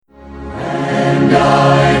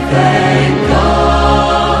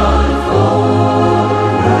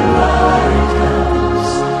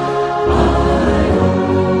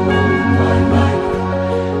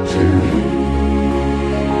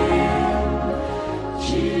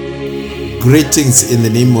Greetings in the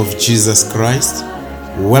name of Jesus Christ.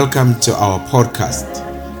 Welcome to our podcast.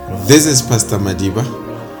 This is Pastor Madiba.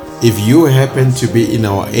 If you happen to be in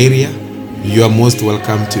our area, you are most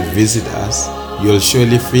welcome to visit us. You'll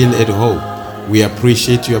surely feel at home. We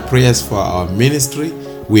appreciate your prayers for our ministry.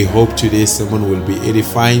 We hope today's sermon will be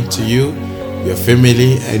edifying to you, your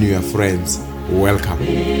family, and your friends. Welcome.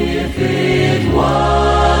 If it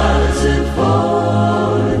wasn't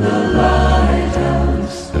for the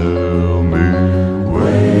lighthouse, tell me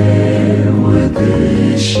where would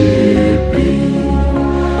this ship be?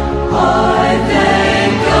 I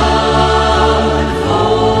thank God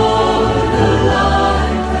for the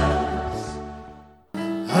lighthouse.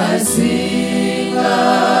 I sing a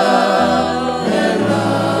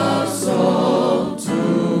love song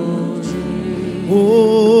to thee.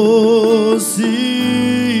 Oh,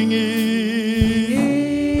 singing,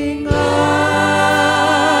 I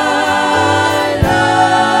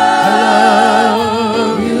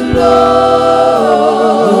love you, Lord.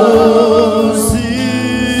 oh,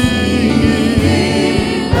 singing,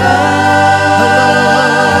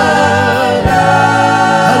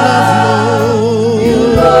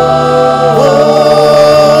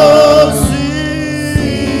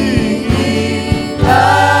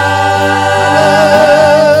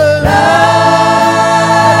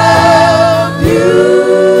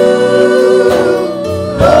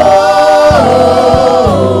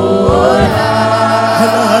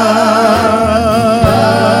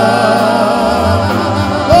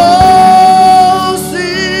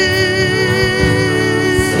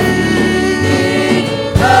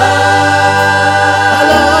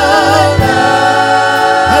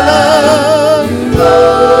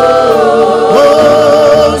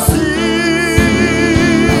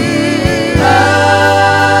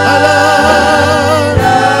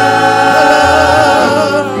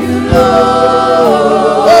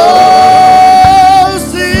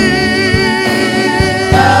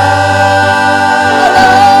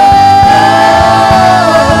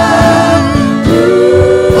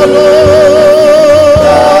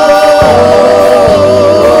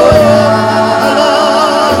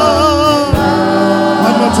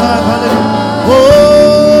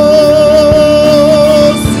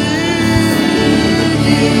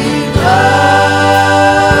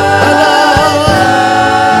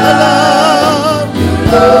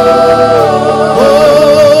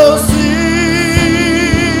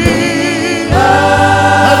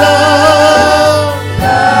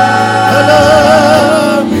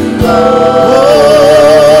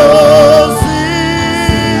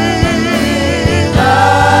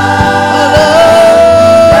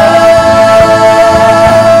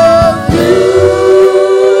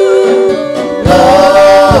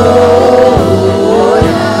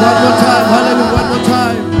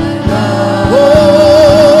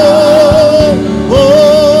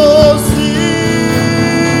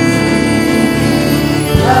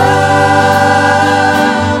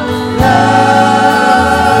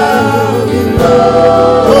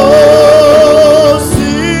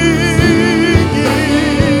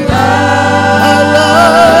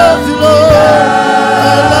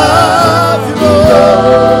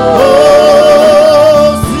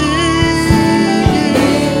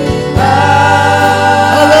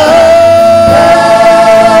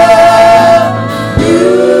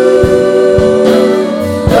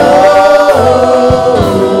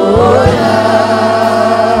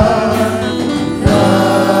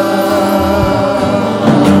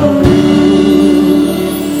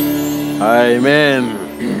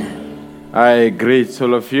 I greet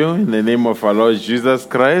all of you in the name of our Lord Jesus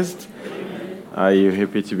Christ. Are you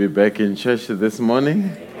happy to be back in church this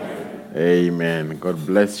morning? Amen. God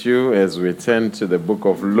bless you as we turn to the book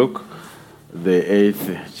of Luke, the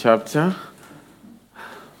 8th chapter,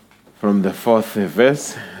 from the 4th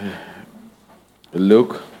verse.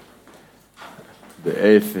 Luke, the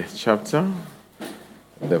 8th chapter,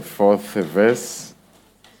 the 4th verse.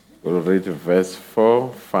 We'll read verse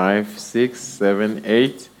 4, 5, 6, 7,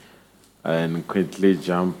 8. And quickly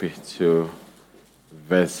jump to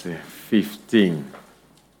verse 15.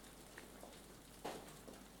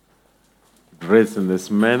 Reads in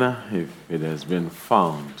this manner, if it has been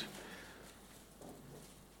found.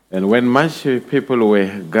 And when much people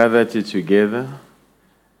were gathered together,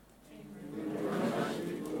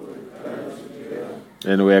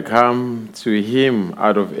 and were come to him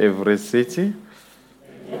out of every city,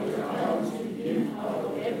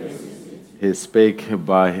 he spake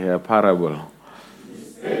by a parable.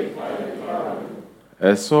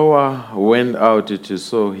 A sower went out to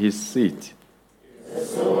sow his seed.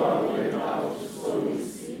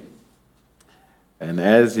 And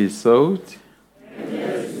as he sowed,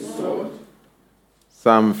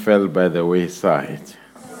 Some fell by the wayside,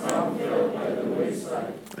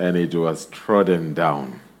 and it was trodden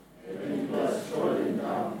down.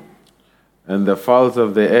 And the fowls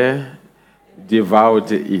of the air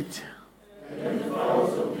devoured it.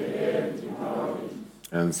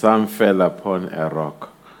 And some fell upon a rock.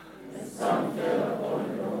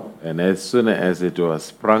 And as soon as it was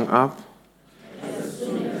sprung up,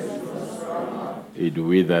 it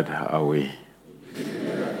withered away,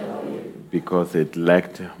 because it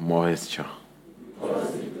lacked moisture.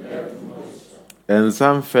 And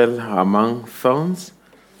some fell among thorns,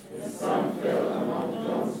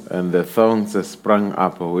 and the thorns sprung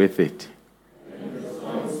up with it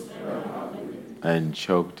and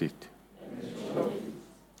choked it.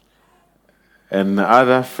 And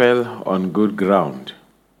other fell on good ground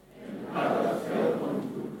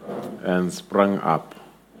and sprung up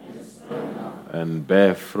and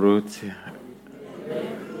bare fruit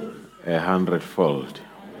 100-fold.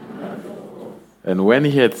 And when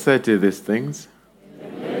he had said these things,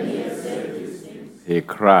 he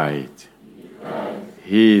cried,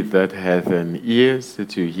 "He that hath an ears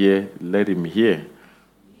to hear, let him hear."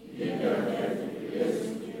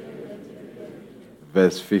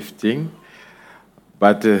 Verse 15,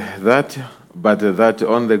 But that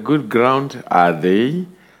on the good ground are they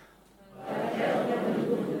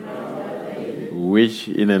which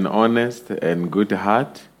in an honest and good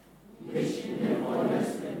heart,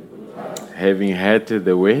 having heard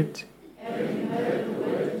the word,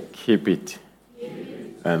 keep it,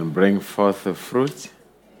 and bring forth the fruit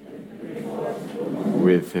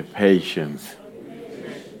with patience.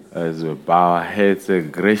 As we bow our heads,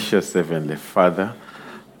 gracious Heavenly Father,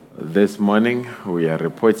 this morning we are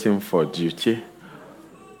reporting for duty.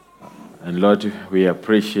 And Lord, we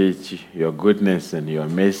appreciate your goodness and your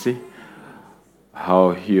mercy,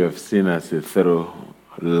 how you have seen us through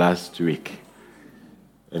last week.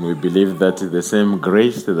 And we believe that the same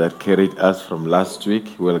grace that carried us from last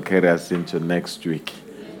week will carry us into next week,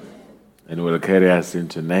 and will carry us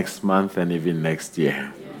into next month and even next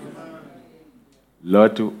year.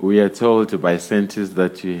 Lord, we are told by scientists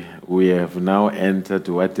that we have now entered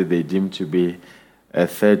what they deem to be a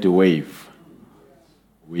third wave.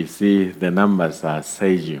 We see the numbers are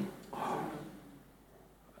surging.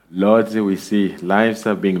 Lord, we see lives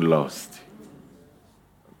are being lost.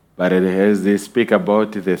 But as they speak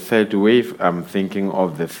about the third wave, I'm thinking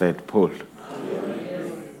of the third pole.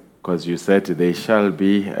 Because you said there shall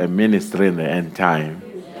be a ministry in the end time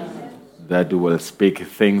that will speak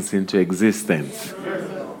things into existence.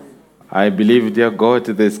 I believe, dear God,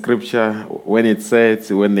 the scripture, when it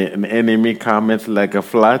says, when an enemy cometh like a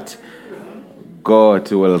flood,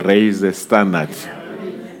 God will raise a standard.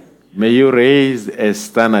 May you raise a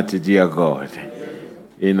standard, dear God,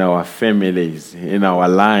 in our families, in our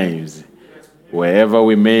lives, wherever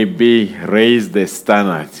we may be, raise the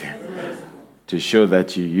standard to show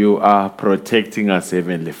that you are protecting us,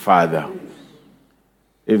 Heavenly Father.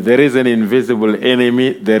 If there is an invisible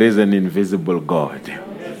enemy, there is an invisible God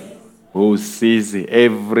who sees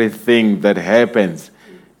everything that happens,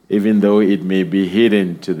 even though it may be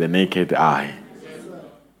hidden to the naked eye.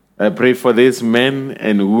 I pray for these men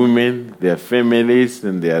and women, their families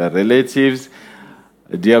and their relatives.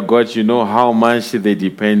 Dear God, you know how much they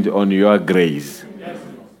depend on your grace,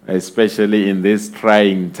 especially in these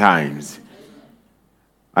trying times.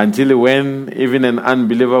 Until when even an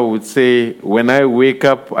unbeliever would say, when I wake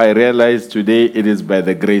up, I realize today it is by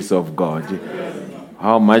the grace of God.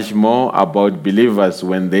 How much more about believers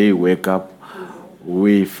when they wake up?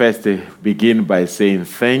 We first begin by saying,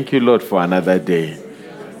 thank you, Lord, for another day.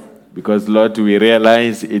 Because, Lord, we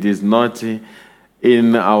realize it is not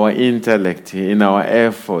in our intellect, in our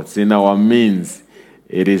efforts, in our means.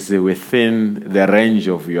 It is within the range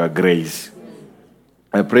of your grace.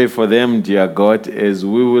 I pray for them, dear God, as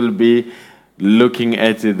we will be looking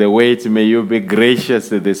at the weight. May you be gracious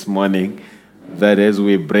this morning, that as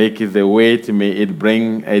we break the weight, may it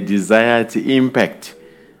bring a desired impact.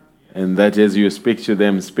 And that as you speak to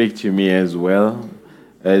them, speak to me as well.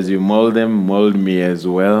 As you mold them, mold me as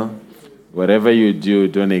well. Whatever you do,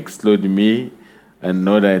 don't exclude me. And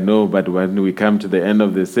Lord, I know, but when we come to the end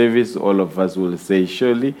of the service, all of us will say,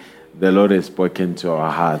 surely the Lord has spoken to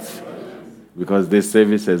our hearts. Because this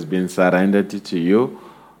service has been surrendered to you.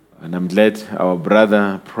 And I'm glad our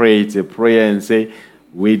brother prayed a prayer and say,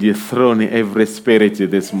 we dethrone every spirit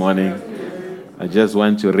this morning. I just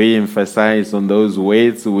want to re-emphasize on those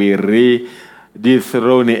words. We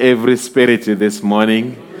dethrone every spirit this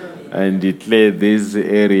morning and declare this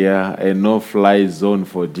area a no-fly zone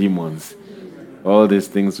for demons. All these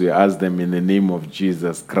things we ask them in the name of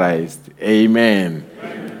Jesus Christ. Amen.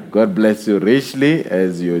 God bless you richly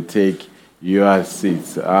as you take your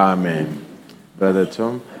seats. Amen. Brother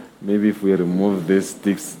Tom, maybe if we remove these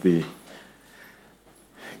sticks,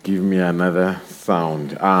 give me another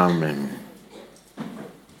sound. Amen.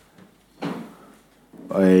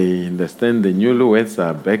 I understand the newlyweds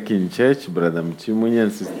are back in church. Brother Mchimunyi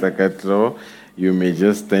and Sister Katro, you may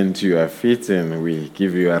just stand to your feet and we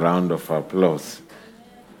give you a round of applause.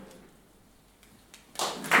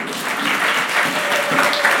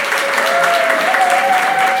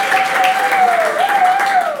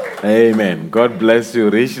 Amen. God bless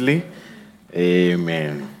you richly.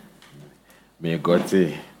 Amen. May God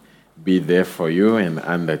be there for you and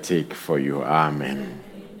undertake for you. Amen.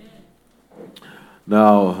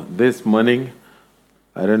 Now, this morning,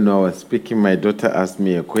 I don't know, I was speaking, my daughter asked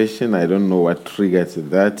me a question. I don't know what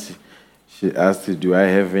triggered that. She asked, do I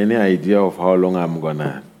have any idea of how long I'm going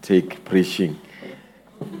to take preaching?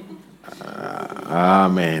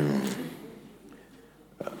 Amen.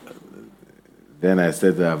 Then I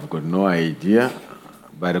said, I've got no idea,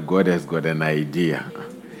 but God has got an idea.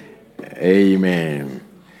 Amen.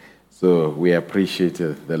 So we appreciate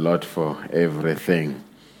the Lord for everything.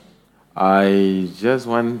 I just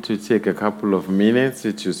want to take a couple of minutes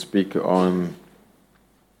to speak on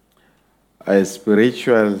a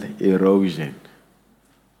spiritual erosion.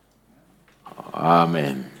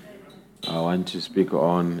 Amen. I want to speak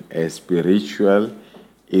on a spiritual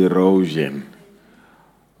erosion.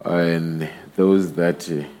 And those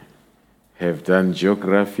that have done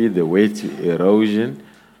geography, the word erosion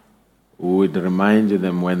would remind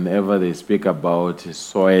them whenever they speak about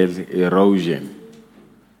soil erosion.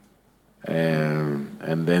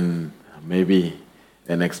 And then maybe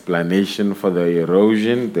an explanation for the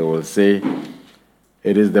erosion, they will say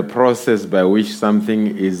it is the process by which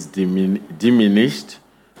something is diminished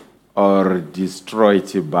or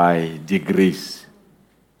destroyed by degrees,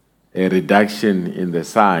 a reduction in the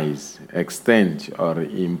size, extent, or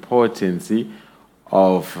importance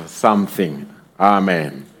of something.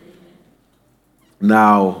 Amen.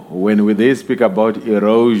 Now, when they speak about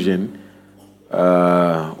erosion,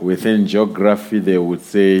 within geography, they would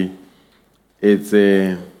say it's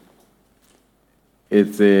a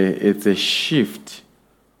shift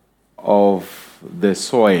of the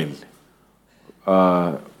soil,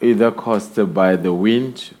 either caused by the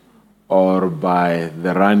wind or by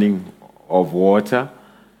the running of water,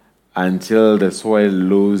 until the soil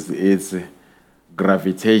loses its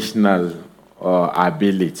gravitational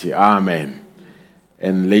ability. Amen.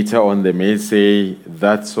 And later on, they may say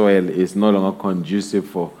that soil is no longer conducive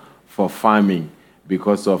for farming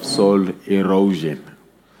because of soil erosion.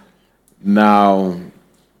 Now,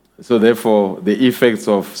 so therefore, the effects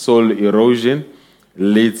of soil erosion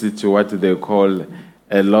leads to what they call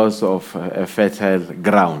a loss of a fertile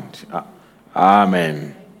ground.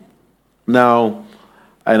 Amen. Now,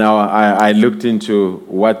 I looked into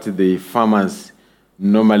what the farmers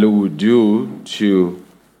normally would do to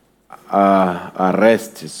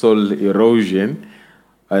arrest soil erosion,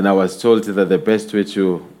 and I was told that the best way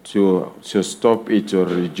to stop it or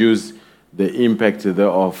reduce the impact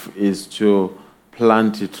thereof is to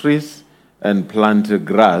plant trees and plant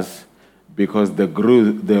grass, because the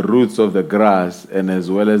roots of the grass and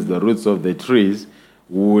as well as the roots of the trees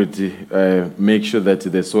would make sure that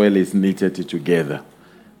the soil is knitted together.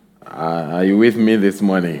 Are you with me this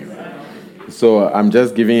morning? So I'm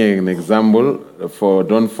just giving an example.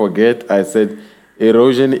 Don't forget, I said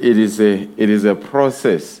erosion, it is a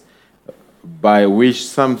process by which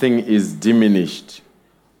something is diminished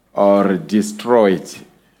or destroyed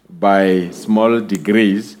by small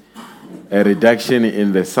degrees, a reduction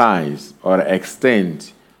in the size or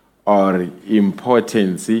extent or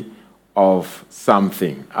importance of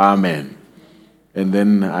something. Amen. And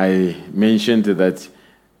then I mentioned that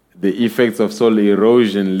the effects of soil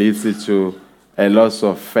erosion leads to a loss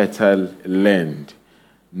of fertile land.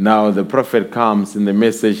 Now the prophet comes in the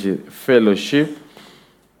message fellowship.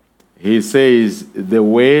 He says the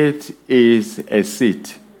word is a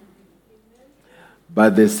seed,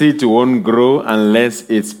 but the seed won't grow unless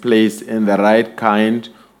it's placed in the right kind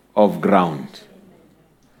of ground.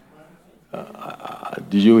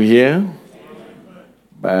 Did you hear?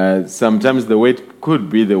 But sometimes the word could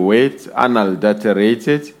be the word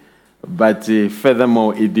unadulterated, but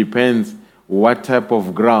furthermore, it depends what type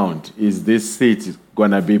of ground is this seed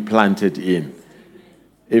going to be planted in.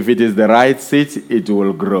 If it is the right seed, it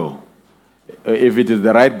will grow. If it is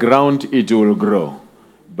the right ground, it will grow.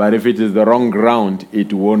 But if it is the wrong ground,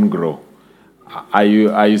 it won't grow. Are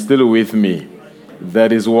you still with me?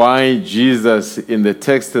 That is why Jesus, in the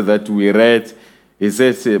text that we read, he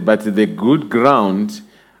says, but the good ground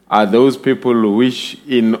are those people which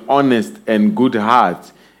in honest and good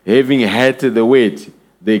heart, having had the wait,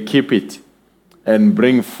 they keep it and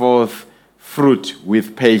bring forth fruit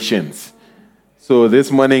with patience. So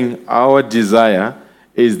this morning, our desire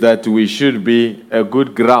is that we should be a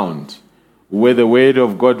good ground where the word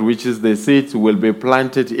of God, which is the seed, will be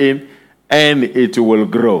planted in and it will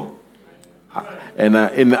grow. And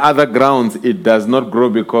in other grounds, it does not grow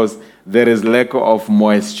because there is lack of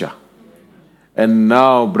moisture. And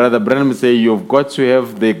now, Brother Branham say, you've got to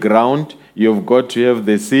have the ground, you've got to have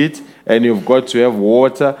the seed, and you've got to have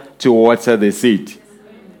water to water the seed.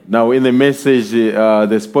 Now, in the message,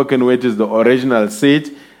 the spoken word is the original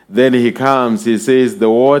seed. Then he comes, he says, the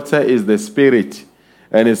water is the spirit.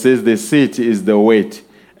 And he says, the seed is the weight,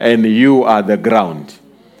 and you are the ground.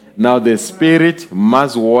 Now, the spirit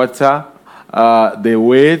must water the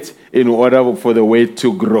weight in order for the weight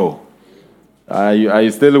to grow. Are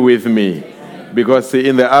you still with me? Because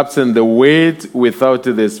in the absence, the weight without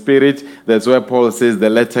the spirit, that's why Paul says the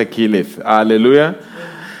letter killeth. Hallelujah.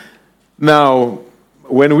 Now,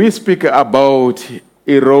 when we speak about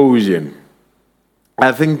erosion,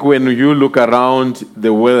 I think when you look around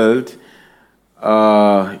the world,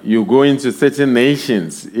 you go into certain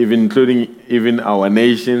nations, even including our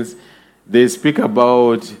nations, they speak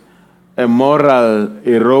about a moral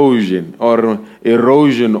erosion or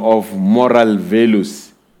erosion of moral values.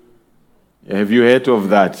 Have you heard of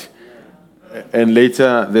that? And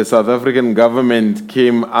later, the South African government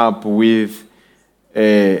came up with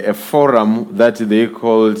a forum that they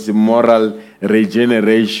called Moral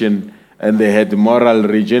Regeneration, and they had moral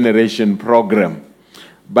regeneration program.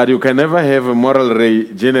 But you can never have a moral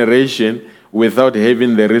regeneration without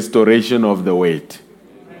having the restoration of the weight.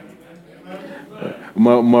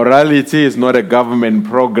 Morality is not a government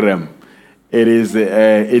program. It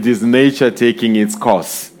is nature taking its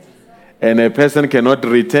course. And a person cannot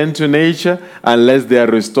return to nature unless they are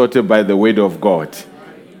restored by the word of God.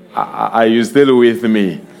 Are you still with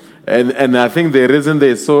me? And I think the reason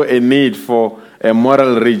they saw a need for a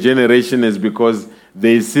moral regeneration is because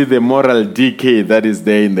they see the moral decay that is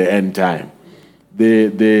there in the end time.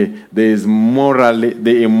 The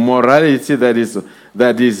immorality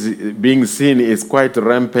that is being seen is quite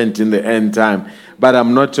rampant in the end time. But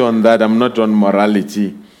I'm not on that. I'm not on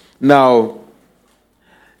morality. Now,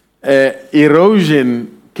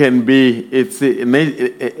 erosion can be,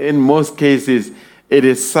 in most cases, it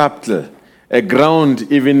is subtle. A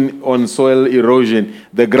ground, even on soil erosion,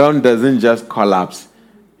 the ground doesn't just collapse.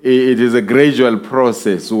 It is a gradual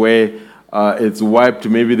process where it's wiped.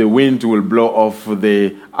 Maybe the wind will blow off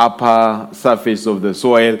the upper surface of the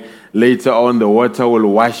soil. Later on, the water will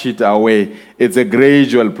wash it away. It's a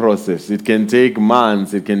gradual process. It can take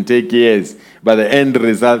months. It can take years. But the end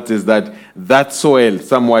result is that soil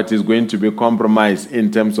somewhat is going to be compromised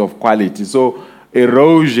in terms of quality. So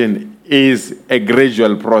erosion is a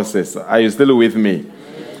gradual process. Are you still with me?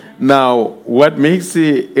 Now, what makes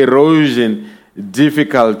erosion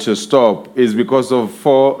difficult to stop is because of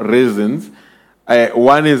 4 reasons.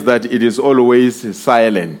 One is that it is always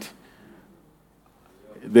silent.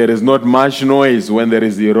 There is not much noise when there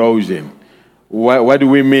is erosion. What do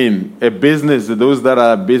we mean? A business, those that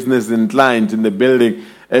are business inclined in the building,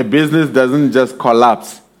 a business doesn't just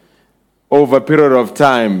collapse. Over a period of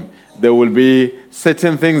time, there will be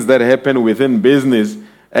certain things that happen within business,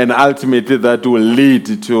 and ultimately that will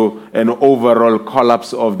lead to an overall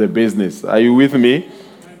collapse of the business. Are you with me?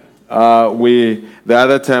 The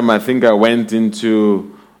other time I think I went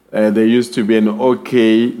into, there used to be an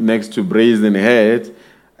OK next to Brazen Head,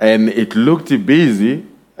 and it looked busy,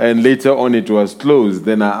 and later on it was closed.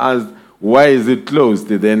 Then I asked, why is it closed?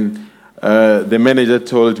 Then the manager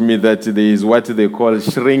told me that there is what they call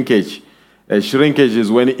shrinkage. Shrinkage is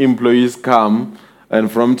when employees come,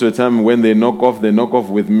 and from to a time when they knock off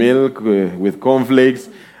with milk, with cornflakes,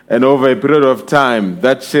 and over a period of time,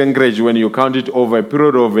 that shrinkage, when you count it over a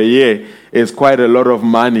period of a year, is quite a lot of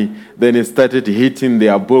money. Then it started hitting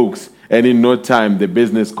their books, and in no time, the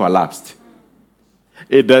business collapsed.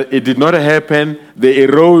 It did not happen, the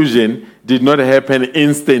erosion did not happen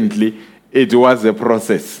instantly. It was a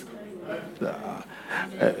process.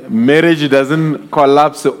 Marriage doesn't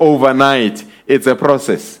collapse overnight. It's a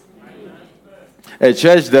process. A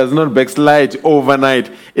church does not backslide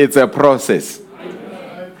overnight. It's a process.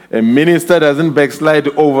 A minister doesn't backslide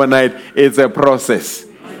overnight. It's a process.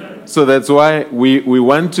 So that's why we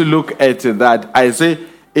want to look at that. I say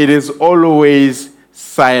it is always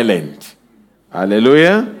silent.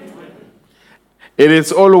 Hallelujah. It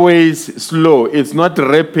is always slow. It's not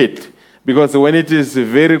rapid. Because when it is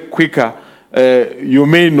very quicker, you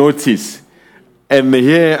may notice. And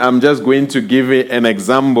here I'm just going to give an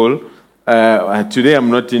example. Today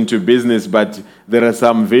I'm not into business, but there are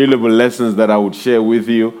some valuable lessons that I would share with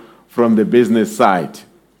you from the business side.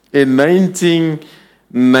 In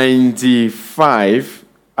 1995,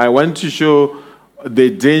 I want to show the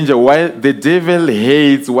danger, why the devil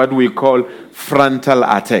hates what we call frontal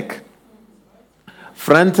attack.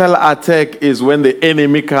 Frontal attack is when the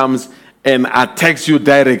enemy comes and attacks you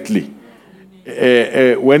directly.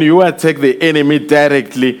 When you attack the enemy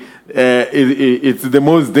directly, it's the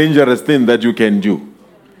most dangerous thing that you can do.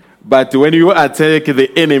 But when you attack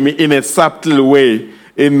the enemy in a subtle way,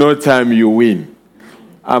 in no time you win.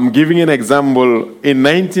 I'm giving an example. In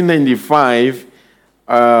 1995,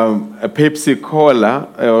 a Pepsi Cola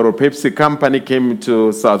or a Pepsi company came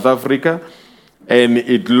to South Africa, and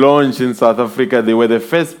it launched in South Africa. They were the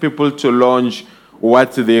first people to launch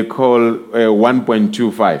what they call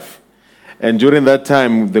 1.25. And during that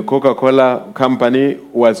time, the Coca-Cola company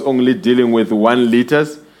was only dealing with 1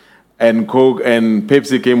 liters, and Coke and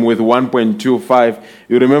Pepsi came with 1.25.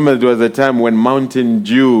 You remember there was a time when Mountain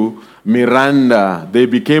Dew, Miranda, they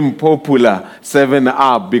became popular,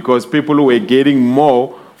 7-Up, because people were getting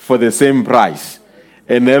more for the same price.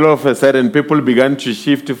 And all of a sudden, people began to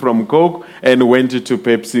shift from Coke and went to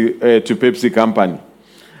Pepsi company.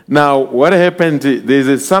 Now, what happened,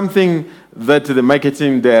 there's something that the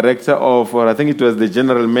marketing director of, or I think it was the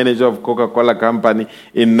general manager of Coca-Cola company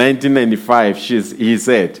in 1995, he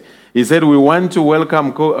said, we want to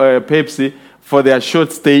welcome Pepsi for their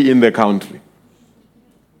short stay in the country.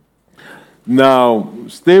 Now,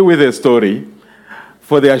 stay with the story.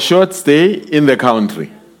 For their short stay in the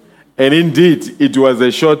country. And indeed, it was a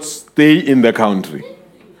short stay in the country.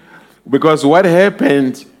 Because what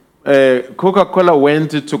happened, Coca-Cola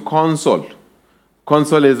went to Consol.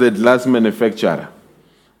 Consol is a glass manufacturer.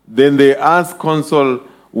 Then they asked Consol,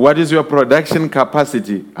 what is your production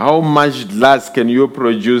capacity? How much glass can you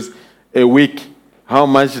produce a week? How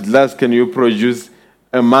much glass can you produce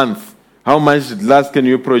a month? How much glass can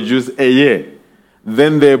you produce a year?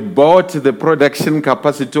 Then they bought the production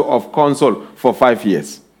capacity of Consol for 5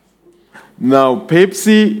 years. Now,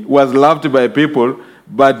 Pepsi was loved by people,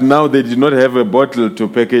 but now they did not have a bottle to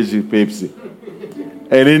package Pepsi.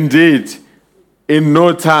 And indeed, in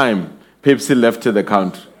no time, Pepsi left the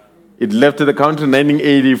country. It left the country in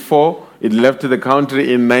 1984. It left the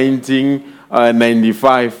country in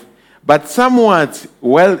 1995. But somewhat,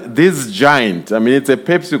 well, this giant, I mean, it's a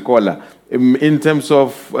Pepsi Cola. In terms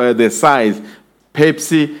of the size,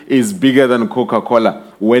 Pepsi is bigger than Coca-Cola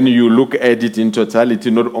when you look at it in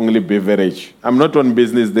totality, not only beverage. I'm not on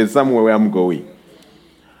business. There's somewhere where I'm going.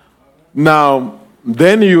 Now,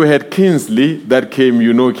 then you had Kingsley that came,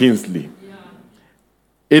 you know Kingsley.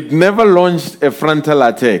 It never launched a frontal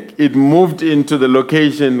attack. It moved into the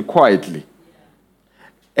location quietly.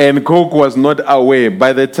 And Coke was not aware.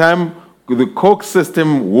 By the time the Coke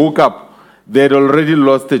system woke up, they had already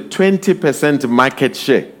lost a 20% market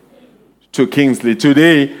share to Kingsley.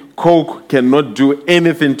 Today, Coke cannot do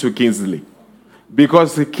anything to Kingsley.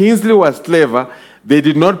 Because Kingsley was clever, they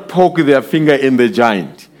did not poke their finger in the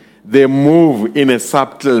giant. They move in a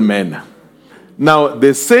subtle manner. Now,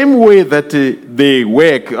 the same way that they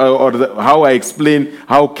work, how I explain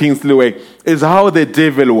how Kingsley works, is how the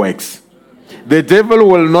devil works. The devil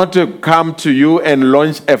will not come to you and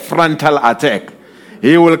launch a frontal attack.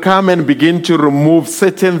 He will come and begin to remove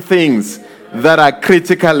certain things that are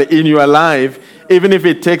critical in your life, even if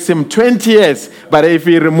it takes him 20 years. But if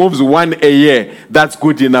he removes 1 a year, that's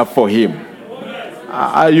good enough for him.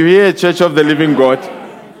 Are you here, Church of the Living God?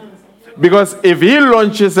 Because if he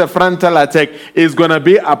launches a frontal attack, it's going to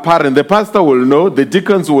be apparent. The pastor will know, the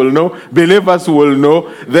deacons will know, believers will know.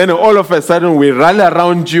 Then all of a sudden we rally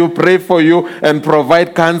around you, pray for you, and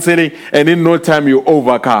provide counseling, and in no time you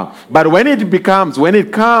overcome. But when it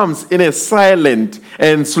comes in a silent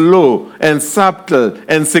and slow and subtle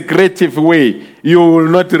and secretive way, you will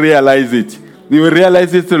not realize it. You will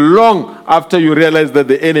realize it long after you realize that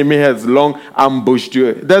the enemy has long ambushed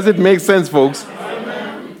you. Does it make sense, folks?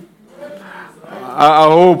 I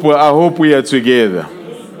hope we are together.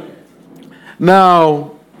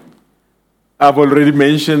 Now, I've already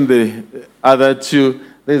mentioned the other two.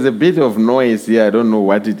 There's a bit of noise here. I don't know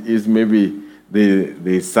what it is. Maybe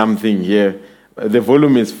there's something here. The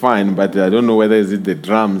volume is fine, but I don't know whether it's the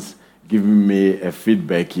drums giving me a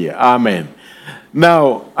feedback here. Amen.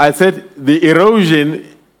 Now, I said the erosion,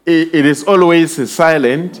 it is always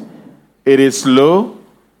silent. It is slow.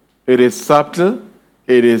 It is subtle.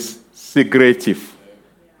 It is secretive.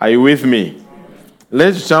 Are you with me?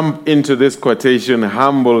 Let's jump into this quotation,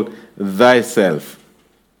 humble thyself.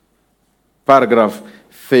 Paragraph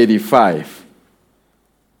 35.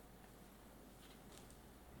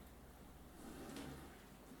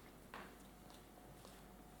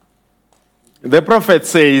 The prophet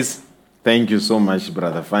says, thank you so much,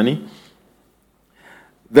 Brother Fanny.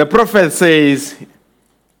 The prophet says,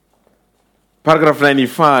 paragraph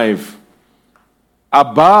 95,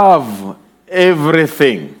 above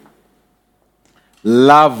everything,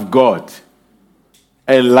 love God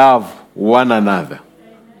and love one another.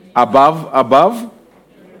 Above,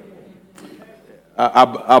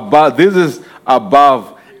 this is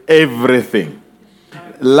above everything.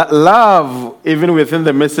 Love, even within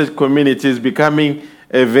the message community, is becoming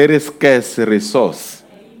a very scarce resource.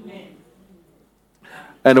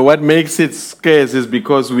 And what makes it scarce is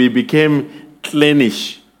because we became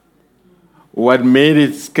clannish. What made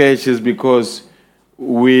it scarce is because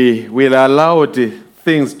we allowed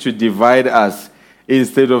things to divide us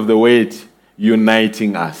instead of the weight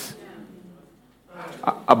uniting us.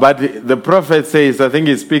 But the prophet says, I think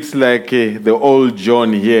he speaks like the old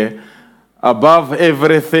John here, above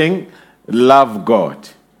everything, love God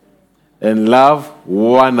and love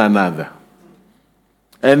one another.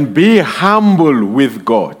 And be humble with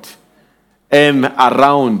God and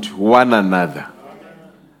around one another.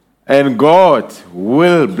 And God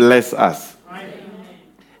will bless us.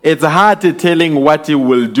 It's hard to telling what he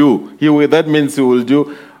will do. That means he will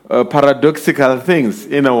do paradoxical things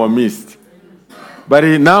in our midst. But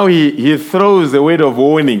now he throws a word of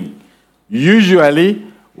warning. Usually,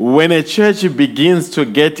 when a church begins to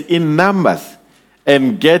get in numbers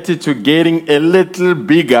and get to getting a little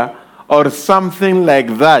bigger or something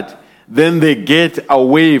like that, then they get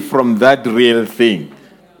away from that real thing.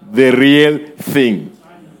 The real thing.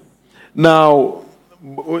 Now,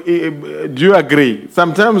 do you agree?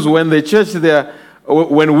 Sometimes when the church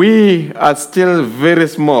when we are still very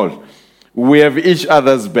small, we have each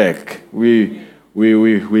other's back. We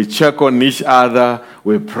check on each other.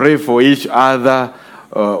 We pray for each other.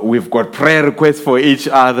 We've got prayer requests for each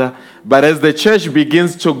other. But as the church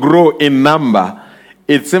begins to grow in number,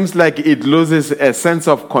 it seems like it loses a sense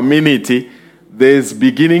of community. There's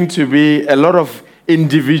beginning to be a lot of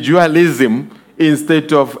individualism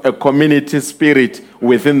instead of a community spirit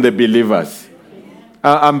within the believers.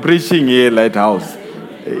 I'm preaching here, Lighthouse.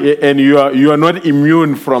 And you are not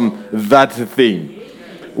immune from that thing.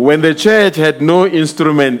 When the church had no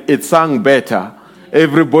instrument, it sang better.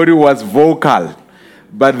 Everybody was vocal.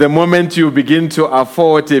 But the moment you begin to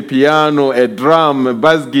afford a piano, a drum, a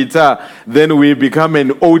bass guitar, then we become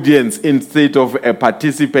an audience instead of a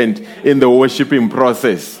participant in the worshiping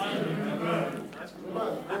process.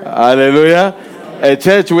 Hallelujah. A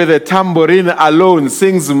church with a tambourine alone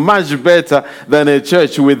sings much better than a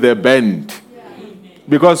church with a band.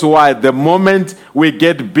 Because why? The moment we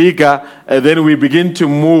get bigger, then we begin to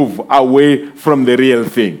move away from the real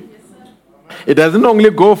thing. It doesn't only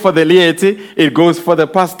go for the laity, it goes for the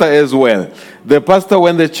pastor as well. The pastor,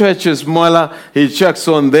 when the church is smaller, he checks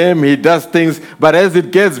on them, he does things, but as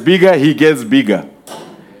it gets bigger, he gets bigger.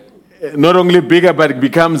 Not only bigger, but it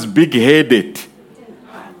becomes big-headed.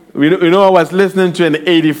 I was listening to an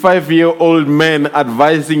 85-year-old man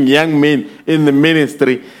advising young men in the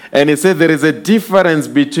ministry, and he said there is a difference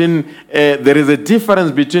between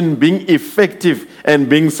being effective and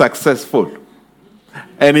being successful.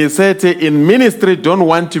 And he said, in ministry, don't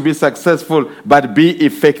want to be successful, but be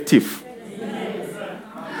effective.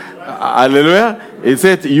 Hallelujah. He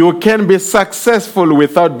said, you can be successful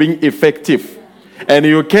without being effective. And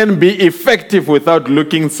you can be effective without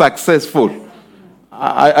looking successful.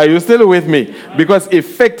 Are you still with me? Because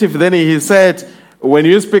effective, then he said, when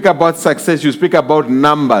you speak about success, you speak about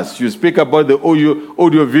numbers. You speak about the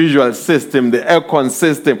audiovisual system, the aircon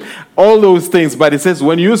system, all those things. But it says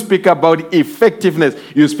when you speak about effectiveness,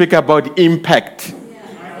 you speak about impact.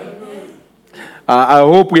 I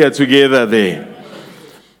hope we are together there.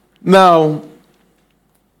 Now,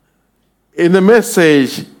 in the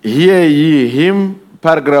message, hear ye him,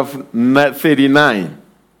 paragraph 39.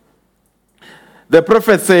 The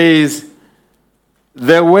prophet says,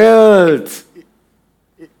 the world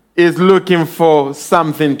is looking for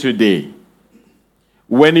something today.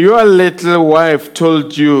 When your little wife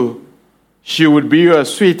told you she would be your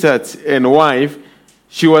sweetheart and wife,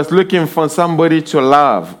 she was looking for somebody to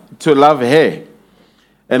love her.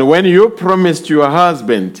 And when you promised your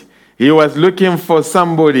husband, he was looking for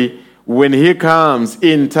somebody when he comes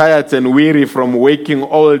in tired and weary from working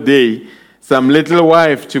all day, some little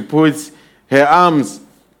wife to put her arms,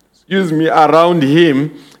 around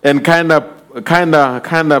him and kind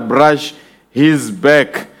of brush his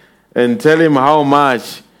back and tell him how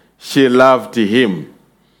much she loved him.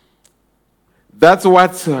 That's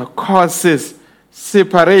what causes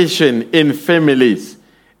separation in families,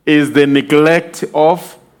 is the neglect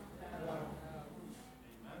of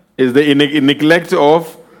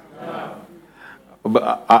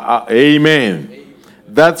Amen.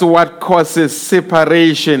 That's what causes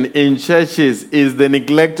separation in churches, is the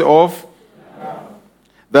neglect of.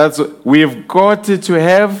 We've got to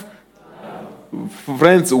have,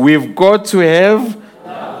 friends, we've got to have,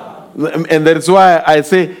 and that's why I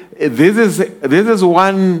say this is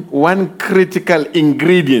one critical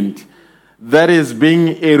ingredient that is being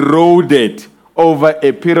eroded over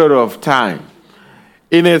a period of time.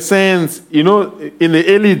 In a sense, in the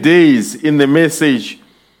early days in the message,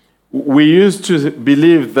 we used to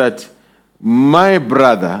believe that my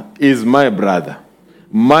brother is my brother.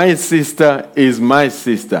 My sister is my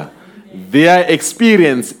sister. Their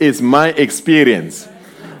experience is my experience.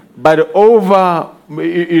 But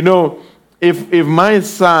if my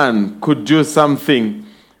son could do something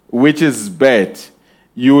which is bad,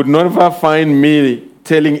 you would never find me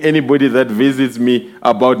telling anybody that visits me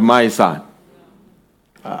about my son.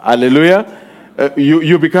 Hallelujah.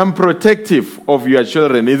 You become protective of your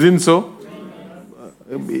children, isn't so?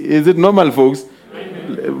 Is it normal, folks?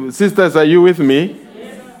 Sisters, are you with me?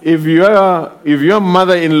 If your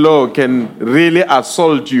mother-in-law can really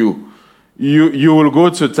assault you, you will go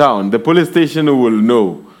to town. The police station will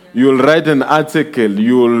know. You'll write an article.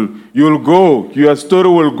 You'll go. Your story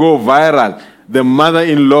will go viral. The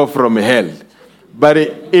mother-in-law from hell. But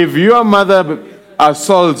if your mother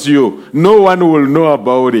assaults you, no one will know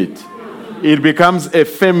about it. It becomes a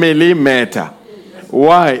family matter.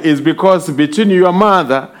 Why? It's because between your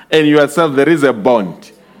mother and yourself there is a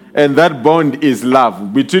bond. And that bond is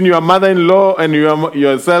love. Between your mother-in-law and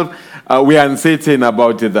yourself, we are uncertain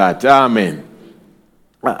about that. Amen.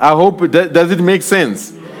 I hope does it make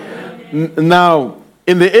sense? Now,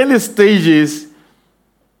 in the early stages,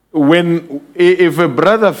 if a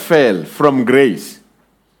brother fell from grace,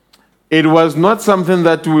 it was not something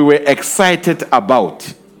that we were excited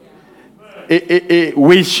about.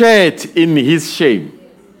 We shared in his shame,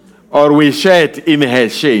 or we shared in her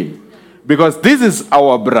shame, because this is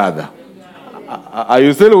our brother. Are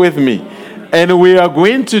you still with me? And we are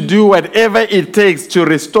going to do whatever it takes to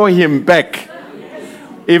restore him back.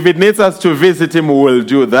 If it needs us to visit him, we will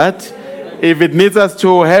do that. If it needs us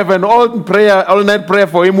to have an all-night prayer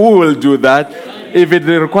for him, we will do that. If it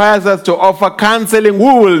requires us to offer counseling, we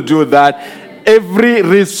will do that. Every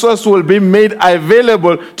resource will be made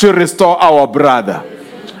available to restore our brother.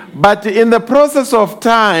 But in the process of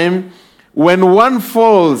time, when one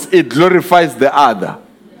falls, it glorifies the other.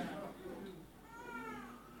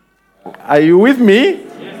 Are you with me?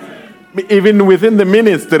 Even within the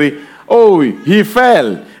ministry, he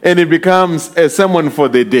fell, and it becomes a sermon for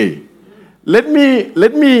the day. Let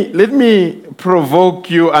me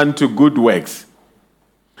provoke you unto good works.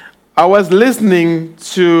 I was listening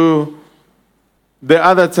to the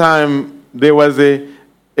other time, there was a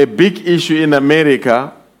big issue in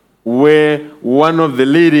America where one of the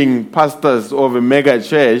leading pastors of a mega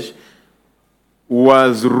church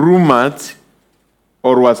was rumored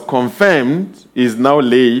or was confirmed, is now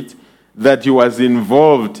late, that he was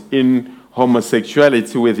involved in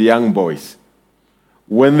homosexuality with young boys.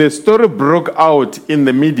 When the story broke out in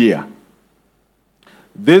the media,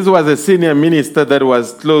 this was a senior minister that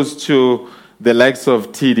was close to the likes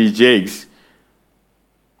of T.D. Jakes.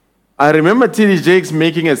 I remember T.D. Jakes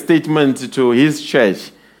making a statement to his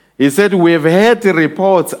church. He said, "We have heard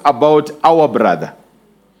reports about our brother.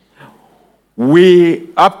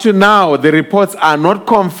 Up to now, the reports are not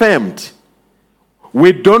confirmed.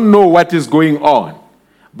 We don't know what is going on.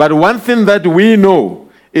 But one thing that we know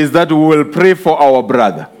is that we will pray for our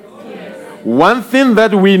brother. One thing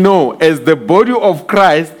that we know, as the body of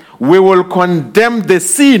Christ, we will condemn the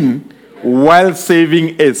sin while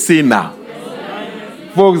saving a sinner."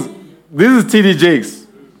 Folks, this is T.D. Jakes.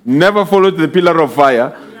 Never followed the pillar of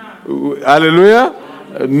fire. Hallelujah.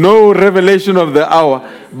 No revelation of the hour.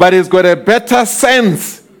 But he's got a better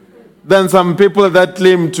sense than some people that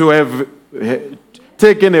claim to have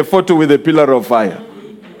taken a photo with a pillar of fire.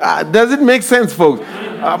 Does it make sense, folks?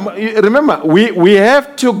 Remember, we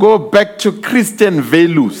have to go back to Christian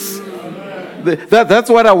values. That's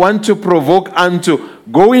what I want to provoke unto.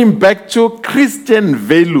 Going back to Christian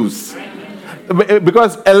values.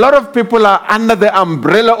 Because a lot of people are under the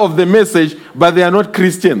umbrella of the message, but they are not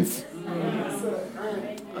Christians.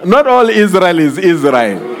 Not all Israel is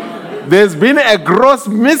Israel. There's been a gross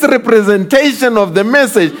misrepresentation of the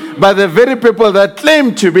message by the very people that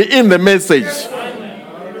claim to be in the message.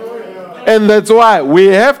 And that's why we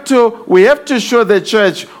have to show the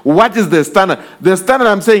church what is the standard. The standard,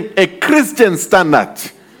 I'm saying, a Christian standard.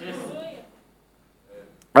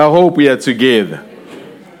 I hope we are together.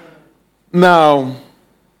 Now,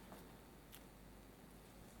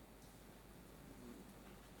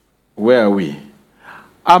 where are we?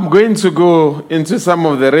 I'm going to go into some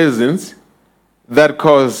of the reasons that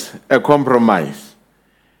cause a compromise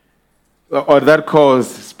or that cause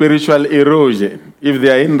spiritual erosion. If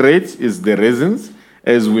they are in red, it's the reasons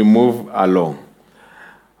as we move along.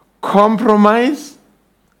 Compromise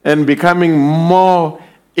and becoming more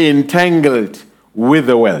entangled with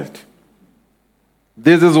the world.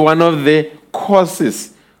 This is one of the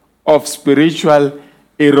causes of spiritual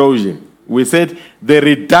erosion. We said the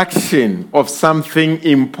reduction of something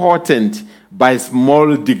important by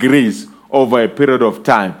small degrees over a period of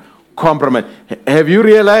time. Compromise. Have you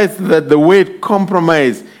realized that the word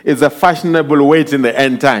compromise is a fashionable word in the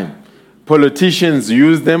end time? Politicians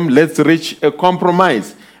use them. Let's reach a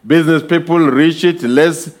compromise. Business people reach it.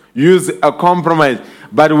 Let's use a compromise.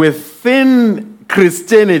 But within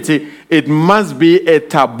Christianity, it must be a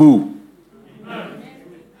taboo.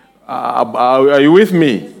 Are you with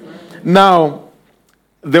me? Now,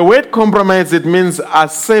 the word compromise, it means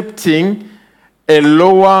accepting a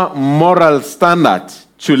lower moral standard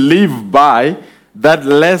to live by that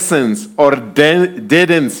lessens or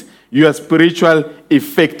deadens your spiritual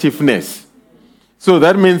effectiveness. So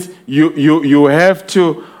that means you have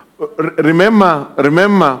to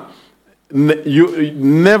remember, you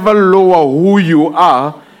never lower who you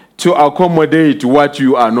are to accommodate what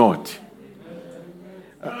you are not.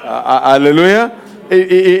 Hallelujah.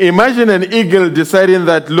 Imagine an eagle deciding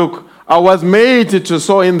that, look, I was made to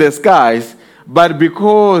soar in the skies, but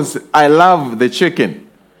because I love the chicken,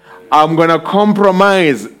 I'm going to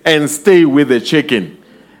compromise and stay with the chicken.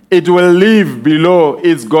 It will live below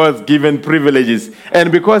its God-given privileges. And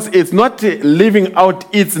because it's not living out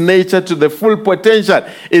its nature to the full potential,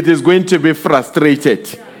 it is going to be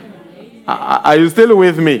frustrated. Are you still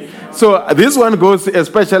with me? So this one goes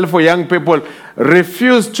especially for young people.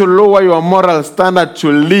 Refuse to lower your moral standard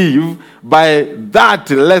to live by that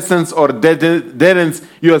lessons or deadens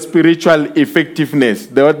your spiritual effectiveness.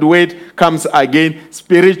 The word comes again,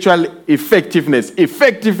 spiritual effectiveness.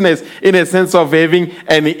 Effectiveness in a sense of having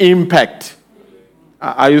an impact.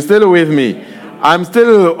 Are you still with me? I'm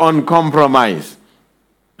still on compromise.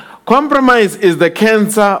 Compromise is the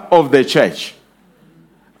cancer of the church.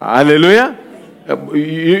 Hallelujah.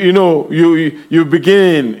 You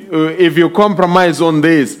begin, if you compromise on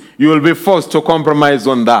this, you will be forced to compromise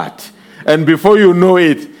on that. And before you know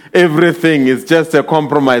it, everything is just a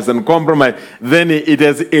compromise and compromise. Then it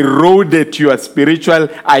has eroded your spiritual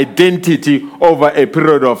identity over a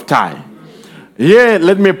period of time. Here,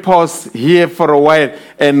 let me pause here for a while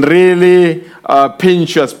and really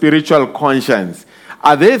pinch your spiritual conscience.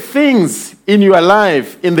 Are there things in your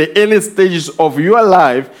life, in the early stages of your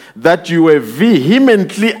life, that you were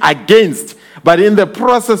vehemently against, but in the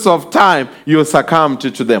process of time, you succumbed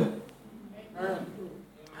to them?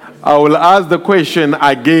 I will ask the question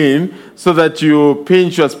again so that you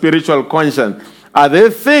pinch your spiritual conscience. Are there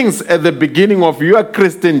things at the beginning of your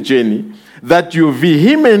Christian journey that you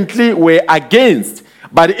vehemently were against,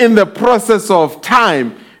 but in the process of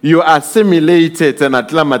time, you assimilated and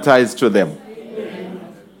acclimatized to them?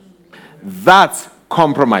 That's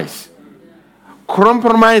compromise.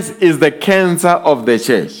 Compromise is the cancer of the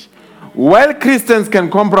church. While Christians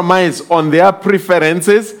can compromise on their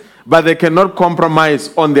preferences, but they cannot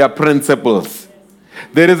compromise on their principles.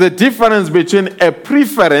 There is a difference between a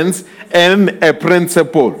preference and a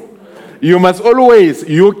principle.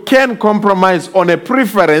 You can compromise on a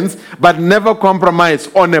preference, but never compromise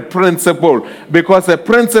on a principle, because a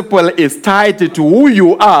principle is tied to who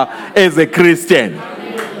you are as a Christian.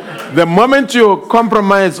 The moment you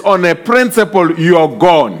compromise on a principle, you are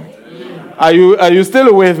gone. Are you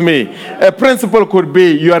still with me? A principle could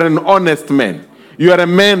be you are an honest man. You are a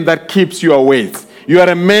man that keeps your ways. You are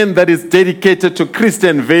a man that is dedicated to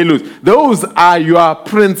Christian values. Those are your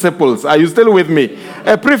principles. Are you still with me?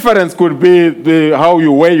 A preference could be how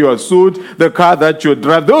you wear your suit, the car that you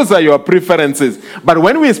drive. Those are your preferences. But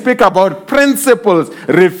when we speak about principles,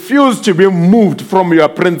 refuse to be moved from your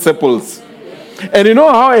principles. And you know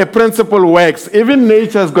how a principle works? Even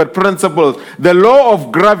nature's got principles. The law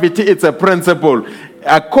of gravity, it's a principle.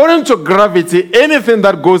 According to gravity, anything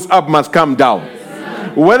that goes up must come down.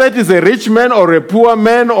 Whether it is a rich man or a poor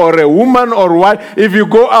man or a woman or what, if you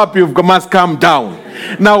go up, you must come down.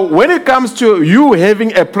 Now, when it comes to you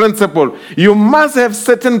having a principle, you must have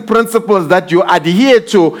certain principles that you adhere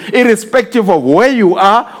to, irrespective of where you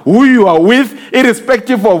are, who you are with,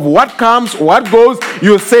 irrespective of what comes, what goes.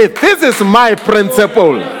 You say, this is my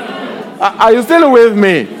principle. Are you still with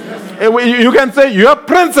me? You can say, your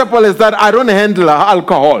principle is that I don't handle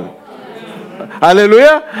alcohol.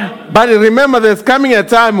 Hallelujah. But remember, there's coming a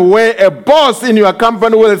time where a boss in your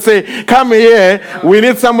company will say, come here, we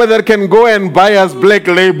need someone that can go and buy us Black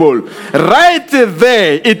Label. Right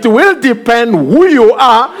there, it will depend who you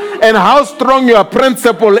are and how strong your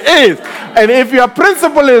principle is. And if your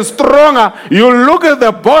principle is stronger, you look at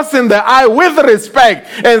the boss in the eye with respect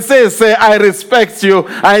and say, I respect you,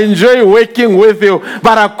 I enjoy working with you,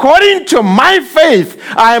 but according to my faith,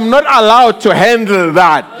 I am not allowed to handle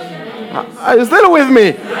that. Are you still with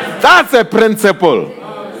me? That's a principle.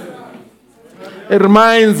 It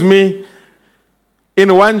reminds me,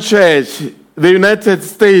 in one church, the United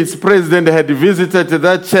States president had visited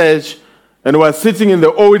that church and was sitting in the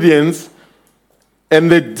audience,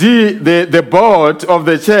 and the board of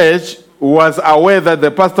the church was aware that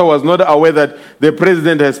the pastor was not aware that the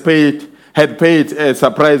president had paid a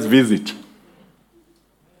surprise visit.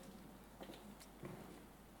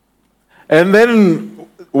 And then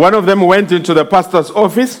one of them went into the pastor's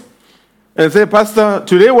office and said, Pastor,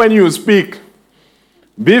 today when you speak,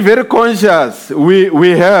 be very conscious.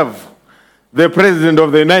 We have the President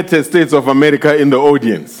of the United States of America in the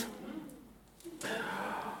audience.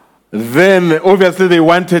 Then, obviously, they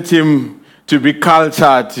wanted him to be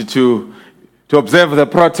cultured, to observe the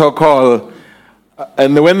protocol.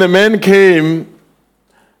 And when the man came,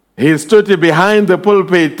 he stood behind the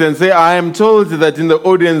pulpit and said, I am told that in the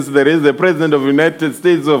audience there is the President of the United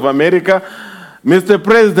States of America. Mr.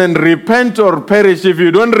 President, repent or perish. If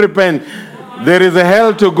you don't repent, there is a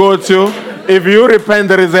hell to go to. If you repent,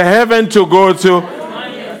 there is a heaven to go to.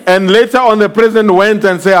 And later on, the president went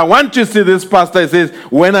and said, I want to see this pastor. He says,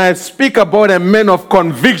 when I speak about a man of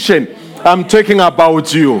conviction, I'm talking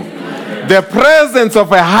about you. The presence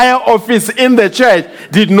of a higher office in the church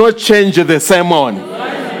did not change the sermon.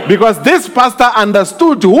 Because this pastor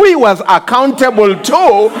understood who he was accountable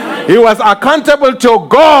to. He was accountable to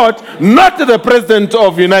God, not the President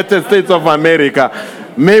of the United States of America.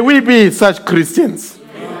 May we be such Christians.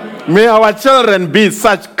 May our children be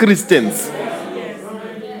such Christians.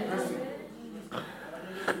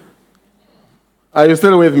 Are you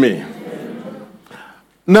still with me?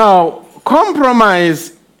 Now,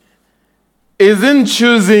 compromise isn't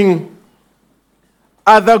choosing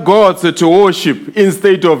other gods to worship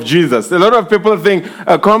instead of Jesus. A lot of people think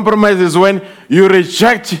a compromise is when you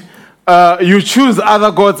reject, you choose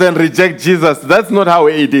other gods and reject Jesus. That's not how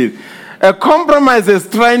it is. A compromise is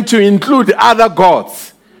trying to include other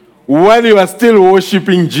gods while you are still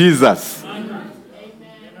worshiping Jesus.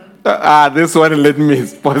 This one, let me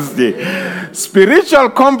pause there. Spiritual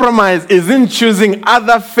compromise isn't choosing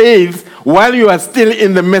other faiths while you are still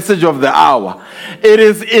in the message of the hour. It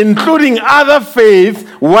is including other faiths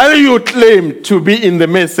while you claim to be in the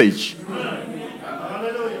message.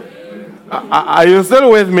 Are you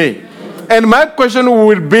still with me? And my question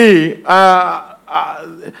would be, are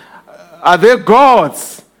there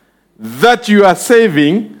gods that you are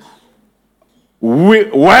saving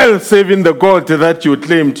while saving the God that you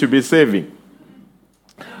claim to be saving?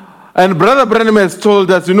 And Brother Branham has told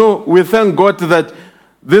us, we thank God that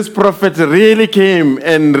this prophet really came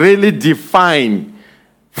and really defined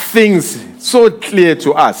things so clear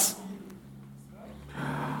to us.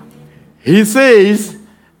 He says,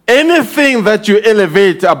 anything that you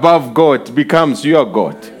elevate above God becomes your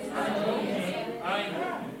God.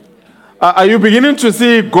 Are you beginning to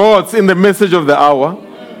see gods in the message of the hour?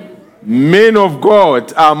 Men of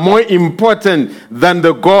God are more important than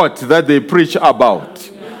the God that they preach about.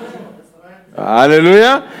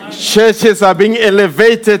 Hallelujah. Churches are being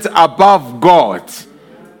elevated above God.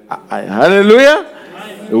 Hallelujah.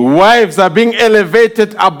 Wives are being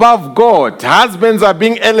elevated above God. Husbands are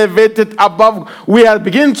being elevated above. We are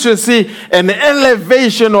beginning to see an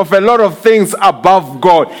elevation of a lot of things above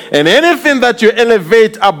God. And anything that you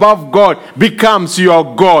elevate above God becomes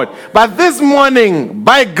your God. But this morning,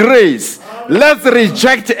 by grace, let's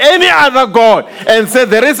reject any other God and say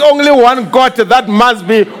there is only one God that must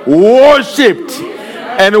be worshipped.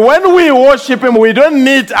 And when we worship him, we don't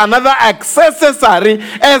need another accessory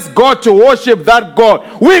as God to worship that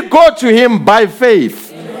God. We go to him by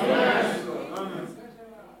faith.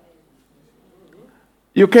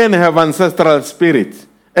 You can have ancestral spirit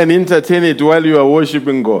and entertain it while you are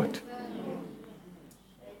worshiping God.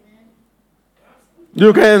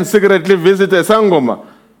 You can secretly visit a sangoma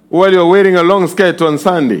while you're wearing a long skirt on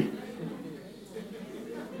Sunday.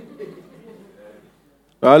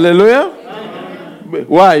 Hallelujah.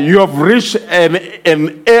 Why? You have reached an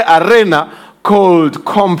arena called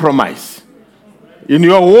compromise. In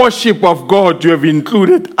your worship of God, you have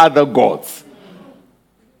included other gods.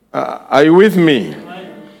 Are you with me?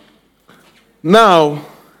 Now,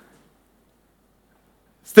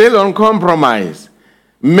 still on compromise.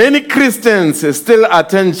 Many Christians still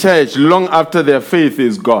attend church long after their faith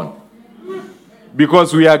is gone.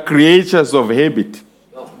 Because we are creatures of habit.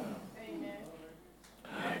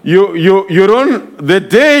 You don't, the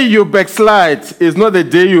day you backslide is not the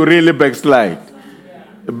day you really backslide.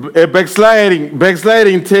 A backsliding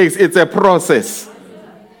it's a process.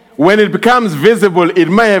 When it becomes visible, it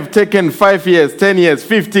may have taken 5 years, 10 years,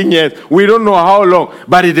 15 years. We don't know how long,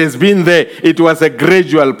 but it has been there. It was a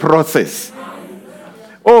gradual process.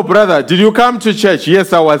 Oh, brother, did you come to church?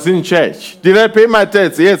 Yes, I was in church. Did I pay my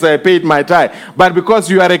tithes? Yes, I paid my tithe. But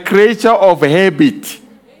because you are a creature of habit,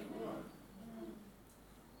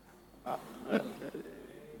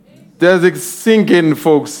 does it sink in,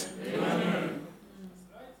 folks?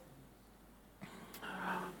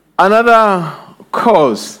 Another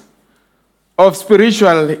cause of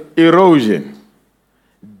spiritual erosion,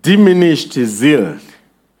 diminished zeal,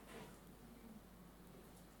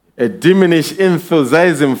 a diminished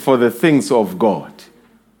enthusiasm for the things of God.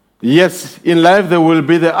 Yes, in life there will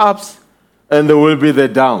be the ups and there will be the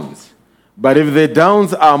downs. But if the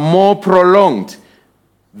downs are more prolonged,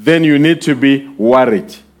 then you need to be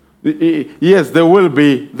worried. Yes, there will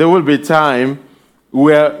be time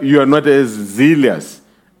where you are not as zealous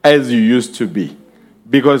as you used to be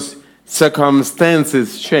because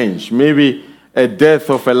circumstances change. Maybe a death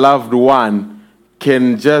of a loved one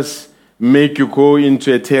can just make you go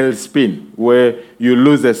into a tailspin where you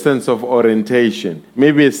lose a sense of orientation.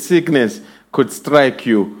 Maybe a sickness could strike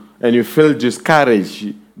you and you feel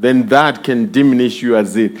discouraged. Then that can diminish your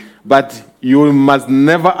zeal. But you must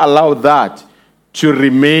never allow that to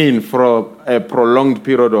remain for a prolonged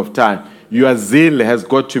period of time. Your zeal has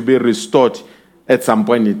got to be restored at some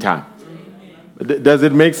point in time. Does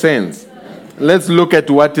it make sense? Let's look at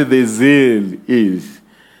what the zeal is.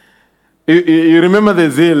 You remember the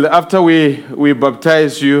zeal? After we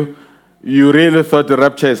baptized you, you really thought the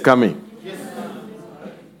rapture is coming.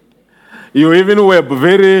 You even were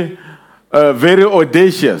very, very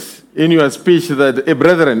audacious in your speech that, hey,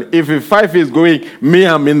 brethren, if 5 is going, me,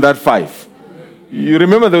 I'm in that 5. You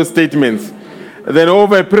remember those statements? Then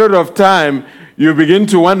over a period of time, you begin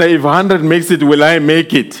to wonder if 100 makes it, will I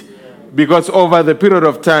make it? Because over the period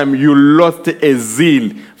of time, you lost a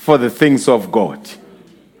zeal for the things of God.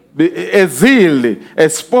 A zeal, a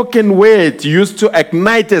spoken word used to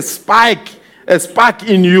ignite a spark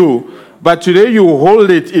in you, but today you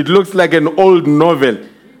hold it, it looks like an old novel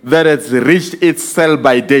that has reached its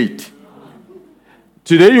sell-by date.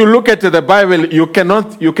 Today you look at the Bible, you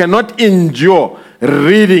cannot endure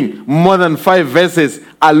reading more than 5 verses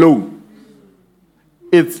alone.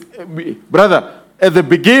 Brother, at the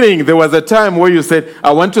beginning there was a time where you said,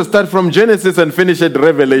 I want to start from Genesis and finish at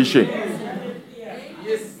Revelation.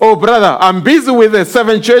 Oh, brother, I'm busy with the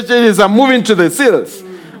 7 churches. I'm moving to the seals.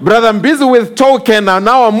 Brother, I'm busy with Tolkien, and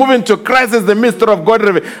now I'm moving to Christ as the mystery of God.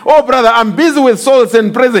 Oh, brother, I'm busy with souls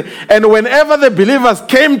in prison. And whenever the believers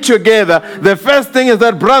came together, the first thing is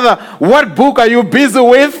that, brother, what book are you busy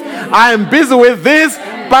with? I am busy with this.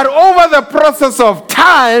 But over the process of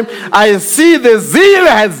time, I see the zeal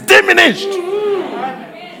has diminished.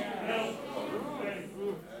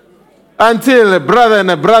 Until a brother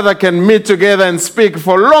and a brother can meet together and speak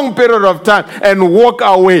for a long period of time and walk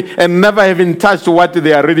away and never having touched what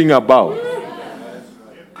they are reading about.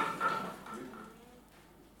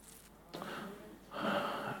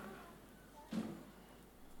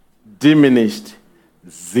 Diminished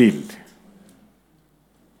zeal.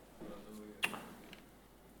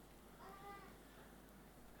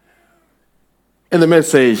 In the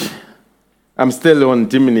message, I'm still on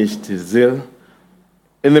diminished zeal.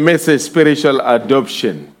 In the message, Spiritual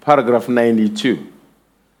Adoption, paragraph 92.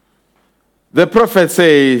 The prophet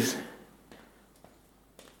says,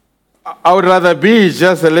 I would rather be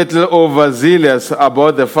just a little overzealous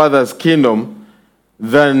about the Father's kingdom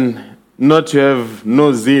than not to have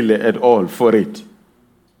no zeal at all for it.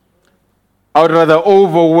 I would rather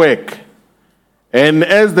overwork. And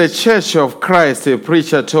as the Church of Christ, a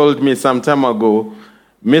preacher told me some time ago,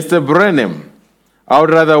 Mr. Brenham, I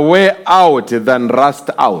would rather wear out than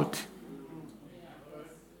rust out.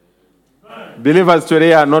 Believers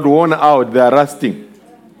today are not worn out, they are rusting.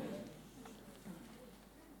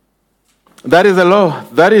 That is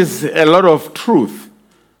a lot of truth.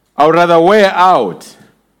 I would rather wear out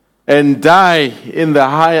and die in the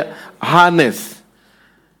harness,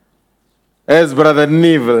 as Brother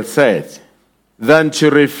Neville said, than to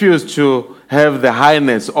refuse to have the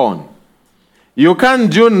harness on. You can't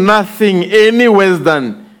do nothing any worse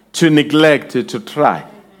than to neglect to try.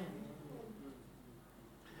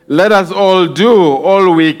 Let us all do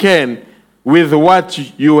all we can with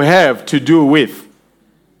what you have to do with.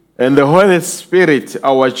 And the Holy Spirit,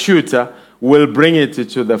 our tutor, will bring it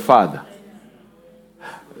to the Father.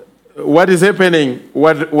 What is happening,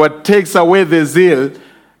 what takes away the zeal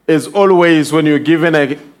is always when you're given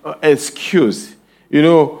an excuse. You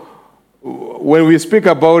know, when we speak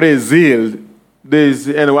about a zeal,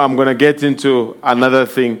 and I'm going to get into another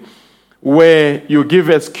thing, where you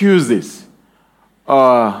give excuses.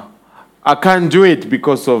 I can't do it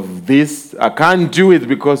because of this. I can't do it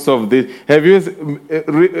because of this. Have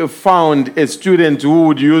you found a student who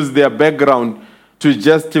would use their background to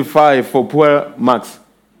justify for poor marks?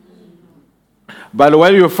 But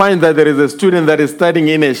while you find that there is a student that is studying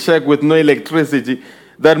in a shack with no electricity,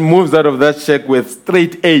 that moves out of that shack with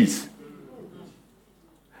straight A's.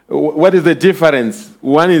 What is the difference?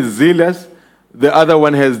 One is zealous, the other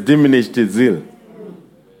one has diminished his zeal.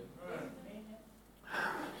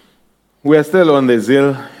 We are still on the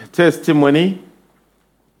zeal testimony.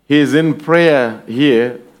 He is in prayer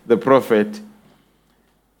here, the prophet.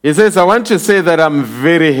 He says, I want to say that I'm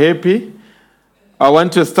very happy. I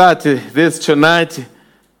want to start this tonight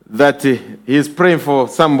that he's praying for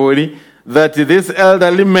somebody, that this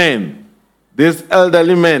elderly man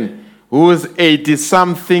who's 80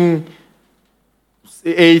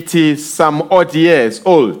 some odd years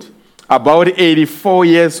old, about 84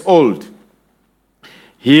 years old,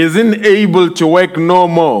 he isn't able to work no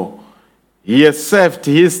more. He has served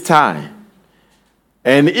his time.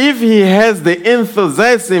 And if he has the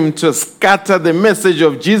enthusiasm to scatter the message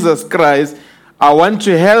of Jesus Christ, I want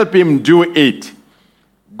to help him do it.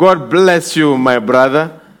 God bless you, my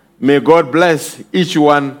brother. May God bless each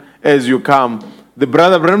one as you come. The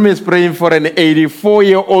brother Branham is praying for an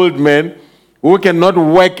 84-year-old man who cannot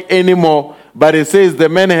work anymore, but he says the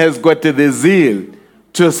man has got the zeal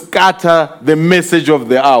to scatter the message of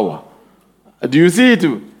the hour. Do you see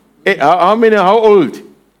it? How old?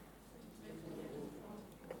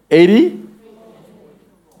 80?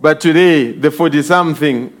 But today, the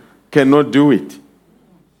 40-something cannot do it.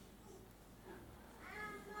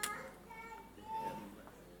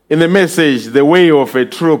 In the message, The Way of a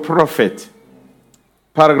True Prophet,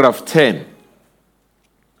 paragraph 10,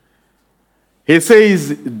 he says,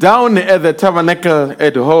 down at the tabernacle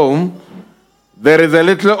at home, there is a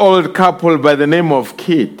little old couple by the name of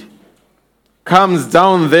Kit. Comes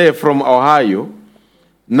down there from Ohio.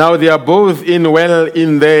 Now they are both in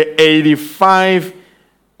their 85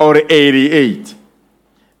 or 88.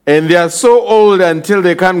 And they are so old until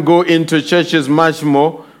they can't go into churches much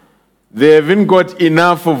more. They haven't got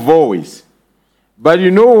enough voice. But you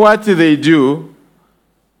know what they do?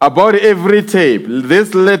 About every tape,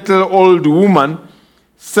 this little old woman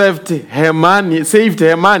saved her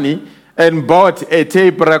money and bought a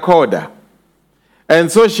tape recorder.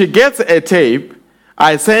 And so she gets a tape.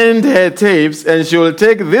 I send her tapes, and she will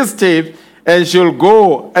take this tape and she'll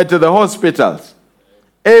go to the hospitals.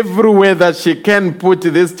 Everywhere that she can put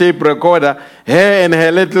this tape recorder, her and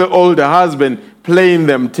her little older husband playing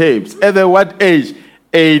them tapes. At what age?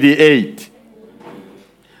 88.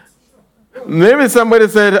 Maybe somebody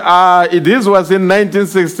said, this was in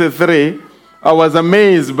 1963. I was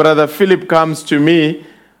amazed. Brother Philip comes to me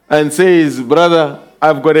and says, brother,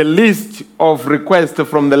 I've got a list of requests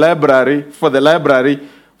from the library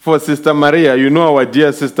for Sister Maria. You know our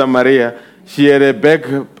dear Sister Maria. She had a back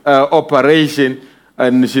operation,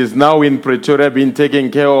 and she's now in Pretoria being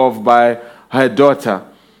taken care of by her daughter.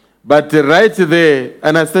 But right there,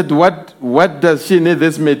 and I said, what does she need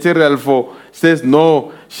this material for? She says,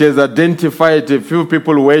 no, she has identified a few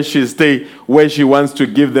people where she stays, where she wants to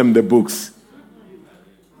give them the books.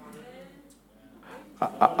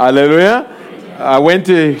 Hallelujah. I went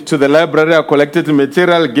to the library, I collected the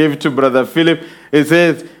material, gave it to Brother Philip. He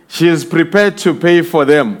says, she is prepared to pay for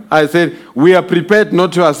them. I said, we are prepared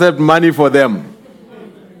not to accept money for them.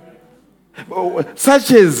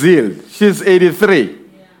 Such a zeal. She's 83.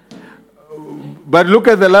 But look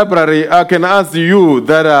at the library. I can ask you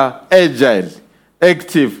that are agile,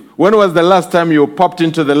 active. When was the last time you popped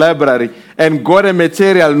into the library and got a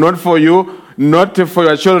material not for you, not for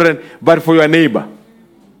your children, but for your neighbor?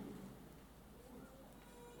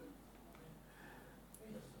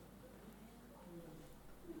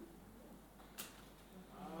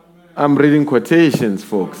 I'm reading quotations,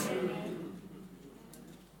 folks.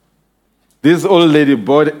 This old lady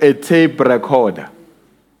bought a tape recorder,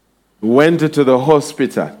 went to the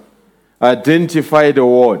hospital, identified a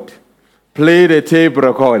ward, played a tape,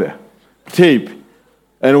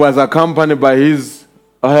 and was accompanied by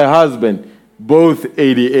her husband, both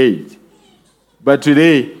 88. But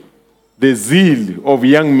today, the zeal of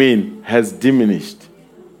young men has diminished.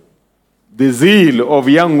 The zeal of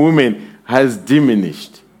young women has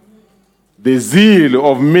diminished. The zeal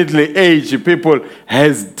of middle-aged people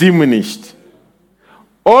has diminished.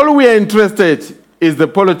 All we are interested in is the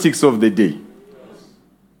politics of the day.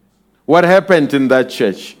 What happened in that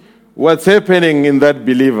church? What's happening in that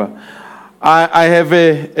believer? I have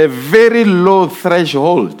a very low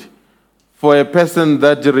threshold for a person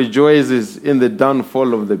that rejoices in the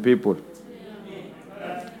downfall of the people.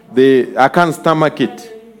 I can't stomach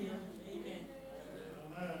it.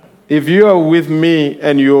 If you are with me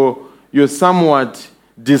and you somewhat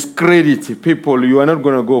discredit people, you are not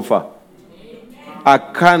going to go far. I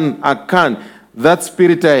can't. That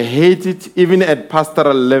spirit, I hate it, even at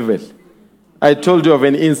pastoral level. I told you of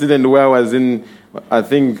an incident where I was in, I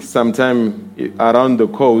think, sometime around the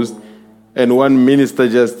coast, and one minister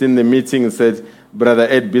just in the meeting said, Brother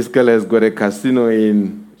Ed Biscal has got a casino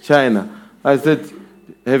in China. I said,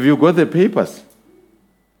 have you got the papers?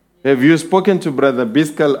 Have you spoken to Brother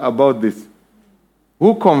Biscal about this?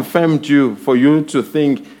 Who confirmed you for you to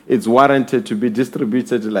think it's warranted to be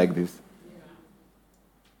distributed like this?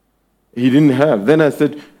 He didn't have. Then I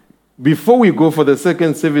said, before we go for the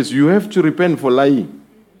second service, you have to repent for lying.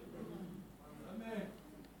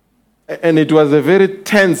 And it was a very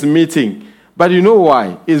tense meeting. But you know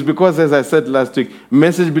why? It's because, as I said last week,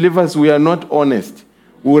 message believers, we are not honest.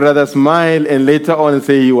 We would rather smile and later on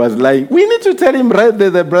say he was lying. We need to tell him right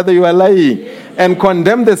there, brother, you are lying. And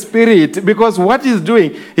condemn the spirit, because what he's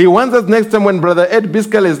doing, he wants us next time when Brother Ed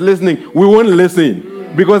Biscal is listening, we won't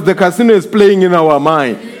listen. Because the casino is playing in our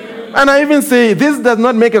mind. And I even say, this does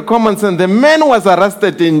not make a common sense. The man was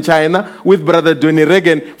arrested in China with Brother Donny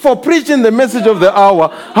Reagan for preaching the message of the hour.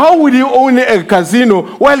 How would he own a casino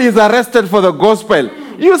while he's arrested for the gospel?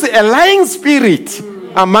 You see, a lying spirit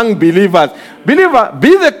among believers. Believer,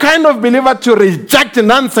 be the kind of believer to reject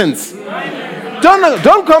nonsense.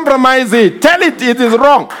 Don't compromise it. Tell it is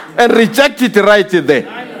wrong and reject it right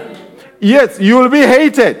there. Yes, you will be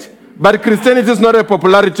hated, but Christianity is not a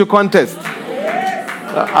popularity contest.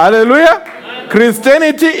 Hallelujah.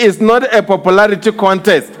 Christianity is not a popularity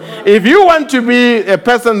contest. If you want to be a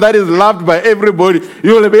person that is loved by everybody,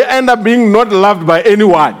 you will end up being not loved by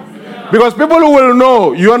anyone. Because people will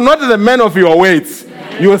know you are not the man of your words.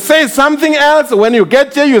 You say something else. When you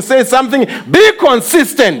get here, you say something. Be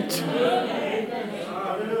consistent.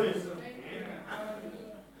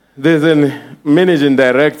 There's a managing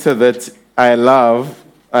director that I loved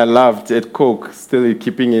at Coke, still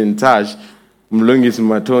keeping in touch. Mlungis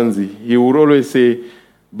Matonzi, he would always say,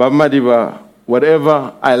 Bamadiba,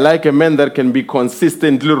 whatever, I like a man that can be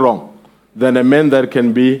consistently wrong than a man that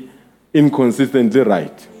can be inconsistently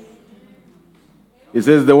right. He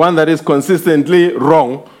says the one that is consistently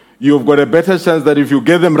wrong, you've got a better chance that if you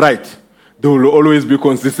get them right, they will always be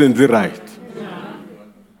consistently right.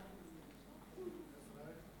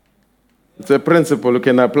 It's a principle, you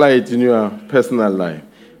can apply it in your personal life.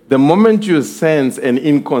 The moment you sense an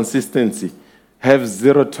inconsistency, have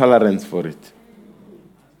zero tolerance for it.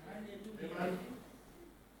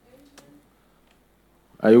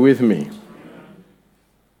 Are you with me?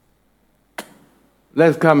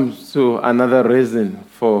 Let's come to another reason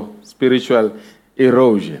for spiritual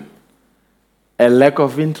erosion. A lack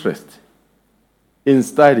of interest in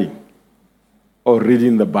studying or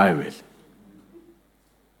reading the Bible.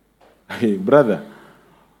 Hey, brother,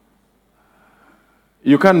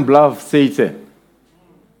 you can't bluff Satan.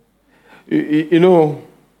 You know,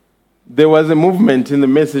 there was a movement in the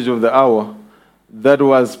message of the hour that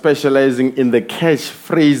was specializing in the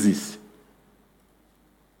catchphrases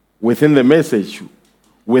within the message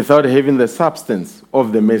without having the substance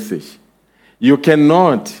of the message. You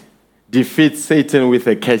cannot defeat Satan with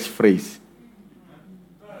a catchphrase.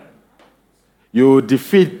 You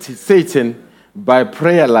defeat Satan by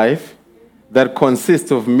prayer life that consists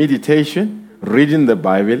of meditation, reading the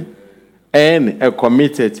Bible, and a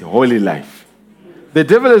committed holy life. The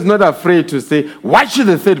devil is not afraid to say, watch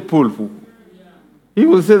the third pool. He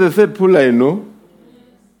will say, the third pool I know.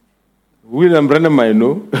 William Branham I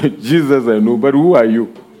know. Jesus I know. But who are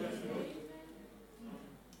you?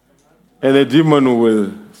 And the demon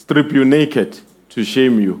will strip you naked to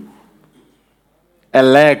shame you. A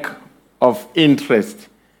lack of interest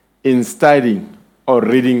in studying or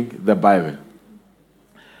reading the Bible.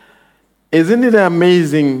 Isn't it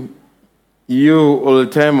amazing, you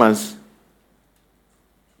old-timers,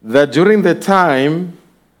 that during the time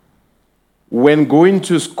when going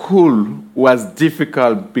to school was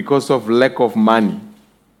difficult because of lack of money,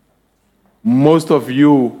 most of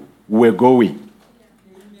you were going.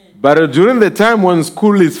 But during the time when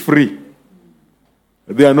school is free,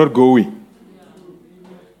 they are not going.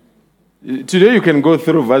 Today you can go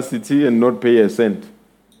through varsity and not pay a cent.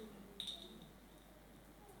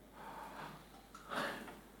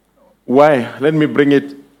 Why? Let me bring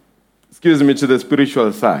it, to the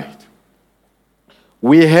spiritual side.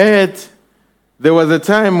 There was a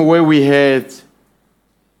time where we had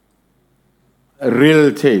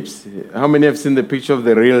reel tapes. How many have seen the picture of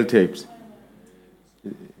the reel tapes?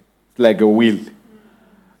 It's like a wheel.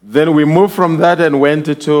 Then we moved from that and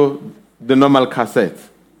went to the normal cassette.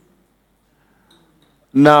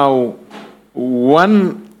 Now,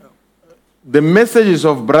 the messages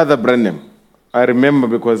of Brother Branham, I remember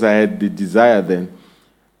because I had the desire then.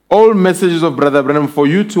 All messages of Brother Branham, for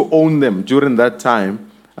you to own them during that time,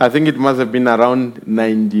 I think it must have been around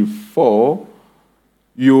 94,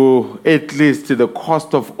 at least the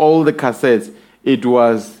cost of all the cassettes, it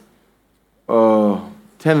was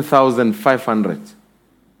 10,500.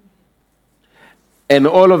 And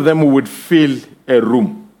all of them would fill a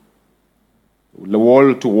room,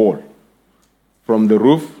 wall to wall, from the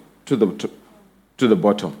roof to the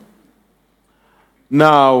bottom.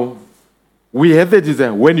 Now, we had the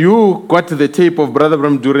desire. When you got the tape of Brother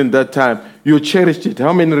Branham during that time, you cherished it.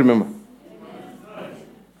 How many remember?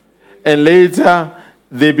 And later,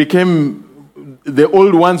 the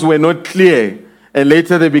old ones were not clear, and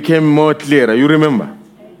later they became more clearer. You remember?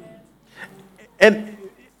 And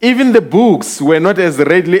even the books were not as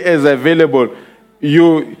readily as available.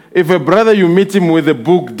 If a brother, you meet him with a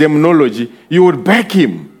book, Demonology, you would beg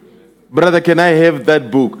him. Brother, can I have that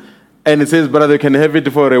book? And he says, brother, you can have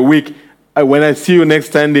it for a week. When I see you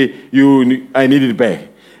next Sunday, I need it back.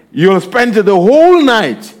 You'll spend the whole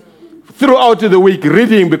night throughout the week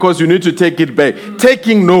reading because you need to take it back.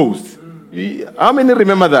 Taking notes. How many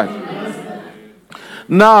remember that?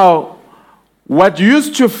 Now, what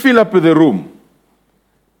used to fill up the room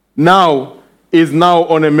is now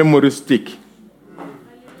on a memory stick.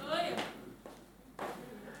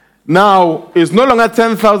 Now, it's no longer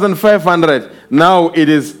 10,500. Now, it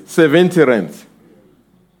is 70 rands.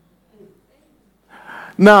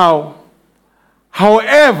 Now,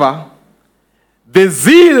 however, the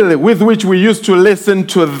zeal with which we used to listen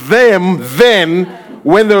to them then,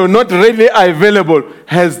 when they were not readily available,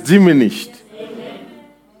 has diminished.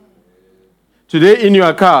 Today, in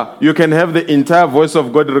your car, you can have the entire Voice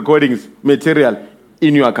of God recordings material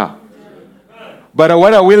in your car. But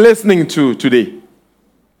what are we listening to today?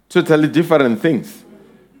 Totally different things.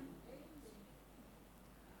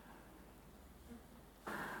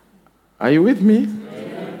 Are you with me?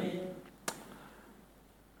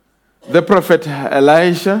 The prophet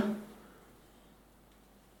Elisha,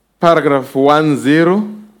 paragraph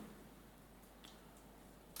 10,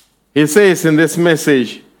 he says in this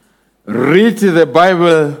message, read the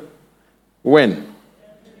Bible when?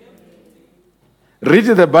 Read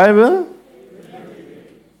the Bible,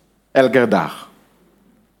 El Gadah.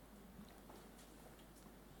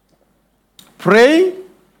 Pray.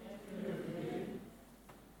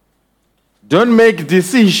 Don't make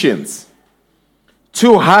decisions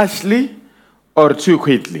too harshly or too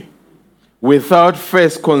quickly without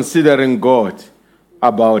first considering God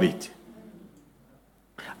about it.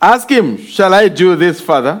 Ask him, shall I do this,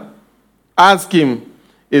 Father? Ask him,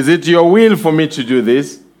 is it your will for me to do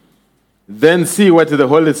this? Then see what the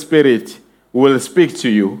Holy Spirit will speak to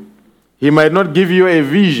you. He might not give you a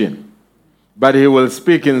vision, but he will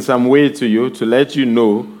speak in some way to you to let you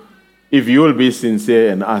know if you will be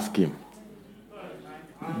sincere and ask him.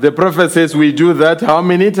 The prophet says we do that how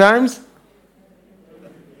many times?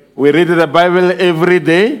 We read the Bible every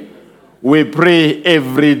day. We pray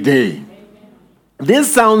every day.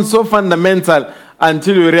 This sounds so fundamental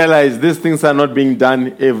until you realize these things are not being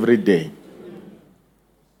done every day.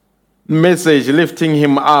 Message lifting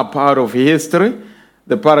him up out of history.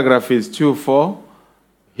 The paragraph is 2:4.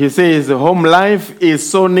 He says home life is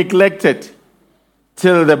so neglected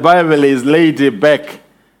till the Bible is laid back,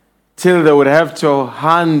 till they would have to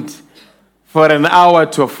hunt for an hour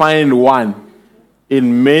to find one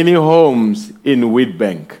in many homes in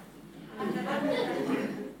Wheatbank.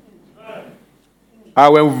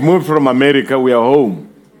 When we moved from America, we are home.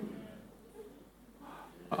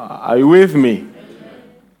 Are you with me?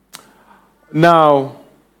 Now,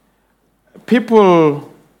 people,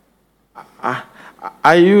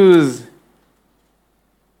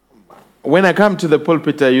 when I come to the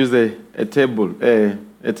pulpit, I use a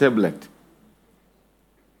tablet.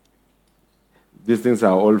 These things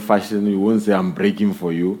are old-fashioned. You won't say I'm breaking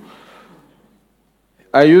for you.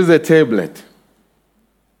 I use a tablet.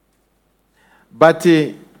 But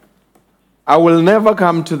I will never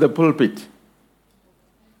come to the pulpit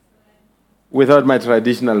without my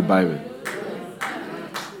traditional Bible.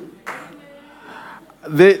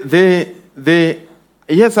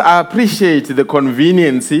 Yes, I appreciate the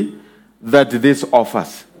conveniency that this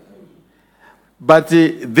offers. But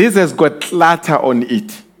this has got clutter on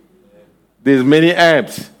it. There's many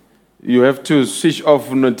apps. You have to switch off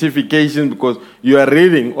notifications because you are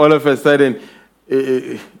reading. All of a sudden,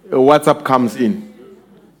 WhatsApp comes in.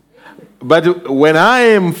 But when I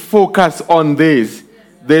am focused on this,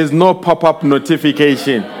 there's no pop-up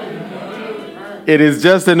notification. It is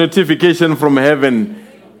just a notification from heaven.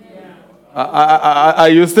 Are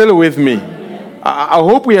you still with me? I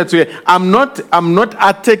hope we are together. I'm not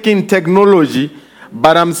attacking technology,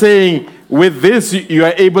 but I'm saying with this, you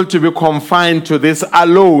are able to be confined to this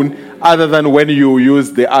alone other than when you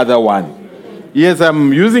use the other one. Yes,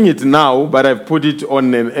 I'm using it now, but I've put it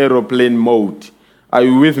on an aeroplane mode. Are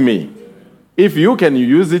you with me? If you can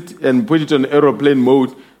use it and put it on aeroplane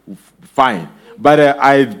mode, fine. But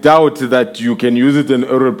I doubt that you can use it in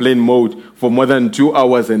aeroplane mode for more than 2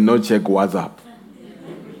 hours and not check WhatsApp.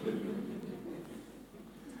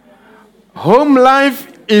 Home life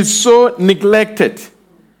is so neglected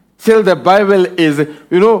till the Bible is,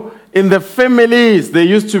 in the families, there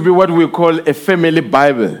used to be what we call a family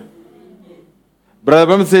Bible.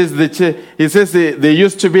 Brother Bam says, there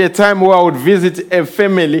used to be a time where I would visit a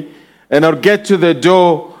family and I would get to the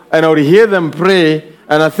door and I would hear them pray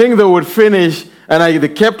and I think they would finish and they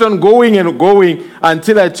kept on going and going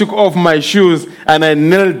until I took off my shoes and I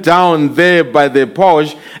knelt down there by the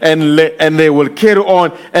porch and they would carry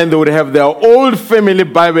on and they would have their old family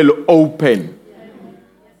Bible open.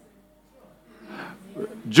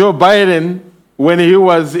 Joe Biden, when he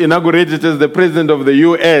was inaugurated as the president of the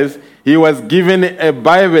U.S., he was given a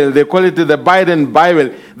Bible, they call it the Biden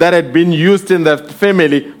Bible, that had been used in the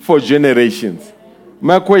family for generations.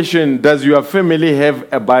 My question, does your family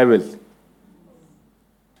have a Bible?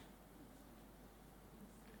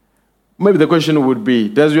 Maybe the question would be,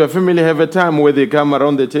 does your family have a time where they come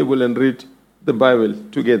around the table and read the Bible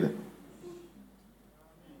together?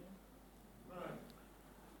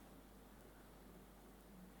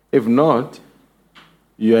 If not,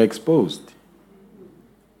 you are exposed.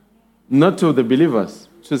 Not to the believers,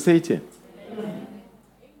 to Satan.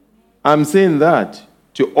 I'm saying that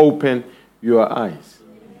to open your eyes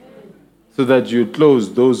so that you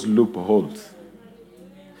close those loopholes.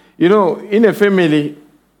 In a family,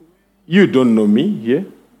 you don't know me here.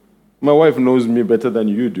 My wife knows me better than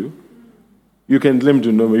you do. You can claim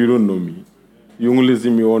to know me, you don't know me. You only see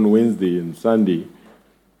me on Wednesday and Sunday.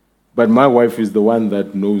 But my wife is the one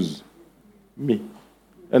that knows me.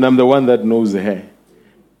 And I'm the one that knows her.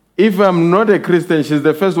 If I'm not a Christian, she's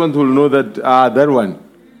the first one to know that, that one.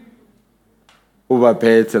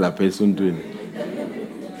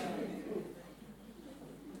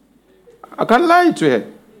 I can't lie to her.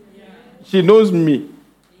 She knows me.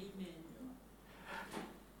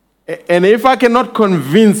 And if I cannot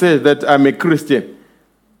convince her that I'm a Christian,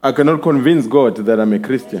 I cannot convince God that I'm a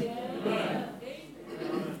Christian.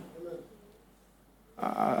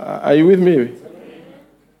 Are you with me?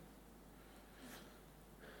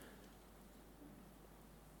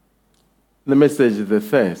 The message, the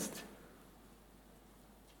thirst.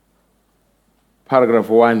 Paragraph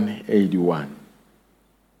 181.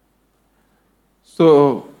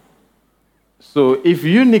 So if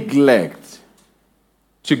you neglect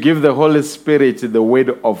to give the Holy Spirit the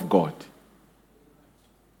word of God,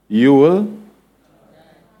 you will.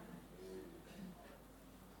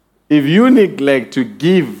 If you neglect to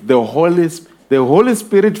give the Holy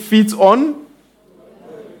Spirit feeds on.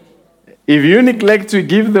 If you neglect to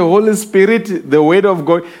give the Holy Spirit the word of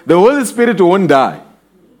God, the Holy Spirit won't die.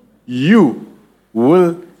 You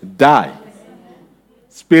will die.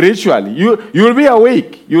 Spiritually. You will be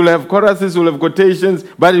awake. You will have choruses, you will have quotations,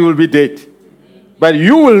 but you will be dead. But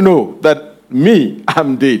you will know that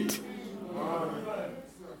I'm dead.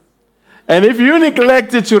 And if you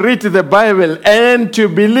neglect to read the Bible and to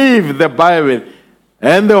believe the Bible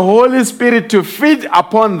and the Holy Spirit to feed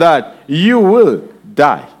upon that, you will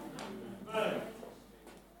die.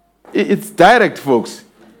 It's direct, folks.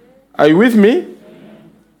 Are you with me?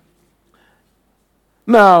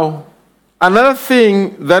 Now, another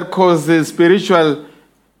thing that causes spiritual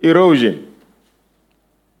erosion,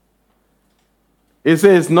 it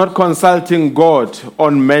says not consulting God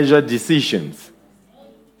on major decisions.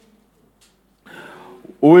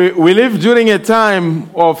 We live during a time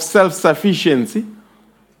of self-sufficiency.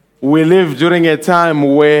 We live during a time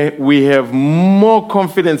where we have more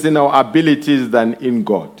confidence in our abilities than in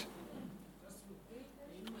God.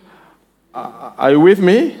 Are you with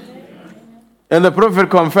me? And the prophet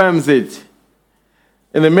confirms it.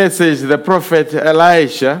 In the message, the prophet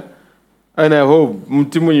Elisha, and I hope,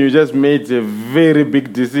 Mtimu, you just made a very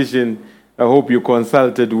big decision. I hope you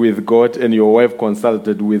consulted with God and your wife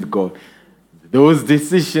consulted with God. Those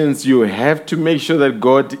decisions, you have to make sure that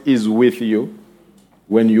God is with you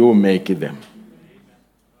when you make them.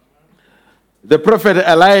 The prophet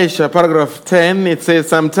Elisha, paragraph 10, it says,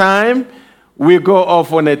 sometime we go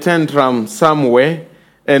off on a tantrum somewhere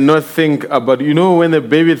and not think about, when a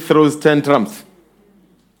baby throws tantrums.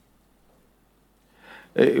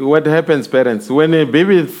 What happens, parents? When a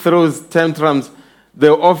baby throws tantrums, they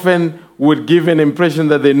often would give an impression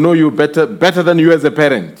that they know you better than you as a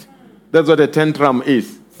parent. That's what a tantrum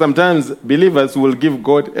is. Sometimes believers will give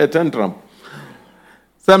God a tantrum.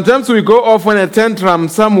 Sometimes we go off on a tantrum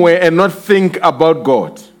somewhere and not think about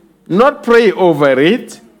God. Not pray over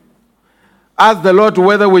it. Ask the Lord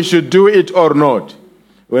whether we should do it or not.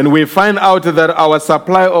 When we find out that our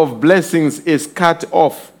supply of blessings is cut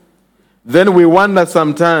off, then we wonder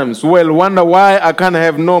sometimes, wonder why I can't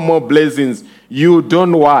have no more blessings. You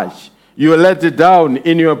don't watch. You let it down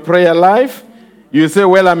in your prayer life. You say,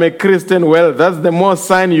 I'm a Christian. That's the more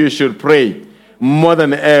sign you should pray more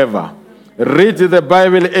than ever. Read the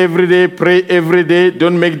Bible every day, pray every day.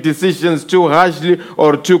 Don't make decisions too harshly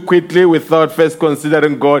or too quickly without first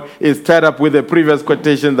considering God. It's tied up with the previous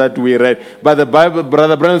quotation that we read. But the Bible,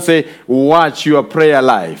 Brother Brown say, watch your prayer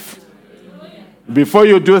life. Before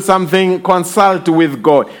you do something, consult with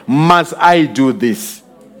God. Must I do this?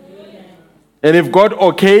 And if God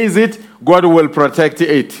okays it, God will protect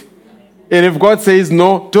it. And if God says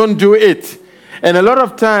no, don't do it. And a lot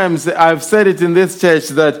of times, I've said it in this church,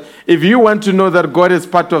 that if you want to know that God is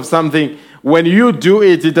part of something, when you do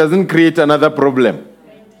it, it doesn't create another problem.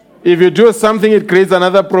 If you do something, it creates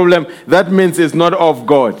another problem, that means it's not of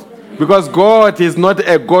God. Because God is not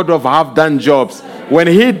a God of half-done jobs. When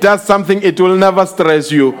He does something, it will never stress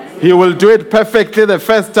you. He will do it perfectly the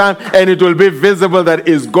first time, and it will be visible that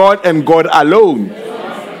it's God and God alone.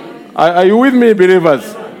 Are you with me,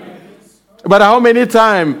 believers? But how many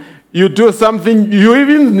times you do something, you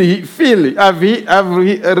even feel I've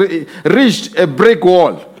reached a brick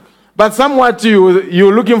wall. But somewhat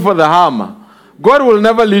you're looking for the hammer. God will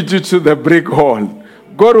never lead you to the brick wall.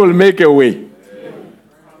 God will make a way.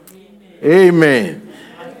 Amen.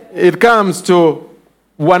 It comes to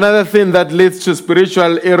one other thing that leads to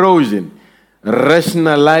spiritual erosion: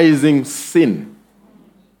 rationalizing sin.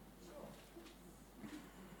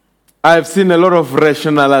 I've seen a lot of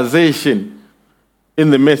rationalization in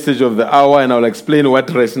the message of the hour, and I'll explain what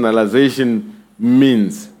rationalization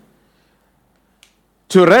means.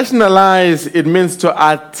 To rationalize, it means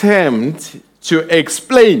to attempt to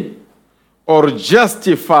explain or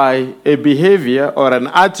justify a behavior or an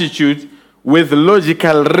attitude with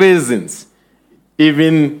logical reasons,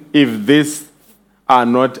 even if these are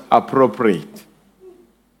not appropriate.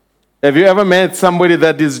 Have you ever met somebody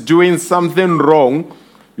that is doing something wrong?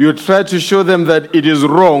 You try to show them that it is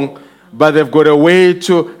wrong, but they've got a way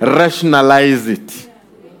to rationalize it.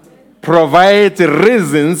 Provide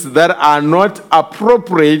reasons that are not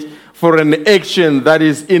appropriate for an action that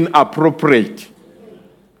is inappropriate.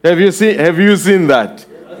 Have you seen that?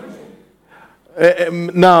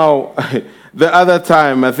 Now, the other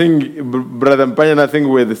time, I think, Brother Mpanyan,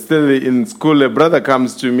 we're still in school, a brother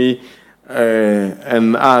comes to me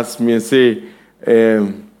and asks me and say,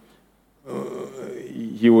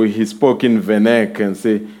 he spoke in Venek and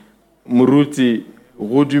say, Muruti,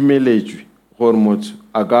 go dumeletjwe gore motho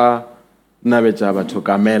a ka nabetsa batho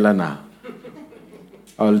ka mela na.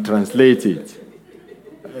 I'll translate it.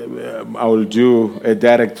 I will do a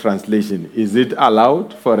direct translation. Is it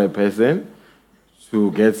allowed for a person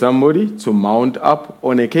to get somebody to mount up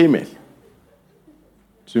on a camel?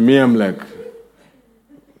 To me, I'm like,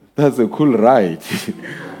 that's a cool ride.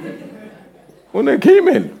 On a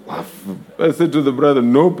camel. I said to the brother,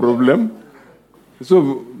 no problem.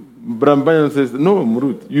 So Brambayan says, no,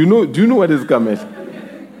 Murut, do you know what is camel?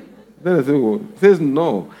 Then I say, oh. He says,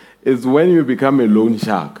 no, it's when you become a loan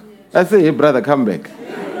shark. I say, hey, brother, come back.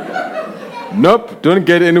 Nope, don't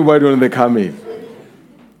get anybody on the camel.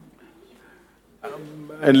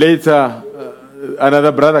 And later,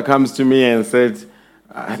 another brother comes to me and said,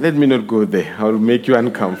 let me not go there. I'll make you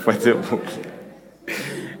uncomfortable.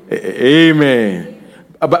 Amen.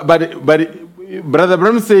 But Brother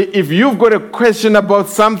Bram say, if you've got a question about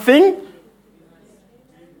something,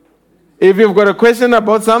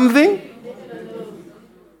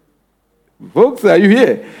 folks, are you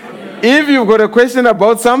here? If you've got a question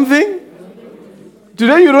about something,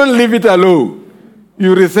 today you don't leave it alone.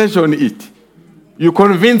 You research on it. You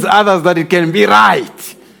convince others that it can be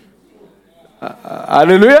right.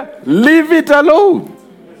 Hallelujah. Leave it alone.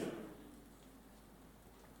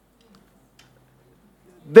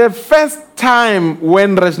 The first time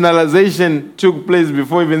when rationalization took place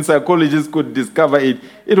before even psychologists could discover it,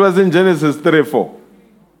 it was in Genesis 3:4.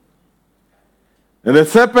 And the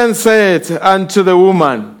serpent said unto the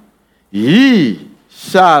woman, ye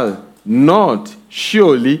shall not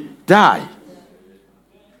surely die.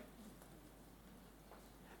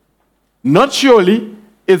 Not surely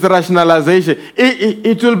is rationalization.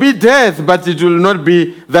 It will be death, but it will not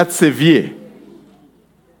be that severe.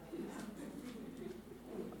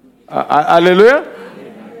 Hallelujah.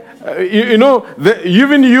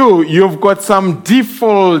 Even you've got some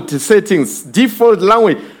default settings, default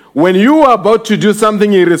language. When you are about to do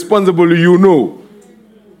something irresponsible, you know.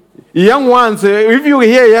 Young ones, if you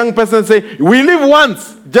hear a young person say, we live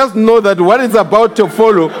once, just know that what is about to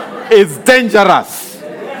follow is dangerous.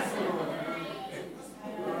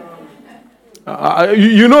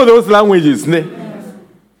 You know those languages, ne?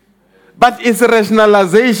 But it's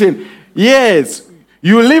rationalization. Yes,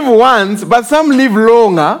 you live once, but some live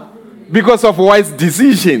longer because of wise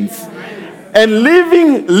decisions. And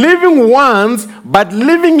living once, but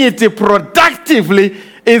living it productively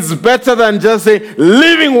is better than just say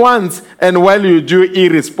living once and while you do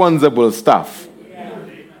irresponsible stuff.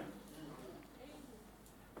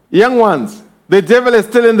 Young ones, the devil is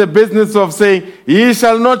still in the business of saying, ye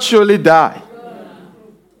shall not surely die.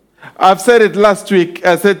 I've said it last week.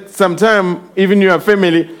 I said sometime, even your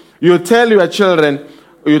family, you tell your children,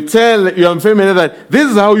 you tell your family that this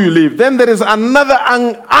is how you live. Then there is another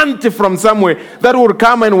auntie from somewhere that will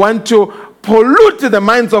come and want to pollute the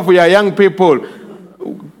minds of your young people.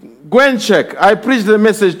 Go and check. I preached the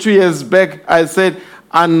message 2 years back. I said,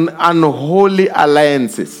 unholy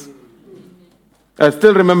alliances. I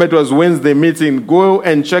still remember it was Wednesday meeting. Go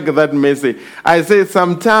and check that message. I said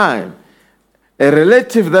sometime, a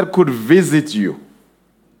relative that could visit you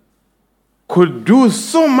could do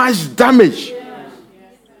so much damage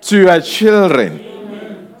to your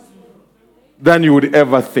children than you would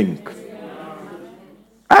ever think.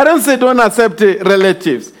 I don't say don't accept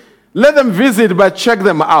relatives. Let them visit, but check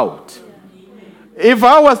them out. If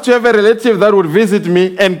I was to have a relative that would visit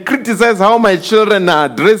me and criticize how my children are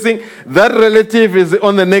dressing, that relative is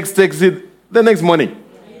on the next exit the next morning.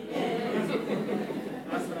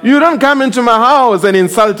 You don't come into my house and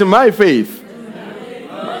insult my faith.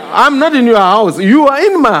 I'm not in your house. You are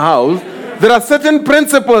in my house. There are certain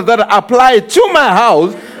principles that apply to my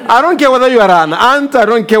house. I don't care whether you are an aunt. I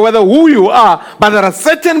don't care whether who you are. But there are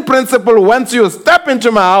certain principles once you step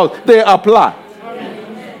into my house, they apply.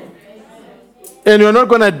 And you're not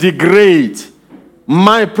going to degrade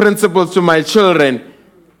my principles to my children,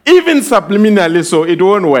 even subliminally, so it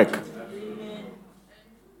won't work.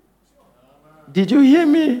 Did you hear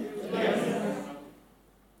me? Yes.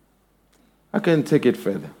 I can take it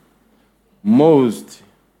further. Most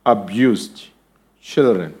abused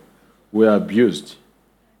children were abused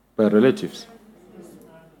by relatives.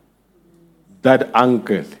 That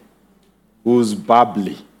uncle who's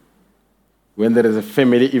bubbly, when there is a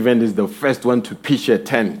family event, is the first one to pitch a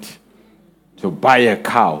tent, to buy a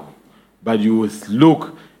cow. But you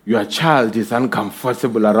look, your child is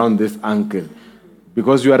uncomfortable around this uncle.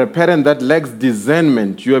 Because you are a parent that lacks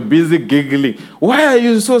discernment. You are busy giggling. Why are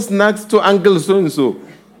you so snacks to Uncle so-and-so?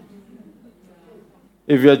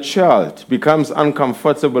 If your child becomes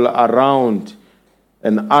uncomfortable around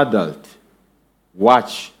an adult,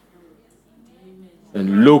 watch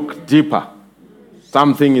and look deeper.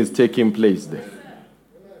 Something is taking place there.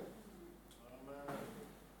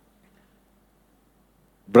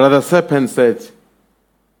 Brother Serpent said,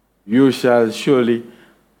 you shall surely...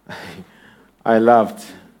 I laughed.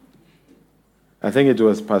 I think it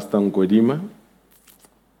was Pastor Nkodima.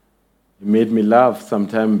 He made me laugh some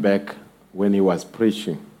time back when he was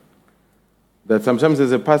preaching. That sometimes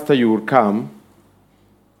as a pastor you would come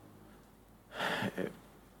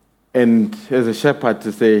and as a shepherd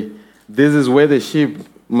to say, this is where the sheep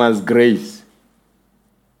must graze.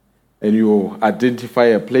 And you identify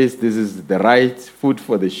a place, this is the right food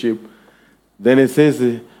for the sheep. Then it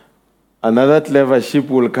says, another clever sheep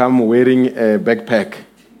will come wearing a backpack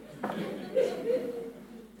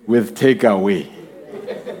with takeaway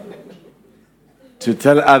to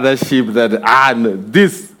tell other sheep that,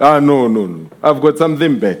 no, I've got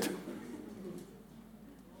something better.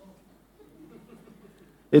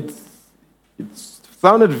 It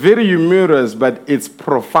sounded very humorous, but it's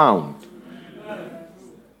profound.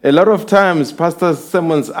 A lot of times, pastors'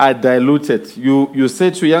 sermons are diluted. You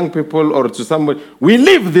say to young people or to somebody, we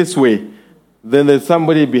live this way. Then there's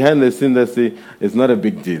somebody behind the scene that says, it's not a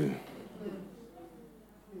big deal.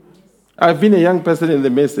 I've been a young person in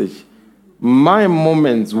the message. My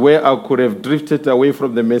moments where I could have drifted away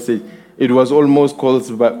from the message it was almost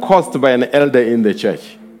caused by an elder in the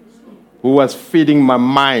church who was feeding my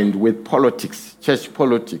mind with politics, church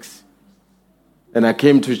politics. And I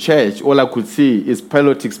came to church, all I could see is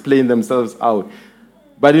politics playing themselves out.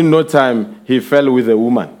 But in no time, he fell with a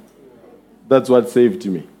woman. That's what saved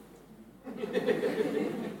me.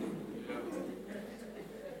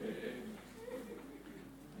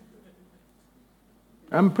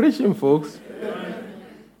 I'm preaching, folks.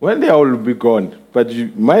 One day I will be gone, but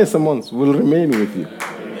my sermons will remain with you.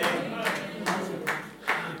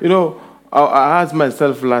 You know, I asked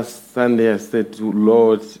myself last Sunday, I said to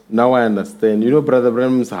Lord, now I understand. You know, Brother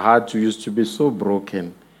Branham's heart used to be so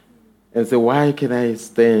broken. And say, why can I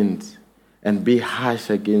stand and be harsh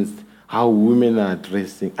against how women are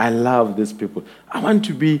dressing? I love these people. I want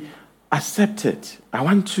to be accepted. I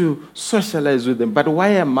want to socialize with them. But why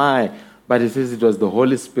am I? But he says it was the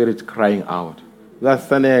Holy Spirit crying out. Last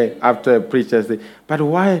Sunday, after I preached, I said, but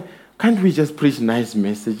why can't we just preach nice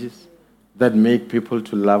messages that make people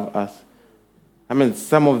to love us? I mean,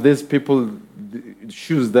 some of these people, the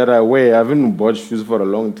shoes that I wear, I haven't bought shoes for a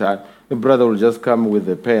long time. The brother will just come with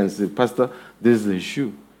a pair and say, Pastor, this is a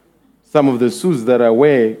shoe. Some of the shoes that I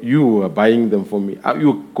wear, you are buying them for me.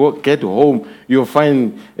 You get home, you'll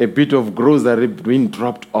find a bit of grocery being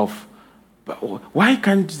dropped off. But why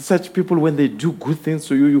can't such people, when they do good things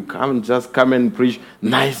to you, you come and preach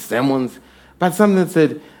nice sermons? But someone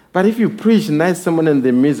said, but if you preach nice sermon and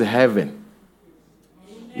they miss heaven,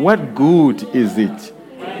 what good is it?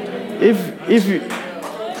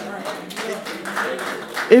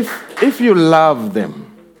 If you love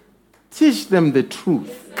them, teach them the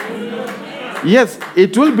truth. Yes,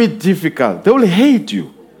 it will be difficult. They will hate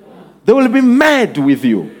you. They will be mad with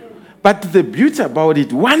you. But the beauty about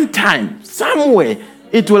it, one time, somewhere,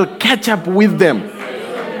 it will catch up with them.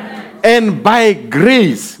 And by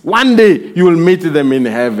grace, one day, you will meet them in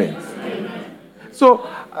heaven. So,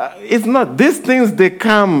 it's not, these things, they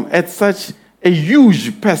come at such a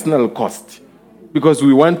huge personal cost. Because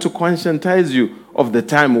we want to conscientize you of the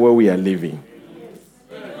time where we are living.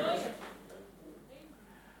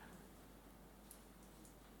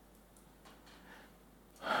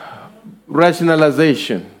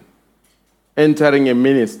 Rationalization. Entering a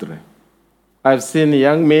ministry. I've seen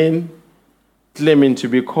young men claiming to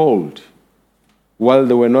be called while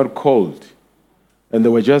they were not called. And they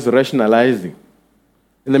were just rationalizing.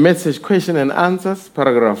 In the message, question and answers,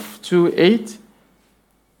 paragraph 2:8,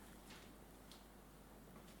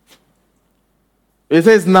 it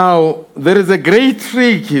says, now, there is a great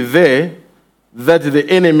trick there that the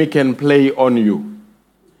enemy can play on you.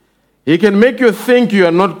 He can make you think you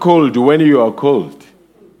are not called when you are called.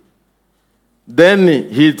 Then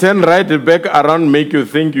he turn right back around, make you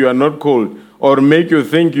think you are not called, or make you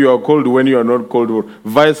think you are called when you are not called, or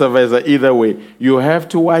vice versa. Either way, you have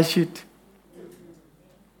to watch it.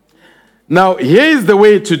 Now, here is the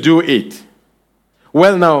way to do it.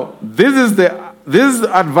 Well, now, this is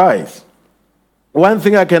advice. One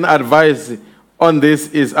thing I can advise on this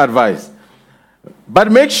is advice.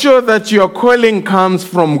 But make sure that your calling comes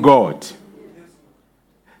from God.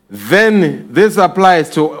 Then this applies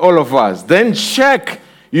to all of us. Then check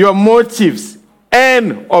your motives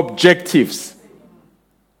and objectives.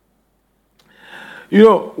 You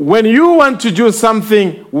know, when you want to do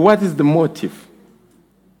something, what is the motive?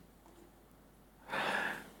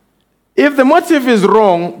 If the motive is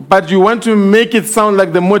wrong, but you want to make it sound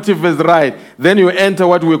like the motive is right, then you enter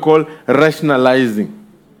what we call rationalizing.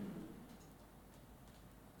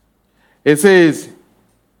 It says,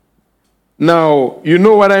 now, you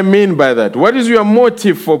know what I mean by that. What is your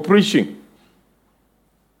motive for preaching?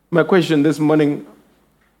 My question this morning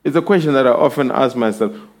is a question that I often ask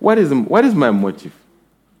myself. What is my motive?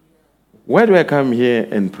 Why do I come here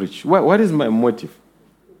and preach? What is my motive?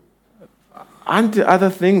 Aren't other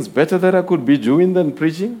things better that I could be doing than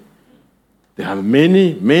preaching? There are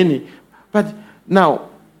many, many. But now,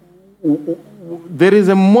 there is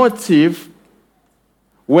a motive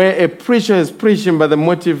where a preacher is preaching, but the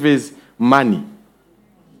motive is money.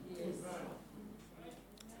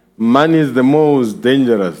 Money is the most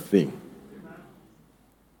dangerous thing.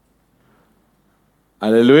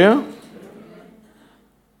 Hallelujah?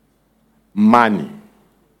 Money.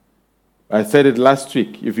 I said it last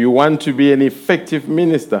week. If you want to be an effective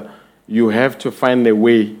minister, you have to find a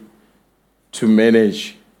way to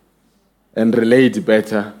manage and relate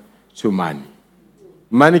better to money.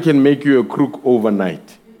 Money can make you a crook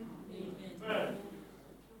overnight.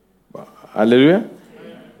 Hallelujah?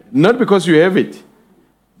 Not because you have it.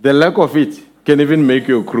 The lack of it can even make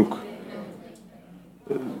you a crook.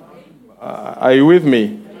 Are you with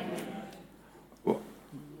me?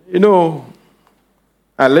 You know,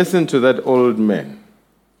 I listened to that old man,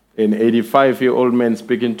 an 85-year-old man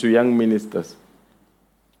speaking to young ministers.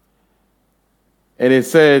 And he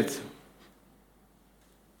said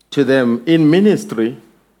to them, in ministry,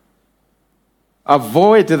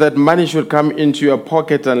 avoid that money should come into your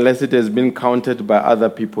pocket unless it has been counted by other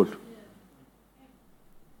people.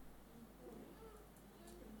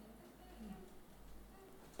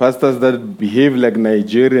 Pastors that behave like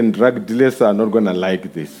Nigerian drug dealers are not going to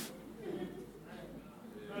like this.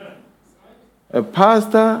 A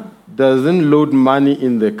pastor doesn't load money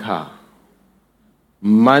in the car.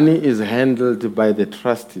 Money is handled by the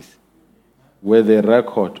trustees, where they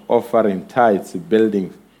record offering, tithes,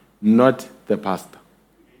 buildings, not the pastor.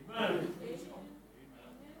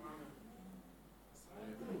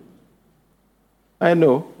 I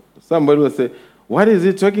know. Somebody will say, what is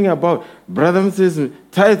he talking about? Brother says,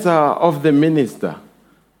 tithes are of the minister.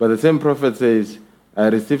 But the same prophet says, I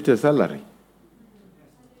received a salary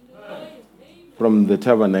from the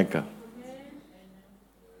tabernacle.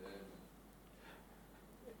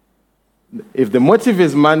 If the motive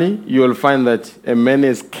is money, you will find that a man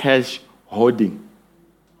is cash hoarding.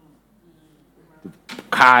 The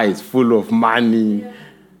car is full of money,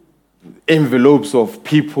 envelopes of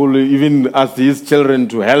people, even ask his children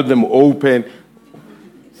to help them open.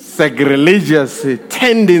 Sacrilegious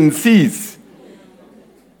tendencies.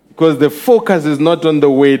 Because the focus is not on the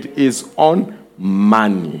weight, it's on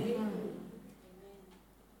money.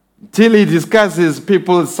 Till he discusses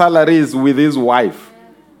people's salaries with his wife.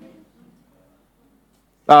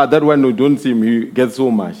 That one who don't see him, he gets so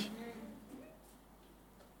much.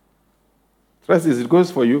 Trust this, it goes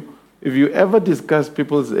for you. If you ever discuss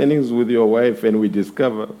people's earnings with your wife and we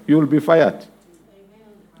discover, you will be fired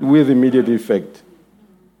with immediate effect.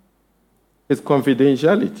 It's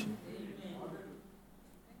confidentiality.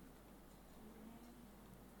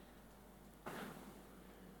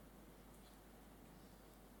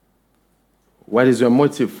 What is your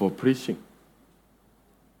motive for preaching?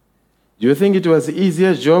 Do you think it was an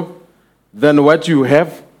easier job than what you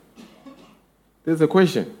have? There's a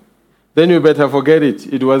question. Then you better forget it.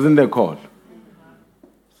 It wasn't a call.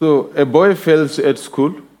 So a boy fails at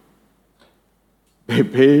school. They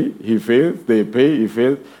pay, he fails. They pay, he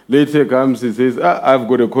fails. Later comes, he says, I've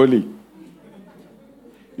got a calling.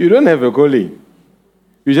 You don't have a calling.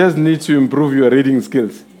 You just need to improve your reading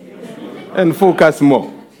skills and focus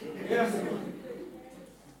more.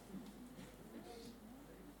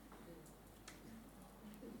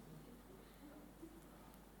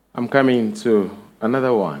 I'm coming to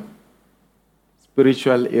another one.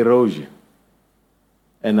 Spiritual erosion.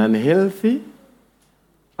 An unhealthy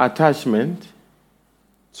attachment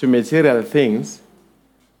to material things,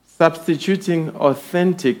 substituting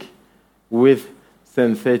authentic with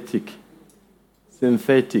synthetic.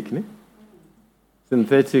 Synthetic, ne?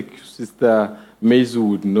 Synthetic, Sister Maisu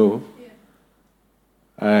would know.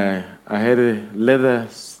 I had a leather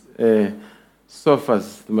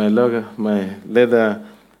sofas, my leather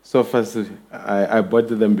sofas, I bought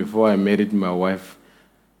them before I married my wife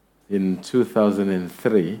in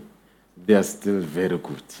 2003. They are still very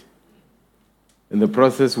good. In the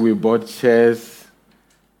process, we bought chairs.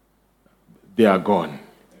 They are gone.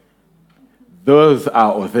 Those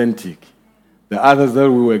are authentic. The others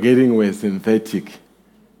that we were getting were synthetic.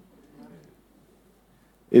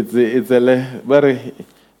 It's a very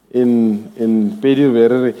in Pedi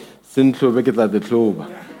very simple make it at the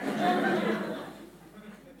clover.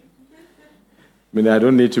 I mean, I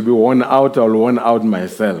don't need to be worn out. I'll worn out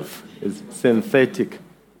myself. It's synthetic.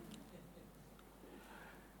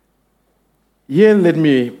 Here, let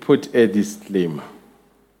me put a disclaimer.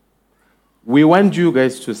 We want you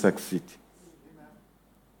guys to succeed.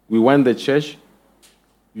 We want the church,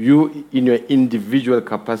 you in your individual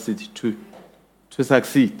capacity to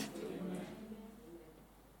succeed.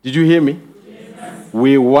 Did you hear me? Yes.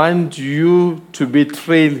 We want you to be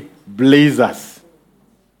trailblazers.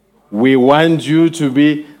 We want you to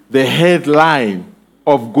be the headline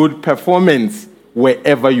of good performance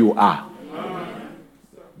wherever you are.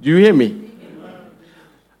 Do you hear me?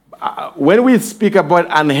 When we speak about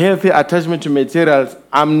unhealthy attachment to materials,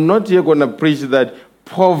 I'm not here going to preach that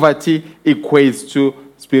poverty equates to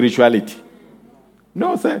spirituality.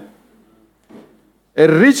 No, sir. A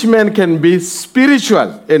rich man can be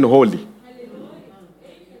spiritual and holy,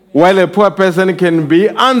 while a poor person can be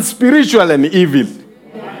unspiritual and evil.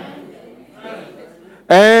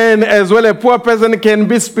 And as well, a poor person can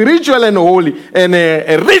be spiritual and holy, and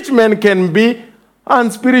a rich man can be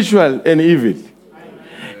unspiritual and evil.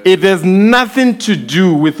 It has nothing to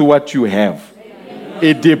do with what you have.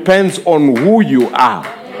 It depends on who you are.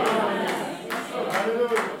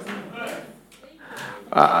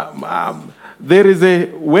 There is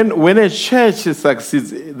when a church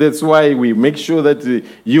succeeds, that's why we make sure that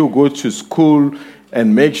you go to school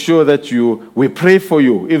and make sure that we pray for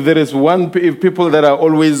you. If there is if people that are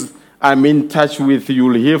always I'm in touch with,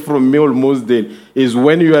 you'll hear from me almost daily, is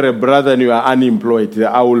when you are a brother and you are unemployed,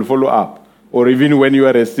 I will follow up. Or even when you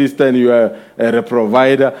are a sister and you are a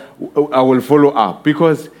provider, I will follow up.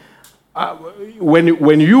 Because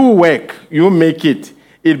when you work, you make it,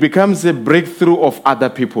 it becomes a breakthrough of other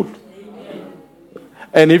people.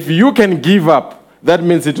 And if you can give up, that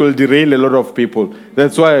means it will derail a lot of people.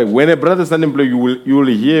 That's why when a brother is unemployed, you will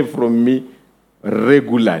hear from me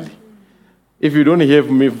regularly. If you don't hear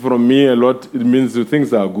from me a lot, it means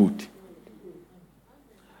things are good.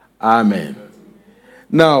 Amen.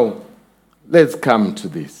 Now, let's come to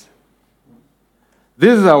this.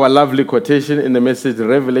 This is our lovely quotation in the message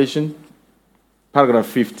Revelation, paragraph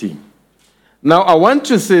 15. Now, I want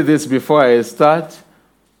to say this before I start.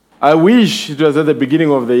 I wish, it was at the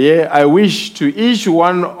beginning of the year, I wish to each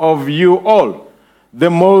one of you all the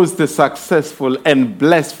most successful and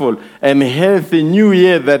blissful and healthy new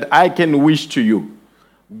year that I can wish to you.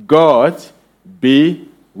 God be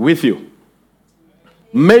with you.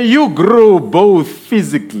 May you grow both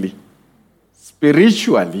physically,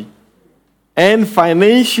 spiritually, and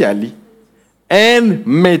financially, and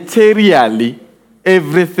materially,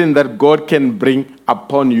 everything that God can bring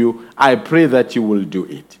upon you. I pray that you will do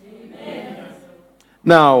it. Amen.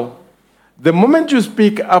 Now, the moment you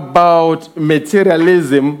speak about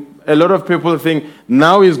materialism, a lot of people think,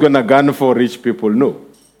 now he's going to gun for rich people. No.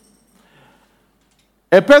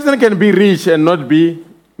 A person can be rich and not be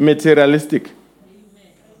materialistic.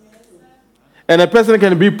 And a person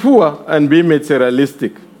can be poor and be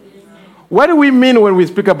materialistic. What do we mean when we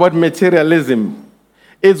speak about materialism?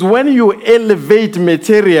 It's when you elevate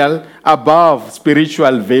material above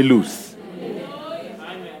spiritual values.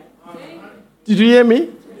 Did you hear me?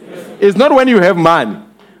 It's not when you have money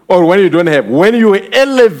or when you don't have. When you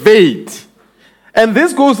elevate. And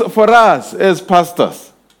this goes for us as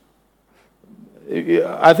pastors.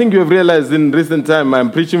 I think you have realized in recent time I'm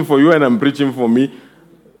preaching for you and I'm preaching for me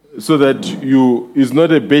so that it's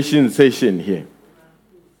not a bashing session here.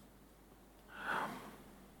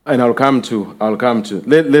 And I'll come to.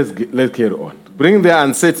 Let's get on. Bring the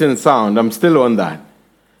uncertain sound. I'm still on that.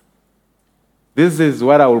 This is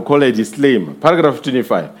what I will call a disclaimer. Paragraph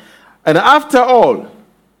 25. And after all,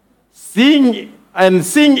 seeing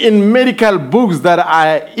in medical books that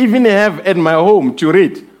I even have at my home to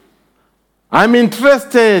read, I'm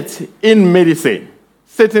interested in medicine.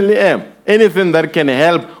 Certainly am. Anything that can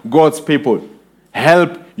help God's people,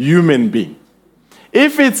 help human beings.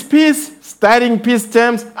 If it's peace, studying peace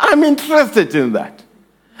terms, I'm interested in that.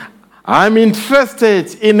 I'm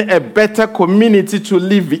interested in a better community to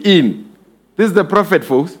live in. This is the prophet,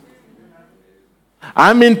 folks.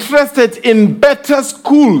 I'm interested in better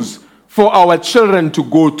schools for our children to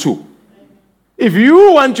go to. If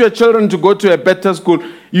you want your children to go to a better school,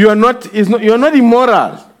 you're not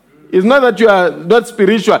immoral. It's not that you are not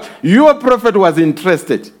spiritual. Your prophet was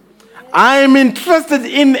interested. I'm interested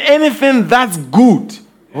in anything that's good,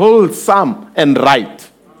 wholesome, and right.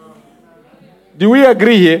 Do we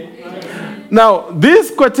agree here? Now,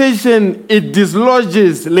 this quotation, it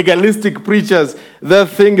dislodges legalistic preachers that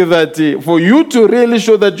think that for you to really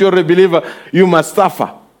show that you're a believer, you must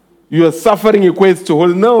suffer. Your suffering equates to whole.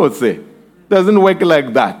 No, it doesn't work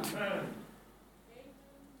like that.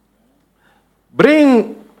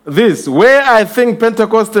 Bring this, where I think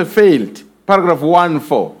Pentecost failed, paragraph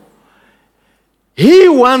 1:4. He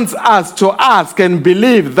wants us to ask and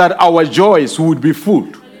believe that our joys would be full.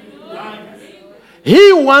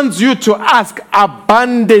 He wants you to ask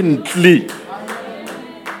abundantly.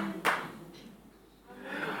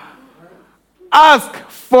 Ask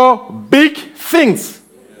for big things.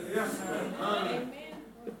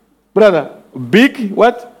 Brother, big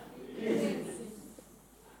what?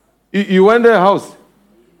 You want a house?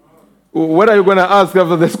 What are you going to ask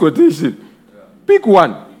after this quotation? Pick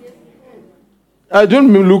one. I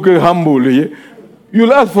don't look humble here.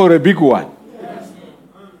 You'll ask for a big one.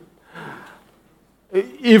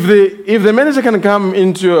 If the manager can come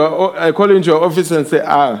I call into your office and say,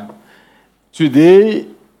 today,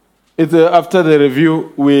 after the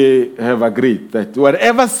review, we have agreed that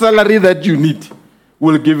whatever salary that you need,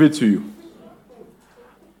 we'll give it to you.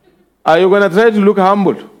 Are you going to try to look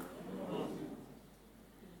humble?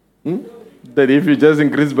 That if you just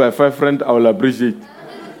increase by 5 francs, I will appreciate.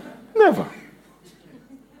 Never.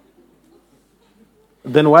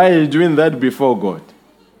 Then why are you doing that before God?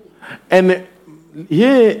 And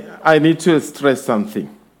here I need to stress something.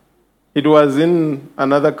 It was in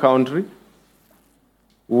another country.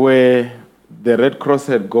 where the Red Cross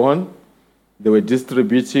had gone. They were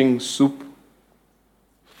distributing soup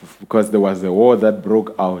because there was a war that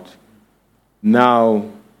broke out. Now,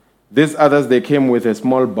 these others, they came with a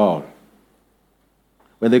small bowl.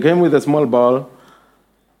 When they came with a small bowl,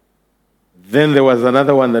 then there was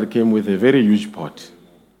another one that came with a very huge pot.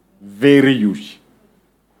 Very huge.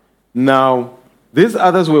 Now, these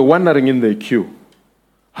others were wondering in the queue.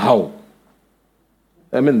 How?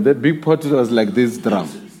 I mean, that big pot was like this drum.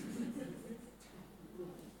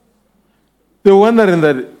 They were wondering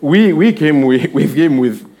that we came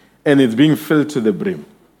with, and it's being filled to the brim.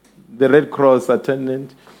 The Red Cross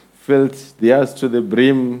attendant filled theirs to the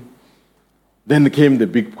brim. Then came the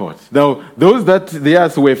big pot. Now, those that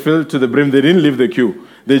theirs were filled to the brim, they didn't leave the queue.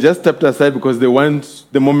 They just stepped aside because they want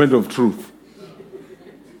the moment of truth.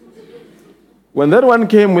 When that one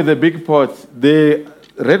came with the big pot, the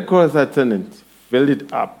Red Cross attendant filled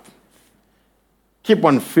it up. Keep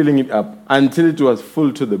on filling it up until it was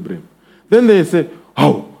full to the brim. Then they said,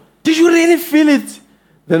 "Oh, did you really fill it?"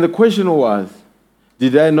 Then the question was,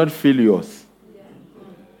 did I not fill yours?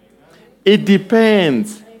 It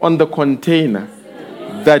depends on the container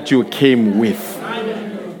that you came with.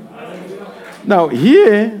 Now,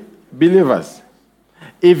 here, believers,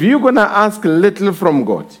 if you're going to ask little from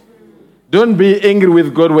God, don't be angry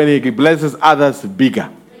with God when He blesses others bigger.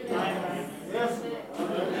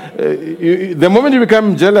 The moment you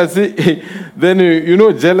become jealousy, then you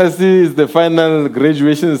know jealousy is the final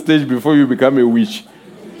graduation stage before you become a witch.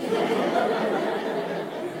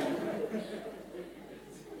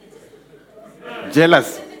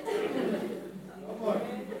 Jealous.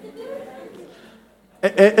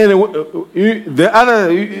 And the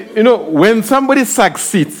other, you know, when somebody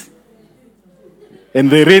succeeds,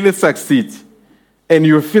 and they really succeed, and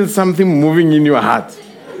you feel something moving in your heart,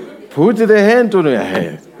 put the hand on your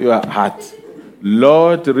head, your heart.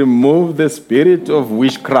 Lord, remove the spirit of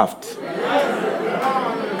witchcraft.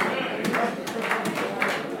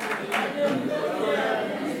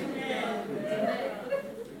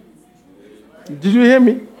 Did you hear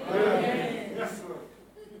me?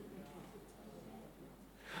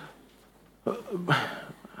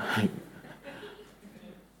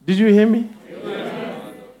 Did you hear me?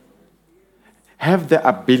 Have the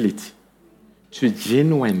ability to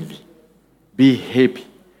genuinely be happy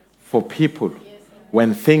for people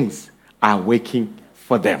when things are working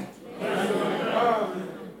for them.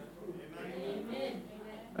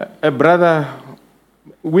 Brother,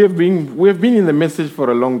 we have been in the message for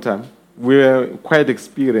a long time. We're quite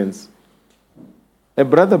experienced. A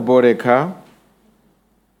brother bought a car,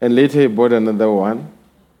 and later he bought another one.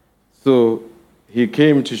 So he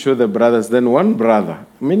came to show the brothers. Then one brother,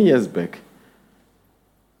 many years back,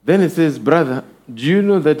 then he says, "Brother, do you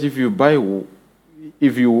know that if you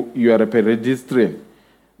are a pedestrian,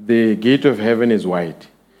 the gate of heaven is wide.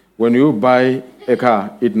 When you buy a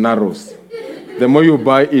car, it narrows. The more you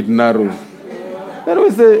buy, it narrows." Then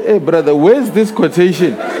we say, "Hey, brother, where's this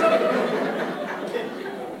quotation?"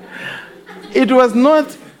 It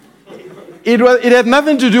had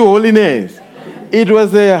nothing to do with holiness. It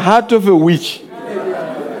was the heart of a witch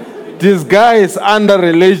disguised under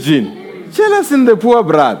religion. Jealous in the poor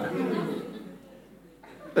brother.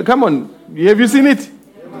 Come on, have you seen it?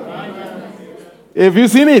 Have you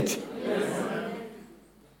seen it?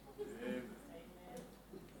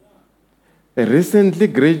 A recently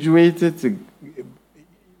graduated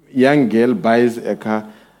young girl buys a car.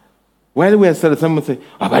 While we are selling, someone say,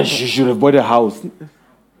 but she should have bought a house.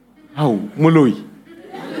 How? Muloi.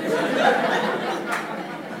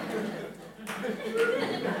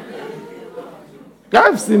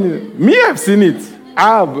 I've seen it. I've seen it.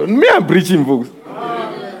 I'm preaching, folks.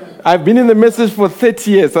 I've been in the message for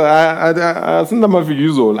 30 years. I've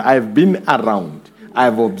been around.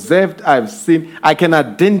 I've observed. I've seen. I can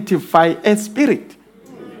identify a spirit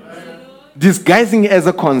disguising as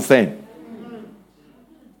a concern.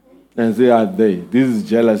 And say, this is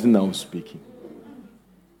jealousy now speaking.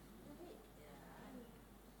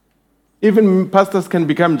 Even pastors can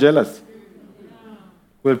become jealous.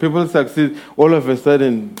 When people succeed, all of a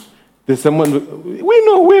sudden, there's someone we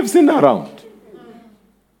know, we've seen around.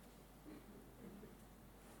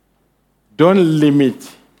 Don't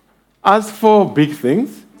limit. Ask for big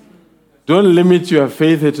things. Don't limit your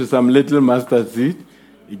faith to some little mustard seed.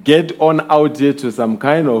 Get on out here to some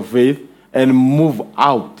kind of faith and move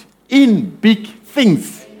out in big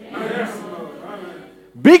things.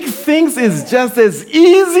 Big things is just as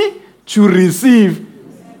easy to receive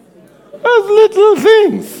as little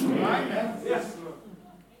things.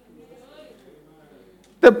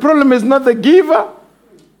 The problem is not the giver.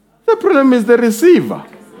 The problem is the receiver.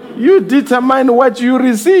 You determine what you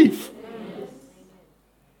receive.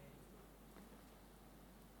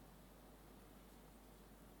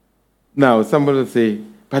 Now, somebody will say,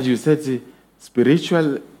 but you said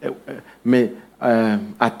spiritual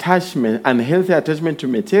attachment, unhealthy attachment to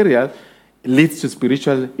material leads to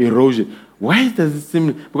spiritual erosion. Why does it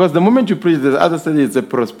seem? Because the moment you preach, the other side it's a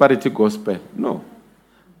prosperity gospel. No.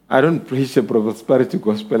 I don't preach a prosperity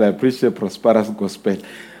gospel. I preach a prosperous gospel.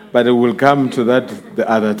 But it will come to that the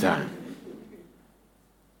other time.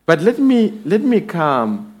 But let me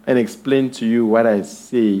come and explain to you what I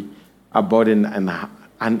say about an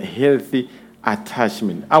unhealthy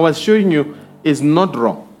attachment. I was showing you it's not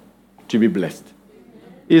wrong to be blessed.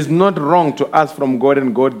 It's not wrong to ask from God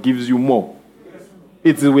and God gives you more.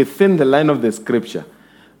 It's within the line of the scripture.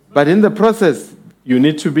 But in the process, you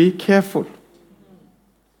need to be careful.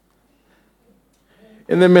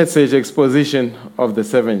 In the message exposition of the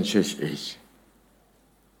seven church age,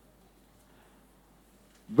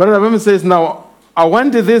 Brother Abraham says, now, I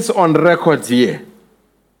want this on record here.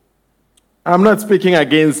 I'm not speaking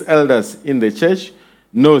against elders in the church.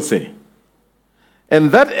 No, say.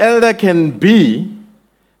 And that elder can be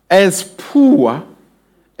as poor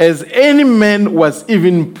as any man was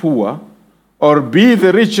even poor, or be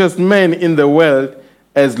the richest man in the world,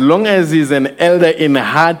 as long as he's an elder in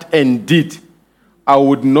heart and deed. I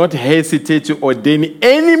would not hesitate to ordain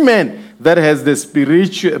any man that has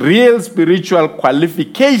the real spiritual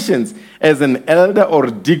qualifications as an elder or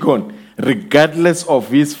deacon, regardless of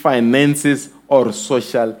his finances or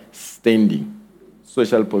social standing,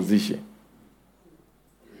 social position.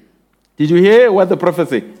 Did you hear what the prophet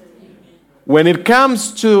said? When it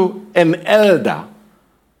comes to an elder,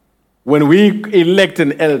 when we elect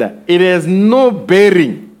an elder, it has no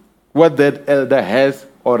bearing what that elder has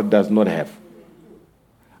or does not have.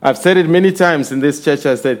 I've said it many times in this church.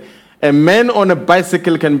 I said, a man on a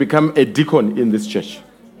bicycle can become a deacon in this church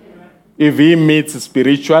if he meets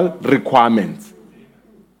spiritual requirements.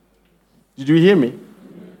 Did you hear me?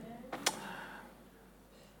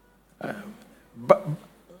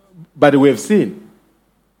 But we have seen.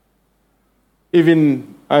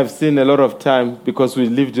 Even I've seen a lot of time, because we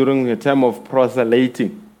live during a time of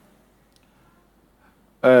proselyting.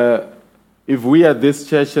 If we are this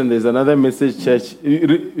church and there's another message church,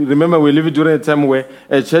 remember we live during a time where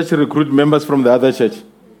a church recruits members from the other church.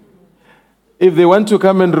 If they want to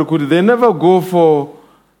come and recruit, they never go for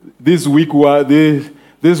this weak one,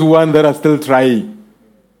 this one that are still trying.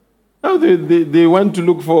 No, they want to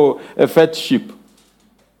look for a fat sheep.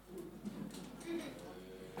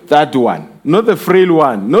 That one, not the frail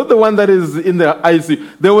one, not the one that is in the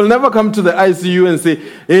ICU. They will never come to the ICU and say,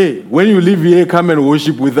 hey, when you leave here, come and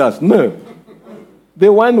worship with us. No. They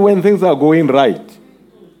want when things are going right.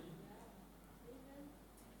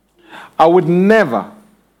 I would never,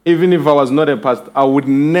 even if I was not a pastor, I would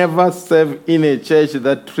never serve in a church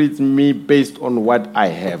that treats me based on what I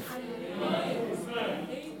have.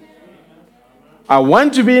 I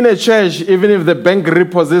want to be in a church, even if the bank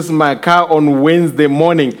repossesses my car on Wednesday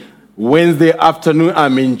morning, Wednesday afternoon,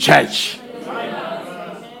 I'm in church.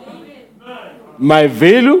 My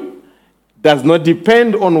value does not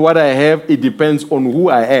depend on what I have, it depends on who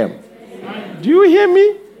I am. Do you hear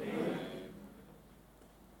me?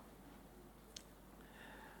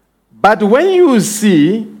 But when you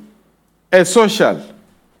see a social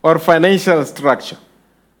or financial structure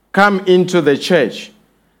come into the church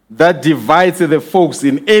that divides the folks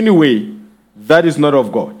in any way, that is not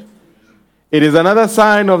of God. It is another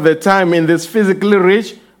sign of the time in this physically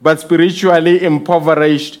rich but spiritually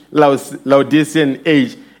impoverished Laodicean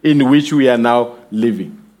age in which we are now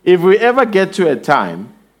living. If we ever get to a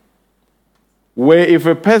time where if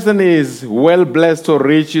a person is well blessed or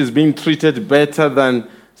rich, is being treated better than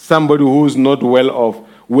somebody who's not well off,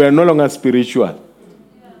 we are no longer spiritual.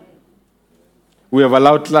 We have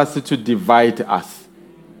allowed classes to divide us.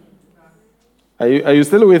 Are you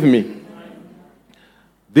still with me?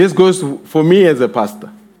 This goes for me as a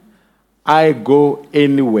pastor. I go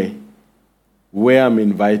anywhere where I'm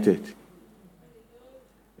invited.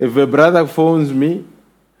 If a brother phones me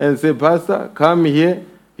and says, Pastor, come here,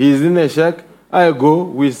 he's in a shack, I go,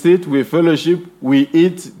 we sit, we fellowship, we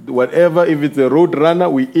eat whatever. If it's a road runner,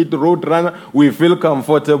 we eat road runner, we feel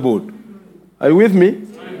comfortable. Are you with me?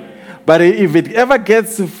 But if it ever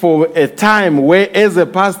gets for a time where, as a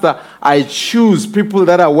pastor, I choose people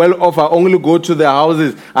that are well off, I only go to their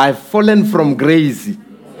houses, I've fallen from grace.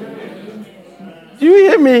 Do you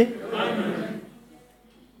hear me?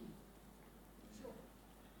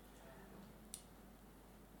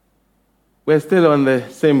 We're still on the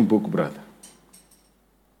same book, brother.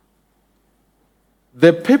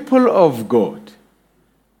 The people of God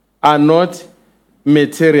are not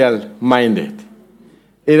material-minded.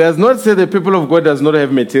 It does not say the people of God does not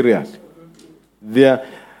have material. They are,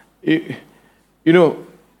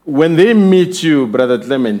 when they meet you, Brother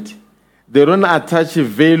Clement, they don't attach a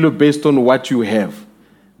value based on what you have.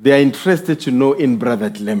 They are interested to know in Brother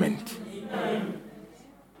Clement.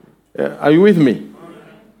 Are you with me?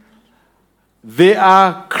 They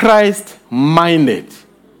are Christ-minded.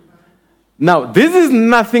 Now, this is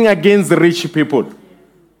nothing against rich people,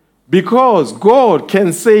 because God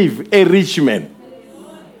can save a rich man.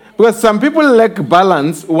 Because some people lack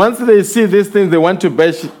balance. Once they see these things, they want to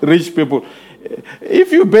bash rich people.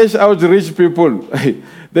 If you bash out rich people,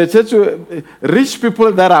 the church, rich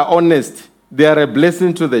people that are honest, they are a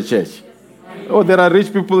blessing to the church. Oh, there are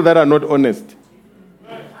rich people that are not honest.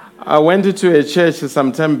 I went to a church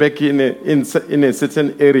sometime back in a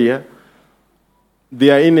certain area. They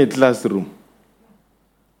are in a classroom.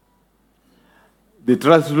 The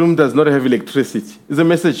classroom does not have electricity. It's a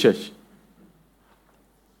message church.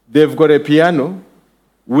 They've got a piano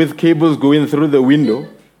with cables going through the window.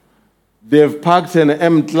 They've parked an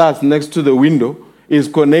M class next to the window. Is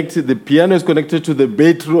connected. The piano is connected to the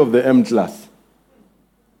battery of the M class.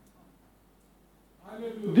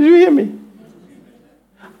 Did you hear me?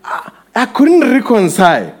 I couldn't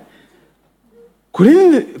reconcile.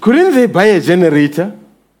 Couldn't they buy a generator?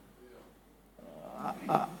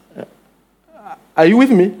 Are you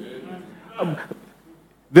with me?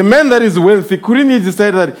 The man that is wealthy, couldn't he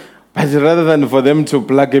decide that, but rather than for them to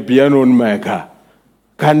plug a piano in my car,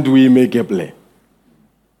 can't we make a play?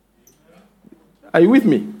 Are you with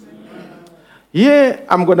me? Yeah,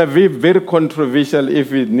 I'm going to be very controversial.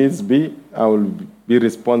 If it needs be, I will be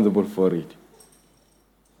responsible for it.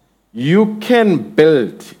 You can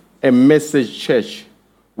build a message church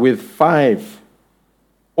with 5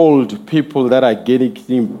 old people that are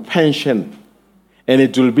getting pension, and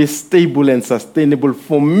it will be stable and sustainable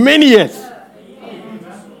for many years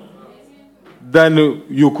than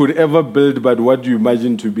you could ever build but what you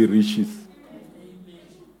imagine to be riches.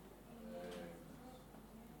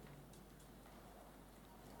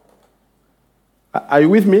 Are you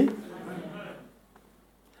with me?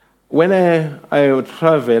 When I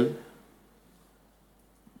travel,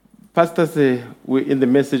 pastors say, in the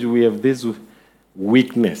message we have this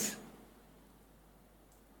weakness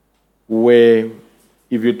where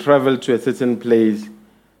if you travel to a certain place,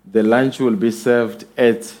 the lunch will be served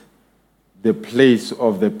at the place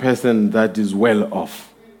of the person that is well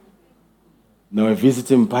off. Now a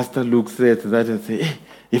visiting pastor looks at that and says, hey,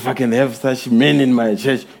 if I can have such men in my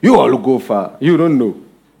church, you all go far. You don't know.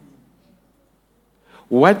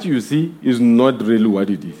 What you see is not really what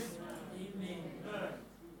it is.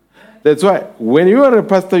 That's why when you are a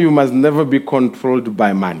pastor, you must never be controlled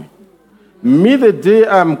by money. Me, the day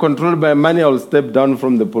I'm controlled by money, I will step down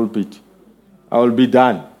from the pulpit. I will be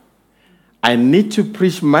done. I need to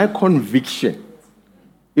preach my conviction,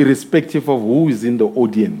 irrespective of who is in the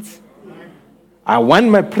audience. I want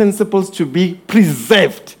my principles to be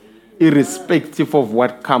preserved, irrespective of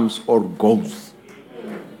what comes or goes.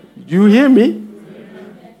 Do you hear me?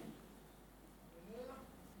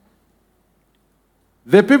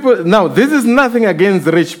 The people, now, this is nothing against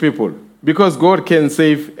rich people, because God can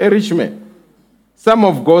save a rich man. Some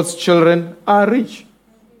of God's children are rich.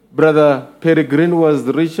 Brother Peregrine was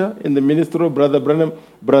richer in the ministry of Brother Branham.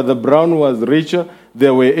 Brother Brown was richer.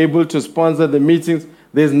 They were able to sponsor the meetings.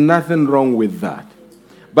 There's nothing wrong with that.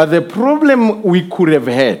 But the problem we could have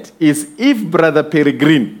had is if Brother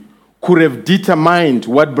Peregrine could have determined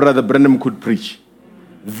what Brother Branham could preach,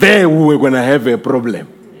 there we were going to have a problem.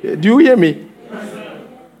 Do you hear me?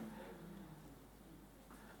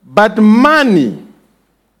 But money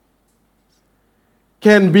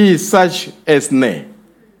can be such a snare.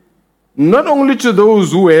 Not only to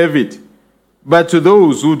those who have it, but to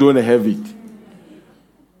those who don't have it.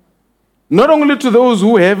 Not only to those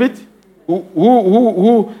who have it,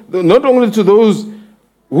 not only to those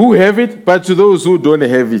who have it, but to those who don't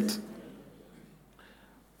have it.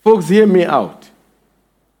 Folks, hear me out.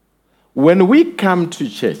 When we come to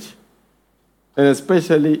church, and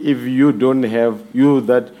especially if you don't have,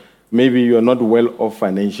 maybe you're not well off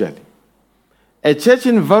financially, a church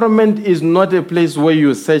environment is not a place where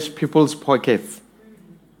you search people's pockets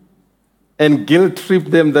and guilt trip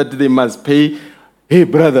them that they must pay. Hey,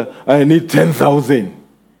 brother, I need 10,000.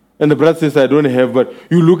 And the brother says, I don't have, but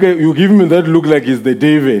you give me that look like it's the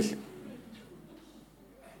devil.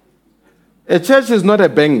 A church is not a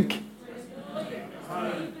bank.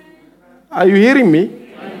 Are you hearing me?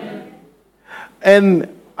 And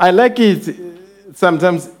I like it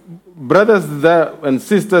sometimes, brothers and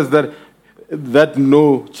sisters that that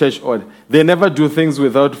know church order, they never do things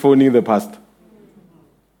without phoning the pastor.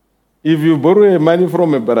 If you borrow money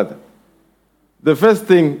from a brother, the first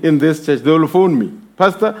thing in this church, they will phone me.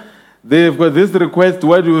 Pastor, they've got this request.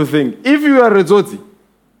 What do you think? If you are resorting,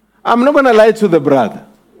 I'm not going to lie to the brother.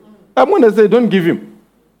 I'm going to say, don't give him.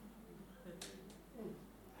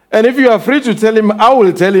 And if you are free to tell him, I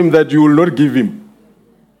will tell him that you will not give him.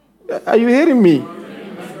 Are you hearing me?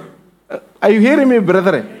 Are you hearing me,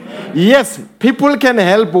 brethren? Yes, people can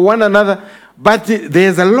help one another, but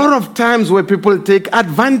there's a lot of times where people take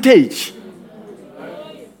advantage.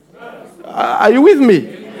 Are you with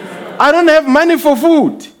me? I don't have money for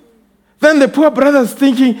food. Then the poor brother's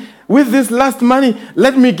thinking, with this last money,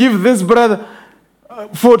 let me give this brother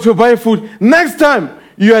to buy food. Next time,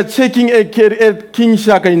 you are checking a kid at King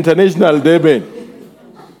Shaka International, Durban.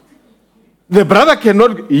 The brother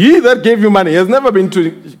cannot, he that gave you money, he has never been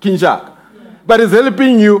to King Shaka, but is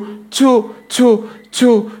helping you to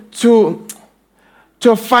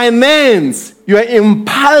finance your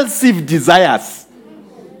impulsive desires.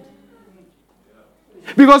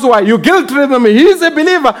 Because why? You guilt trip him. He is a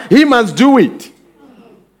believer. He must do it.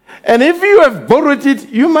 And if you have borrowed it,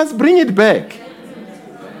 you must bring it back.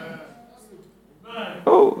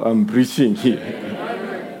 Oh, I'm preaching here.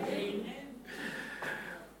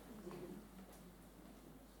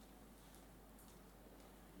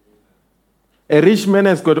 A rich man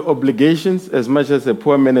has got obligations as much as a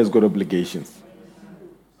poor man has got obligations.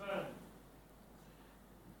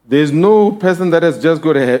 There's no person that has just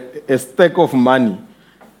got a stack of money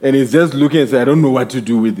and is just looking and saying, I don't know what to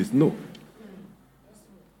do with this. No.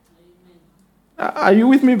 Are you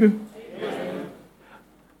with me, people?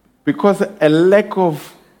 Because a lack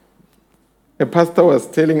of, a pastor was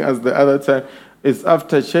telling us the other time, it's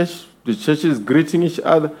after church, the church is greeting each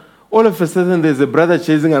other. All of a sudden, there's a brother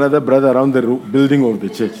chasing another brother around the building of the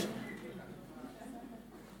church.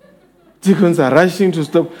 Deacons are rushing to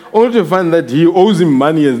stop, only to find that he owes him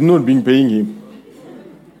money, has not been paying him.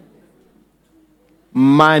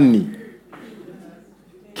 Money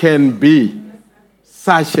can be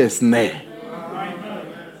such a snare.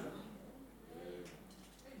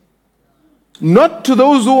 Not to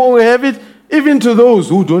those who have it, even to those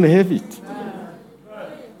who don't have it.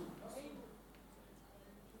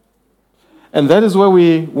 And that is why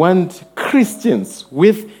we want Christians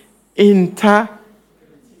with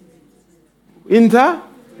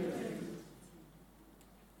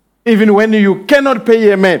even when you cannot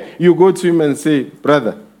pay a man, you go to him and say,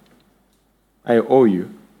 brother, I owe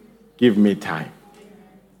you. Give me time.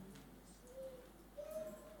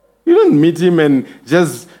 You don't meet him and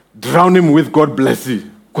just drown him with God bless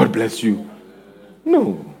you. God bless you.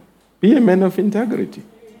 No. Be a man of integrity.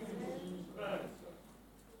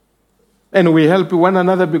 And we help one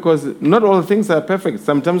another because not all things are perfect.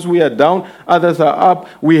 Sometimes we are down, others are up.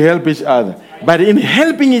 We help each other. But in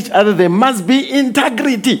helping each other, there must be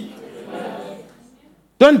integrity.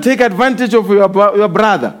 Don't take advantage of your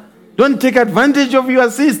brother. Don't take advantage of your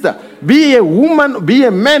sister. Be a woman, be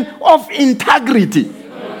a man of integrity.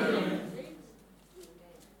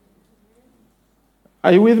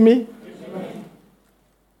 Are you with me?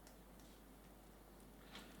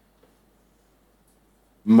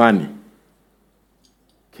 Money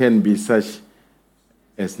can be such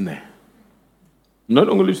a snare. Not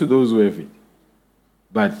only to those who have it,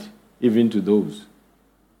 but even to those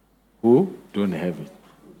who don't have it.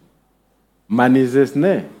 Money is a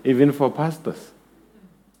snare, even for pastors.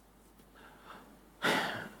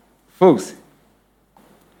 Folks,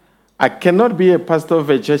 I cannot be a pastor of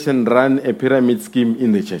a church and run a pyramid scheme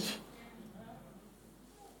in the church.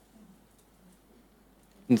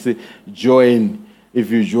 And say, join. If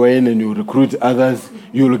you join and you recruit others,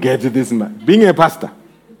 you will get this money. Being a pastor.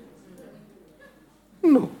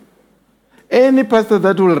 No. Any pastor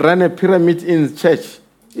that will run a pyramid in church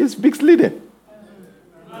is backslidden.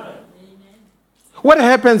 What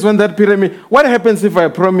happens when that pyramid, what happens if I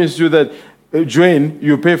promise you that join,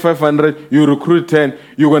 you pay 500, you recruit 10,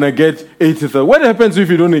 you're going to get 80,000. What happens if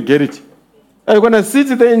you don't get it? Are you going to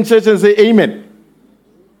sit there in church and say amen?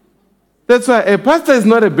 That's why a pastor is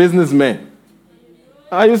not a businessman.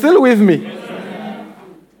 Are you still with me?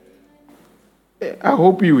 I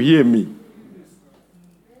hope you hear me.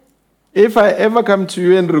 If I ever come to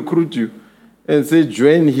you and recruit you and say,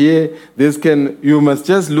 join here, you must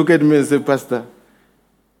just look at me and say, Pastor,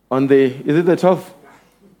 is it the 12th?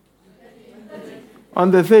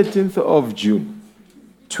 On the 13th of June,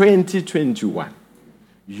 2021,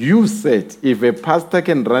 you said if a pastor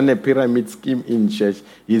can run a pyramid scheme in church,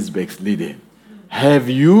 he's backslidden. Have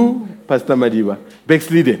you, Pastor Madiba,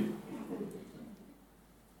 backslidden?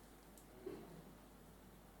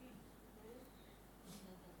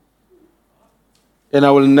 And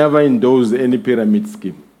I will never endorse any pyramid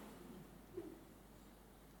scheme.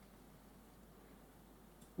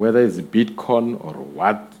 Whether it's Bitcoin or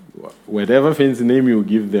whatever fancy name you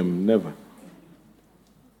give them, never.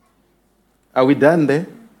 Are we done there?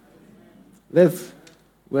 Let's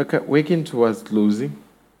working towards closing.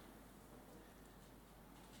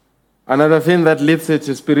 Another thing that leads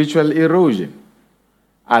to spiritual erosion,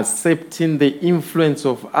 accepting the influence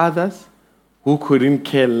of others who couldn't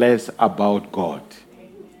care less about God.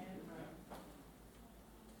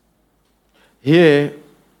 Here,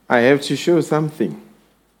 I have to show something.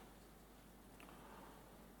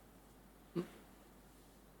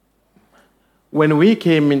 When we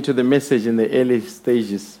came into the message in the early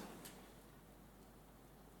stages,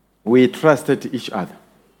 we trusted each other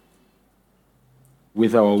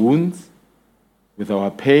with our wounds, with our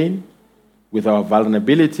pain, with our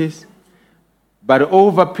vulnerabilities. But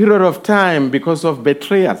over a period of time, because of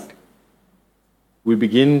betrayal, we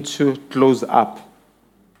begin to close up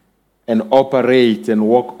and operate and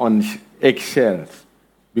walk on eggshells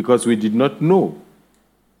because we did not know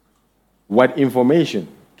what information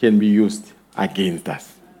can be used against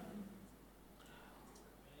us.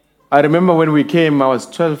 I remember when we came, I was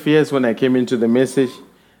 12 years when I came into the message.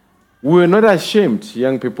 We were not ashamed,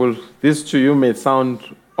 young people. This to you may sound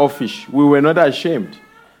offish. We were not ashamed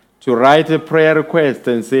to write a prayer request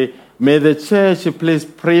and say, may the church please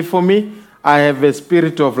pray for me. I have a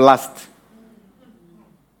spirit of lust.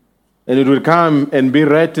 And it would come and be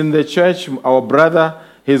read in the church. Our brother,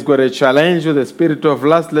 he's got a challenge with the spirit of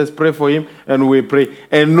lust. Let's pray for him. And we pray.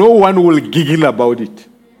 And no one will giggle about it.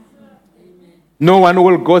 No one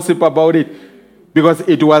will gossip about it. Because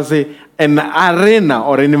it was an arena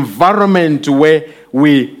or an environment where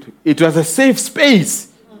it was a safe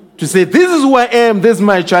space to say, this is who I am, this is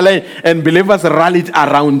my challenge. And believers rallied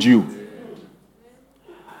around you.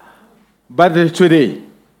 But today,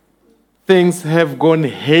 things have gone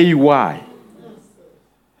haywire.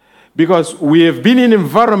 Because we have been in an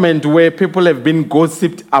environment where people have been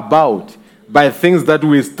gossiped about by things that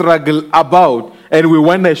we struggle about. And we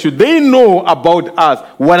wonder, should they know about us?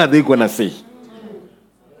 What are they going to say?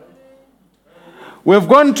 We've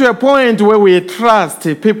gone to a point where we trust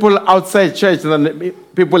people outside church than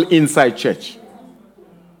people inside church.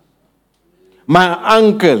 My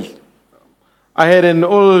uncle, I had an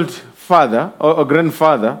old father or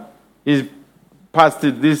grandfather. He passed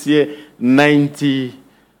it this year, 90.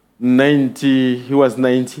 He was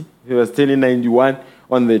 90. He was turning 91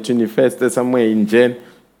 on the 21st, somewhere in Jan,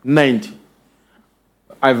 90.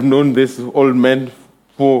 I've known this old man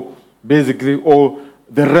for basically all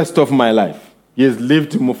the rest of my life. He has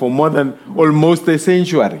lived for more than almost a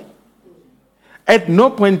century. At no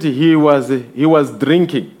point he was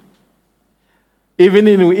drinking. Even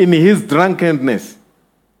in his drunkenness,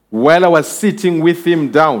 while I was sitting with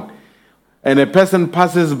him down, and a person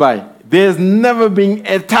passes by, there's never been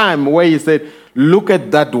a time where he said, look at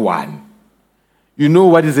that one. You know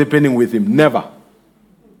what is happening with him? Never.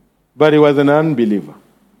 But he was an unbeliever.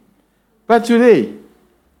 But today,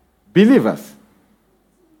 believers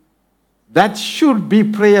that should be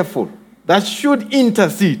prayerful, that should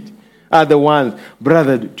intercede, are the ones,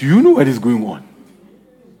 brother, do you know what is going on?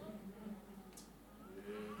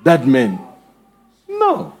 That man.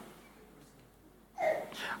 No.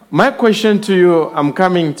 My question to you, I'm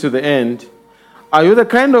coming to the end. Are you the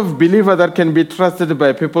kind of believer that can be trusted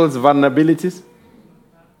by people's vulnerabilities?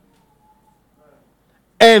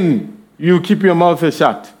 And you keep your mouth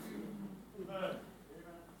shut?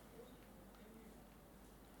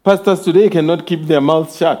 Pastors today cannot keep their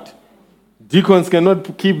mouths shut. Deacons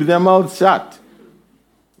cannot keep their mouths shut.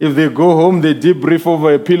 If they go home, they debrief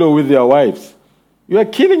over a pillow with their wives. You are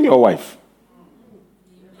killing your wife.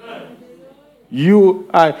 You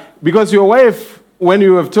are, because your wife, when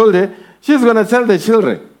you have told her, she's going to tell the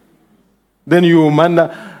children. Then you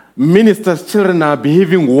wonder, ministers' children are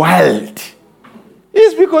behaving wild.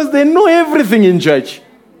 It's because they know everything in church.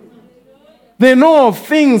 They know of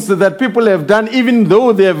things that people have done, even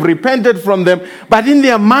though they have repented from them. But in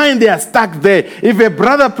their mind, they are stuck there. If a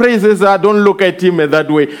brother praises, don't look at him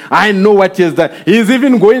that way. I know what he has done. He's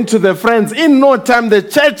even going to the friends. In no time, the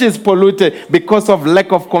church is polluted because of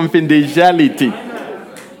lack of confidentiality.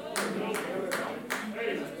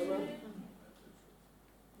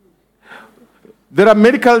 There are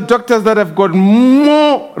medical doctors that have got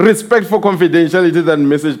more respect for confidentiality than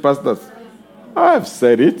message pastors. I've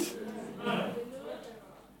said it.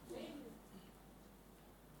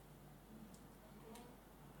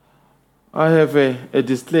 I have a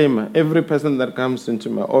disclaimer. Every person that comes into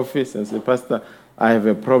my office and says, Pastor, I have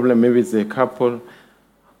a problem, maybe it's a couple,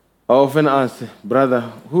 I often ask, brother,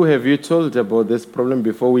 who have you told about this problem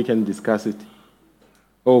before we can discuss it?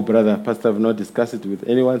 Oh, brother, pastor, I've not discussed it with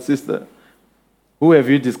anyone. Sister, who have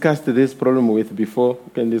you discussed this problem with before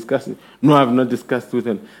we can discuss it? No, I've not discussed with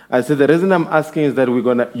him. I said, the reason I'm asking is that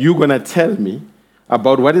you're going to tell me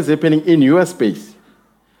about what is happening in your space.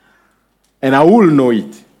 And I will know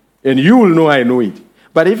it. And you will know I know it.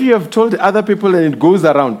 But if you have told other people and it goes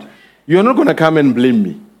around, you're not going to come and blame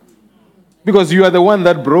me. Because you are the one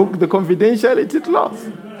that broke the confidentiality clause.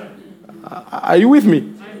 Are you with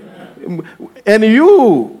me? And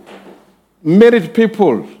you married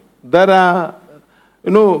people that are,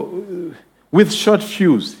 with short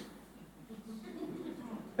fuse.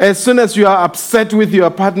 As soon as you are upset with your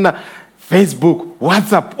partner, Facebook,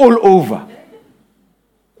 WhatsApp, all over.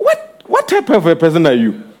 What type of a person are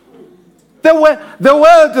you? The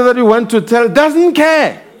world that you want to tell doesn't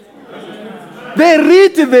care. They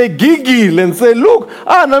read, they giggle and say, look,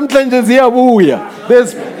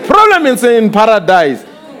 there's problem in paradise.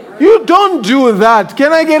 You don't do that.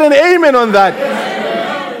 Can I get an amen on that?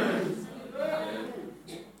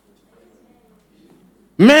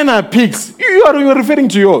 Men are pigs. You are referring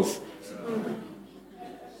to yours.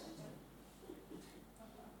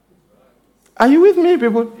 Are you with me,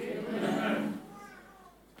 people?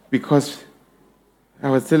 Because I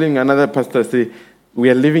was telling another pastor, say, we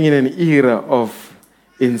are living in an era of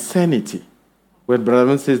insanity. Where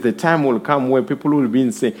Brother says the time will come where people will be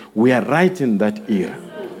insane. We are right in that era.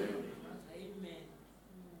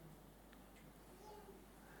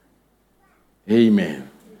 Amen.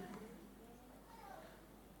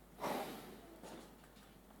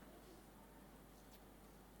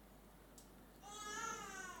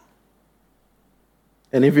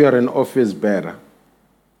 And if you are an office bearer,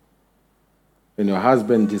 when your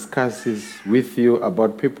husband discusses with you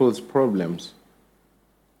about people's problems,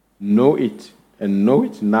 know it and know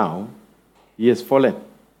it now, he has fallen.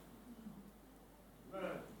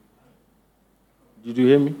 Did you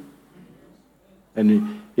hear me?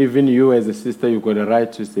 And even you as a sister, you've got a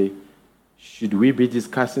right to say, should we be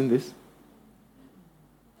discussing this?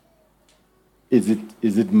 Is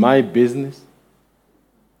it my business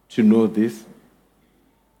to know this?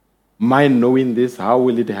 My knowing this, how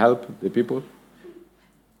will it help the people?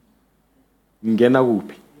 Ngena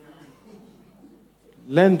uphi?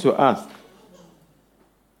 Learn to ask.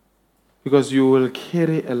 Because you will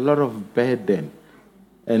carry a lot of burden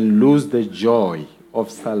and lose the joy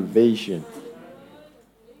of salvation.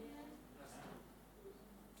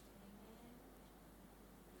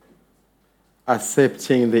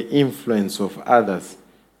 Accepting the influence of others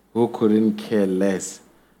who couldn't care less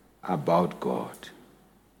about God.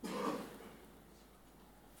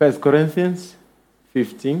 1 Corinthians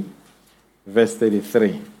 15, verse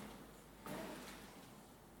 33.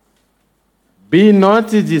 Be not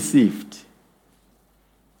deceived.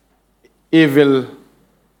 Evil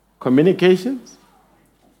communications.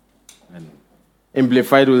 And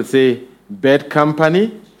Amplified will say, bad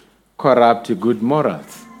company corrupt good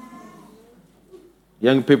morals.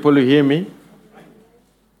 Young people who hear me,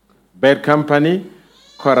 bad company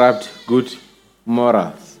corrupt good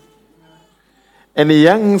morals. And the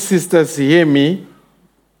young sisters hear me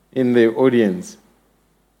in the audience.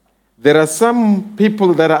 There are some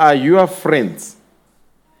people that are your friends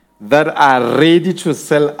that are ready to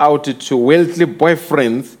sell out to wealthy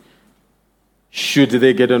boyfriends should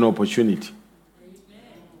they get an opportunity.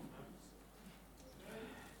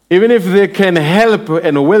 Even if they can help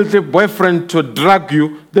a wealthy boyfriend to drag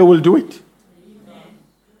you, they will do it.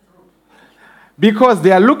 Because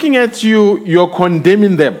they are looking at you, you're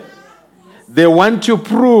condemning them. They want to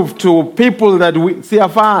prove to people that we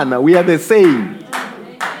are the same.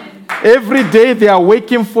 Every day they are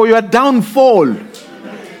waiting for your downfall.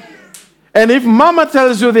 And if mama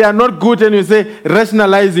tells you they are not good and you say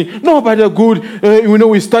rationalizing, no, but they're good,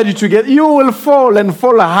 we study together, you will fall and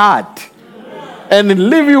fall hard. And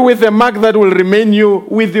leave you with a mark that will remain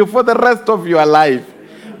with you for the rest of your life.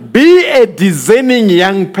 Be a discerning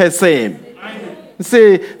young person.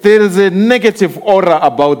 Say, there is a negative aura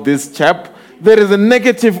about this chap. There is a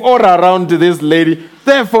negative aura around this lady.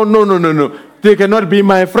 Therefore, no. They cannot be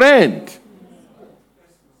my friend.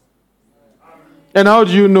 And how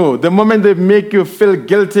do you know? The moment they make you feel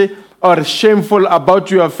guilty or shameful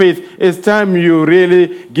about your faith, it's time you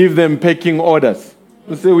really give them pecking orders.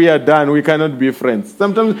 You say, we are done. We cannot be friends.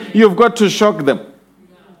 Sometimes you've got to shock them.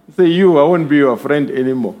 Say, I won't be your friend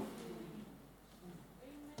anymore.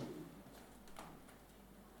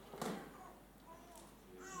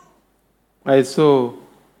 I saw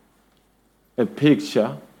a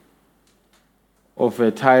picture of a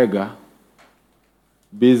tiger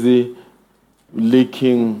busy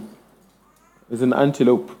licking It's an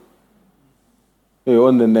antelope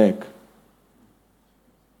on the neck.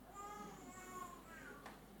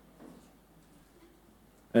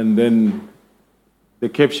 And then the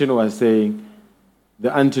caption was saying,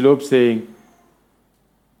 the antelope saying,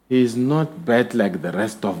 he is not bad like the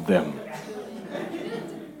rest of them.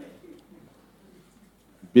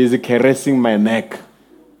 Busy caressing my neck.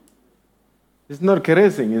 It's not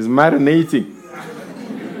caressing, it's marinating.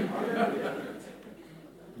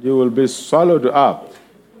 You will be swallowed up.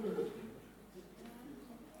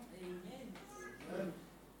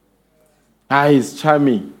 He's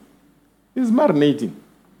charming. He's marinating.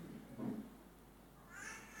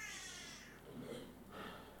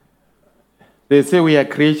 They say we are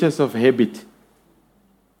creatures of habit.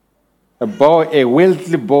 A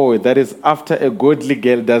wealthy boy that is after a godly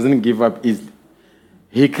girl doesn't give up easily.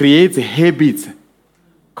 He creates habits,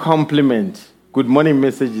 compliment, good morning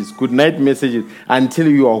messages, good night messages, until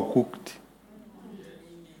you are hooked.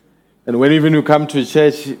 And when even you come to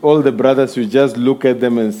church, all the brothers, you just look at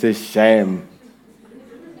them and say, shame.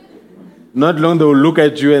 Not long they will look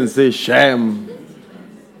at you and say, shame.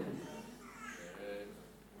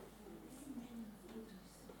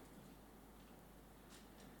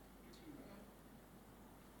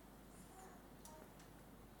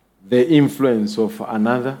 The influence of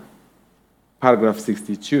another, paragraph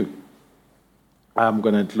 62. I'm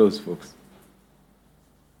going to close, folks.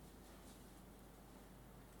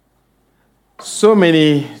 So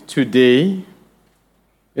many today,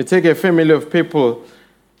 you take a family of people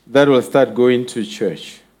that will start going to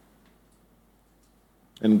church.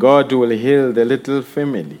 And God will heal the little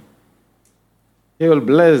family. He will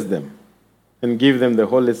bless them and give them the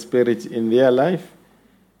Holy Spirit in their life.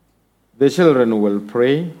 The children will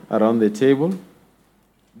pray around the table.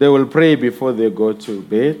 They will pray before they go to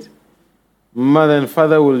bed. Mother and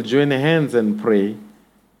father will join hands and pray.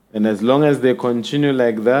 And as long as they continue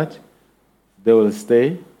like that, they will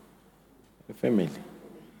stay a family.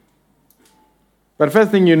 But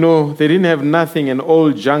first thing you know, they didn't have nothing, an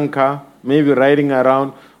old junk car, maybe riding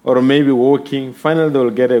around or maybe walking. Finally, they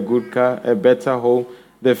will get a good car, a better home.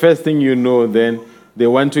 The first thing you know then, they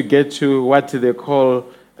want to get to what they call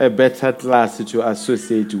a better class to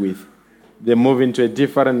associate with. They move into a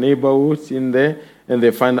different neighborhood in there, and they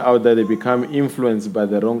find out that they become influenced by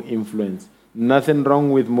the wrong influence. Nothing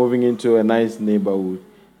wrong with moving into a nice neighborhood,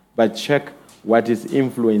 but check what is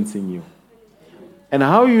influencing you. And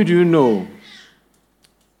how do you know?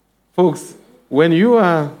 Folks, when you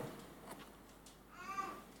are...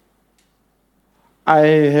 I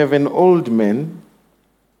have an old man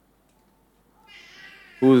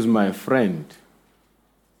who's my friend.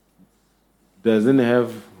 Doesn't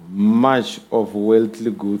have much of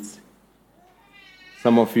worldly goods.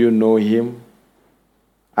 Some of you know him.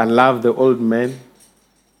 I love the old man.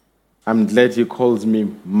 I'm glad he calls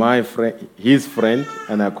me my friend, his friend,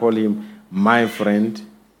 and I call him my friend.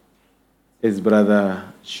 His brother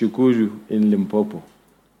Shukuru in Limpopo.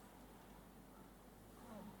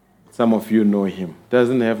 Some of you know him.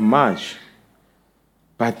 Doesn't have much,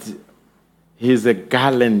 but he's a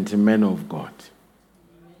gallant man of God.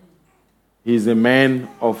 He's a man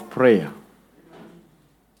of prayer.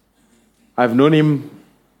 I've known him,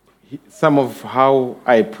 some of how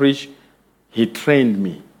I preach, he trained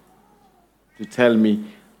me to tell me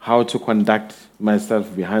how to conduct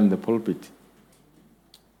myself behind the pulpit.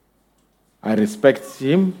 I respected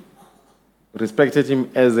him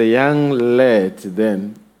as a young lad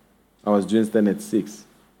then. I was doing standard 6.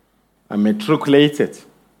 I matriculated.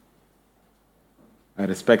 I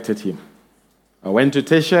respected him. I went to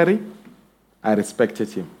tertiary. I respected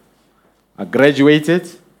him. I graduated.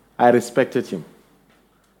 I respected him.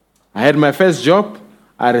 I had my first job.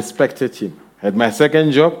 I respected him. I had my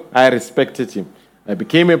second job. I respected him. I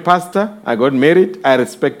became a pastor. I got married. I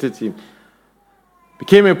respected him.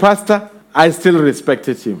 Became a pastor. I still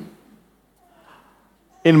respected him.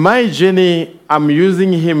 In my journey, I'm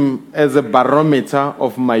using him as a barometer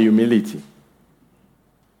of my humility.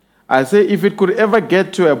 I say, if it could ever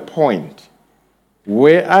get to a point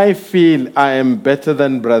where I feel I am better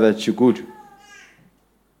than Brother Chikudu,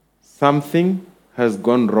 something has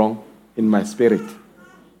gone wrong in my spirit.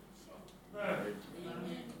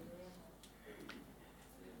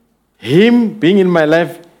 Him being in my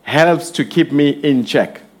life helps to keep me in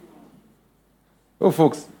check. Oh,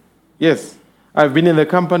 folks, yes, I've been in the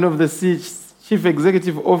company of the chief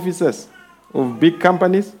executive officers of big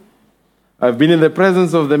companies. I've been in the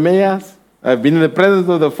presence of the mayors. I've been in the presence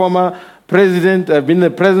of the former president. I've been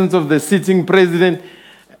in the presence of the sitting president.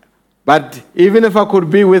 But even if I could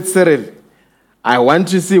be with Cyril, I want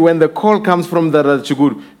to see when the call comes from the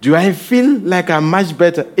Rachuguru, do I feel like I'm much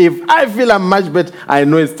better? If I feel I'm much better, I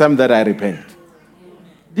know it's time that I repent.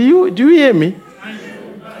 Do you hear me?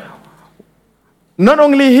 Not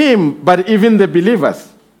only him, but even the believers.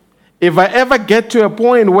 If I ever get to a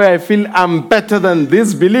point where I feel I'm better than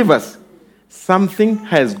these believers, something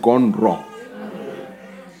has gone wrong.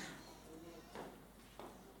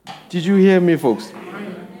 Did you hear me, folks?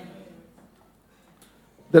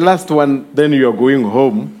 The last one, then you are going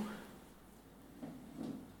home.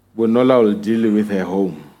 Bonola will deal with her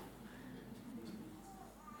home.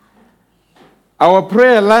 Our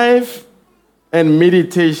prayer life and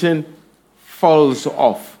meditation falls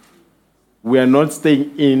off. We are not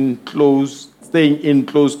staying in close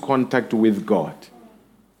contact with God.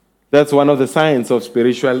 That's one of the signs of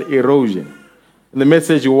spiritual erosion. In the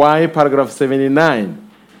message Why, paragraph 79.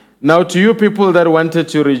 Now to you people that wanted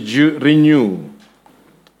to renew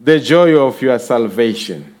the joy of your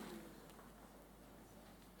salvation.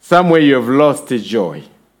 Somewhere you have lost the joy.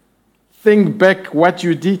 Think back what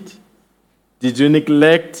you did. Did you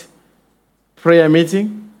neglect prayer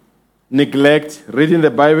meeting? Neglect reading the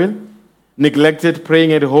Bible? Neglected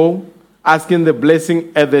praying at home? Asking the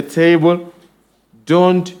blessing at the table?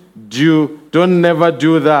 Don't never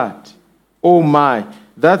do that. Oh my,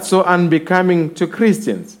 that's so unbecoming to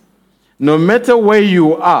Christians. No matter where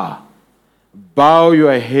you are, bow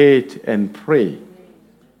your head and pray.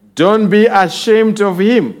 Don't be ashamed of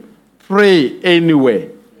him. Pray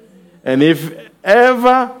anyway. And if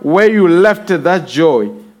ever where you left that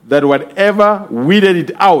joy, that whatever weeded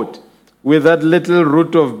it out, with that little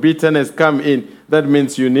root of bitterness come in, that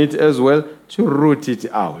means you need as well to root it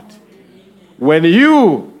out. When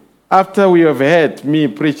you, after we have heard me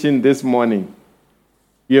preaching this morning,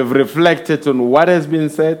 you have reflected on what has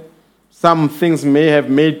been said, some things may have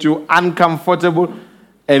made you uncomfortable,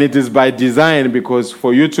 and it is by design because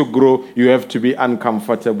for you to grow, you have to be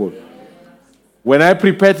uncomfortable. When I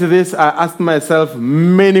prepared this, I asked myself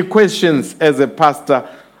many questions as a pastor.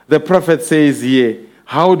 The prophet says here,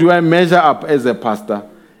 how do I measure up as a pastor?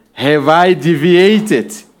 Have I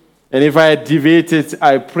deviated? And if I had deviated,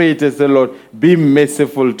 I prayed to the Lord, be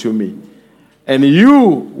merciful to me. And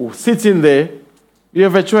you sitting there, you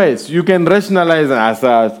have a choice. You can rationalize and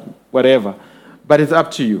ask whatever, but it's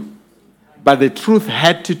up to you. But the truth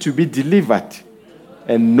had to be delivered.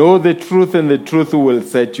 And know the truth, and the truth will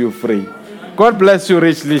set you free. God bless you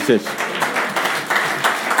richly, church.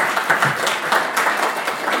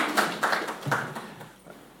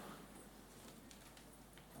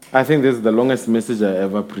 I think this is the longest message I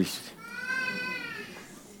ever preached.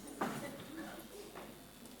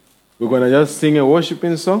 We're going to just sing a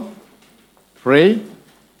worshiping song, pray,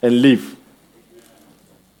 and leave.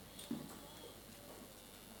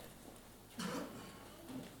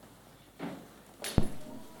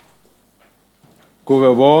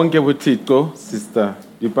 Kube bonke buthixo, Sister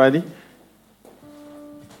Dipadi.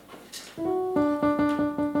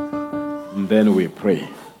 And then we pray.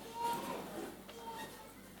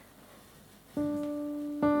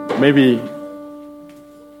 Maybe,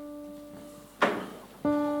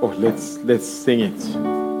 let's sing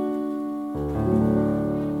it.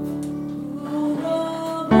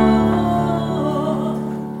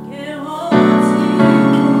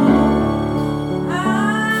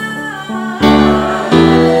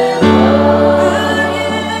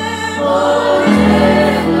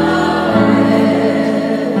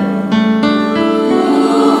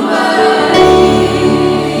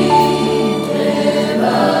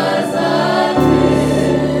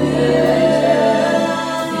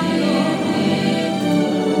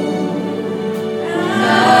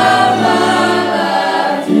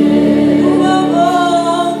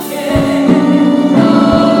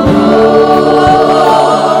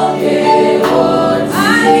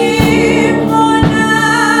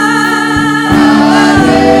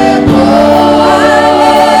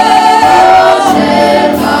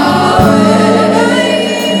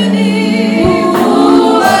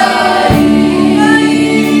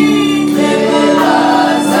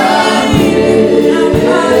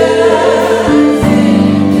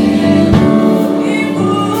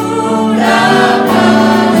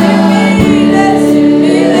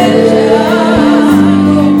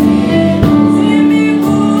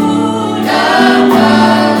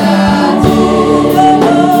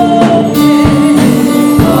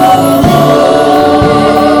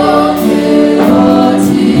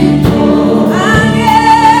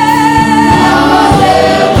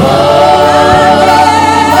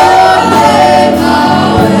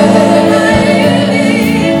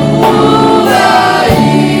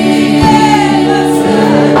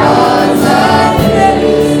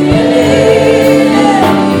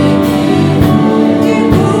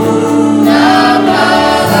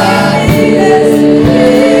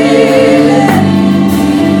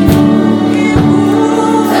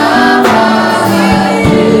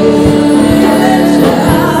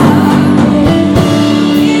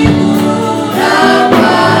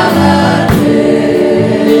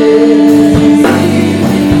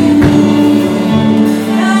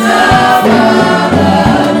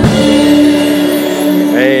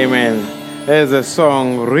 As a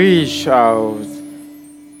song, reach out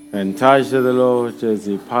and touch the Lord as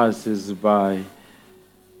He passes by.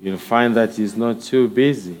 You'll find that He's not too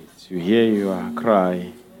busy to hear your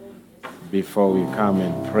cry before we come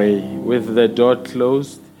and pray with the door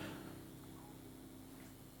closed.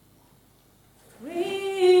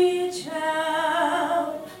 Reach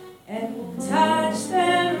out and touch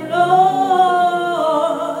the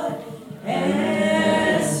Lord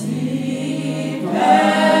as He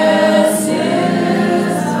passes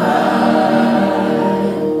by.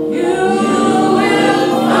 You will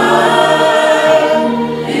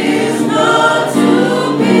find He's not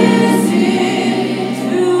too busy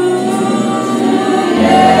to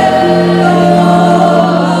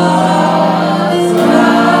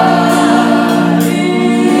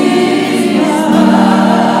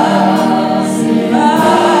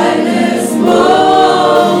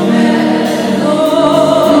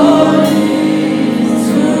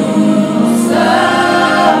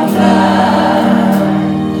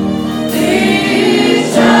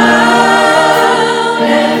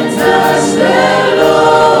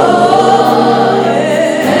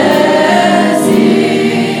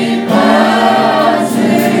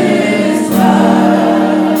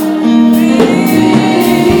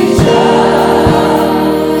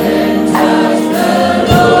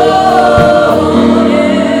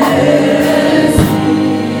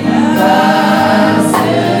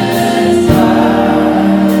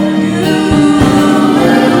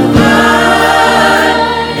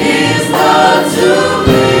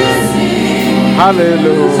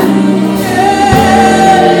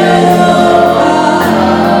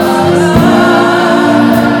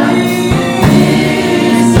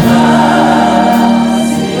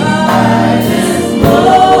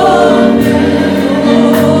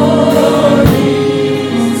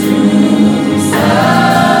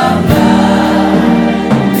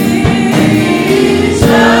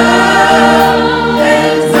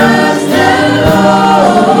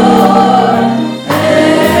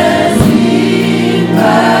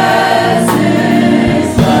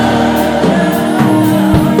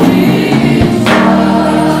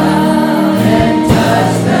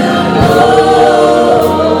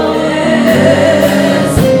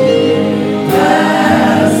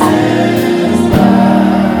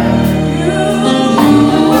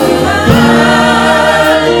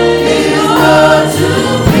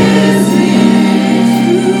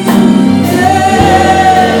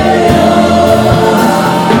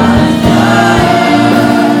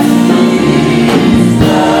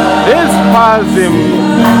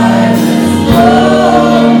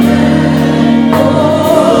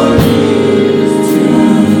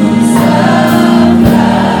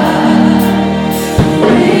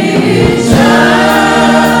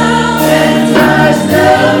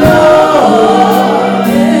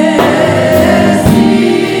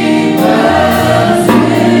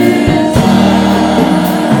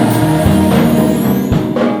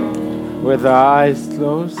With our eyes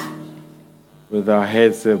closed, with our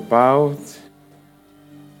heads bowed,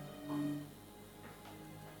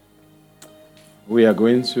 we are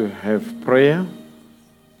going to have prayer.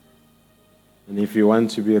 And if you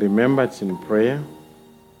want to be remembered in prayer,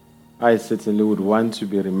 I certainly would want to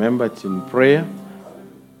be remembered in prayer.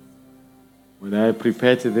 When I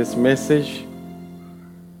prepared this message,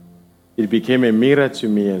 it became a mirror to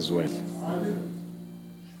me as well.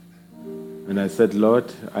 And I said,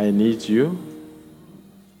 Lord, I need you.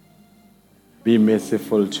 Be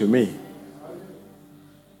merciful to me.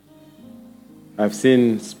 I've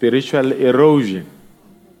seen spiritual erosion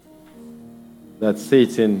that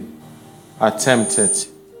Satan attempted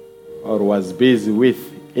or was busy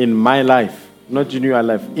with in my life, not in your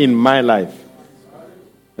life, in my life.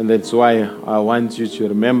 And that's why I want you to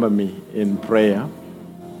remember me in prayer.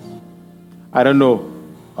 I don't know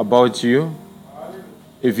about you,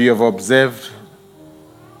 if you have observed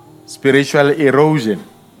spiritual erosion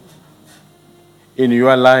in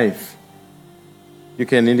your life, you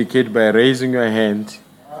can indicate by raising your hand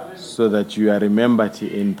so that you are remembered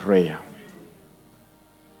in prayer.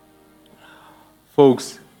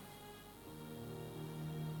 Folks,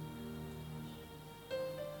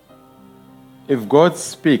 if God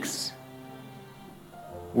speaks,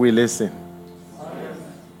 we listen.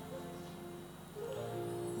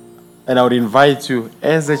 And I would invite you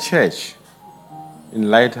as a church in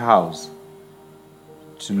Lighthouse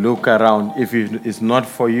to look around. If it is not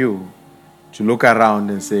for you, to look around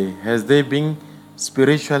and say, has there been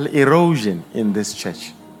spiritual erosion in this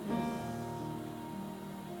church?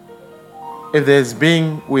 If there's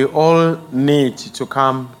been, we all need to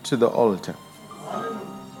come to the altar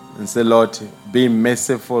and say, Lord, be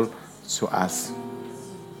merciful to us.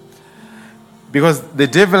 Because the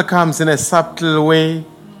devil comes in a subtle way,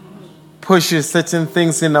 pushes certain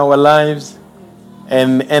things in our lives,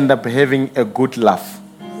 and end up having a good laugh.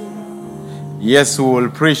 Yes, we will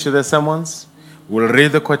preach the sermons, we'll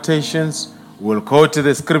read the quotations, we'll quote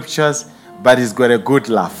the scriptures, but he's got a good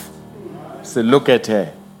laugh. So look at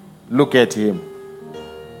her, look at him.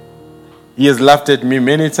 He has laughed at me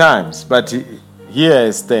many times, but here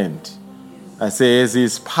I stand. I say, as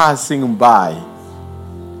he's passing by,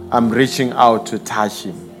 I'm reaching out to touch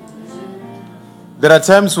him. There are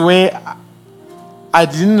times where I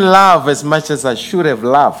didn't laugh as much as I should have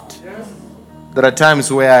laughed. There are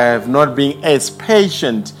times where I have not been as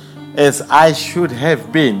patient as I should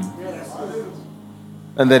have been.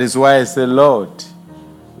 And that is why I say, Lord,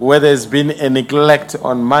 where there's been a neglect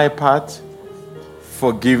on my part,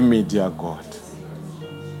 forgive me, dear God.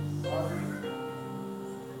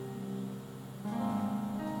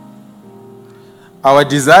 Our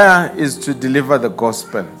desire is to deliver the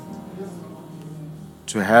gospel,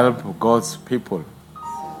 to help God's people,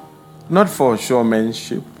 not for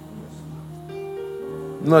showmanship,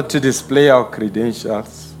 not to display our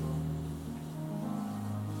credentials.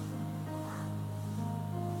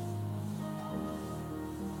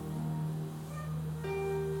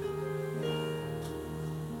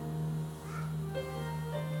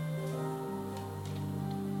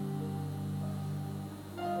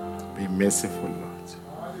 Be merciful, Lord.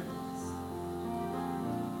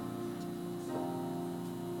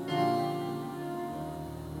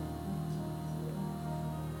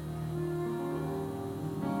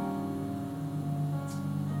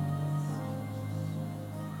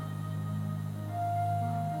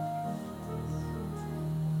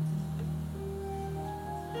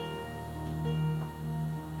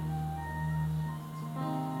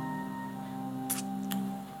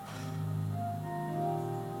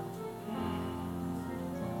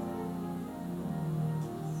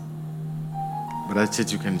 But that's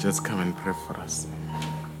it, you can just come and pray for us.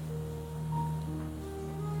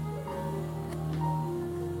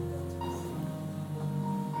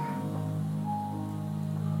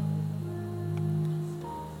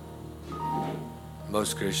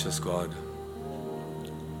 Most gracious God,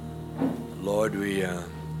 Lord, we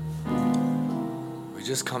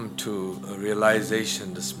just come to a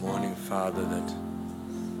realization this morning, Father, that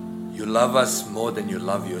you love us more than you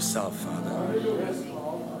love yourself, Father.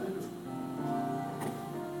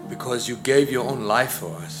 Because you gave your own life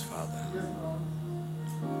for us, Father.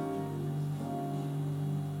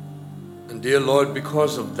 And dear Lord,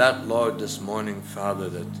 because of that, Lord, this morning, Father,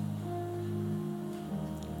 that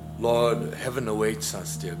Lord, heaven awaits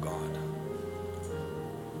us, dear God.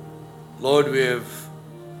 Lord, we have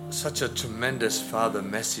such a tremendous, Father,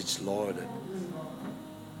 message, Lord.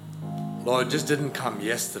 Lord, just didn't come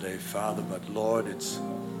yesterday, Father, but Lord, it's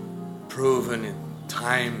proven in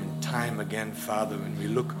time and time again, Father. When we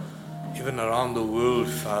look even around the world,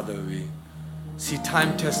 Father, we see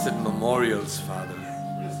time-tested memorials, Father.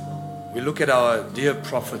 We look at our dear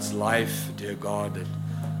prophet's life, dear God, and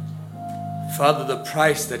Father, the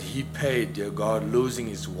price that he paid, dear God, losing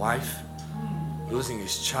his wife, losing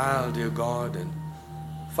his child, dear God, and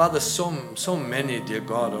Father, so many, dear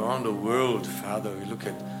God, around the world, Father. We look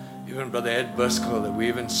at even Brother Ed Burskell that we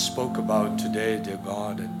even spoke about today, dear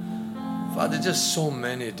God, and Father, just so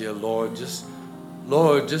many, dear Lord, just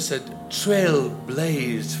that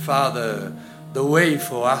trailblazed, Father, the way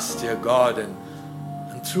for us, dear God, and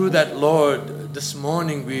through that, Lord, this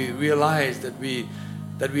morning we realized that we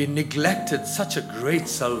neglected such a great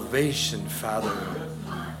salvation, Father.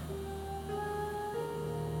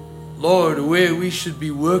 Lord, where we should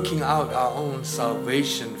be working out our own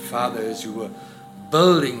salvation, Father, as you were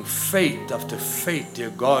building faith after faith,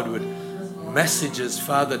 dear God, with messages,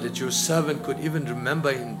 Father, that your servant could even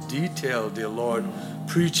remember in detail, dear Lord,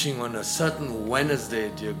 preaching on a certain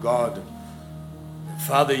Wednesday, dear God.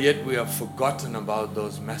 Father, yet we have forgotten about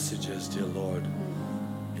those messages, dear Lord.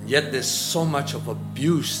 And yet there's so much of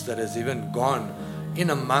abuse that has even gone in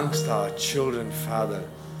amongst our children, Father.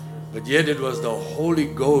 But yet it was the Holy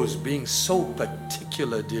Ghost being so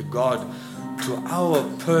particular, dear God, to our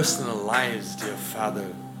personal lives, dear Father.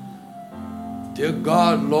 Dear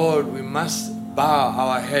God, Lord, we must bow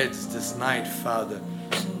our heads this night, Father,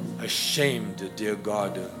 ashamed, dear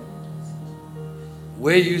God.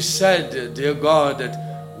 Where you said, dear God,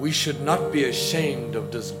 that we should not be ashamed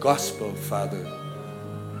of this gospel, Father.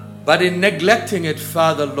 But in neglecting it,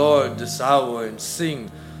 Father, Lord, this hour, and seeing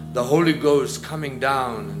the Holy Ghost coming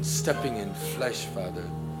down and stepping in flesh, Father,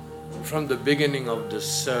 from the beginning of this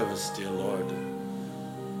service, dear Lord.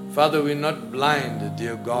 Father, we're not blind,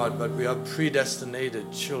 dear God, but we are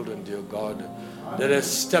predestinated children, dear God, that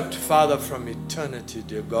has stepped, Father, from eternity,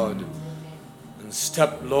 dear God, and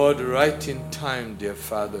stepped, Lord, right in time, dear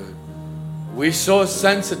Father. We're so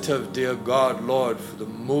sensitive, dear God, Lord, for the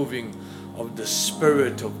moving of the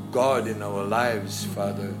Spirit of God in our lives,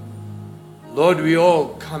 Father. Lord, we're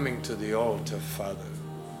all coming to the altar, Father.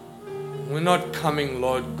 We're not coming,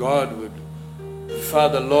 Lord God, with,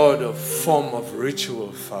 Father, Lord, a form of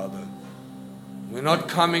ritual, Father. We're not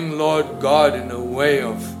coming, Lord God, in a way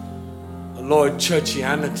of, Lord,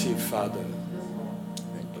 churchianity, Father.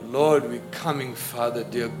 But Lord, we're coming, Father,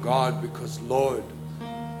 dear God, because, Lord,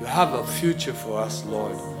 you have a future for us,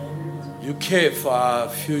 Lord. You care for our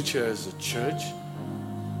future as a church.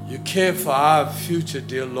 You care for our future,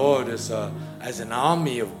 dear Lord, as an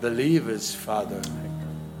army of believers, Father.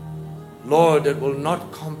 Lord, that will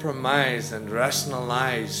not compromise and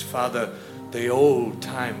rationalize, Father, the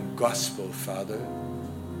old-time gospel, Father.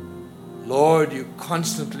 Lord, you're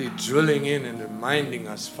constantly drilling in and reminding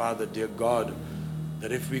us, Father, dear God,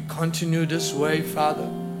 that if we continue this way, Father,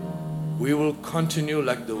 we will continue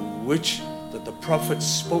like the witch that the prophet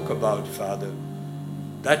spoke about, Father.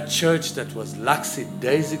 That church that was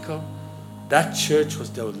lackadaisical, that church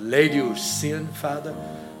was the Laodicean, Father.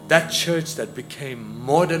 That church that became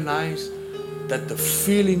modernized, that the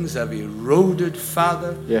feelings have eroded,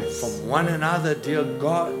 Father, from one another, dear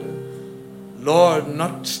God. Lord,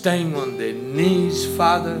 not staying on their knees,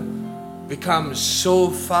 Father, becomes so,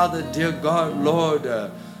 Father, dear God, Lord,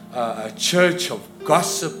 a church of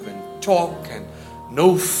gossip and talk and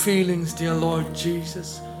no feelings, dear Lord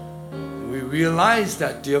Jesus. We realize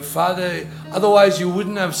that, dear Father, otherwise you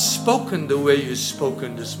wouldn't have spoken the way you've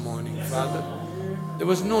spoken this morning, Father. There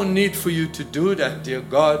was no need for you to do that, dear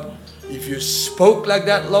God. If you spoke like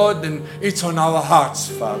that, Lord, then it's on our hearts,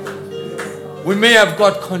 Father. We may have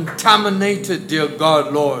got contaminated, dear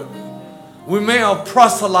God, Lord. We may have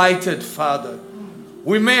proselyted, Father.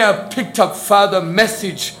 We may have picked up, Father,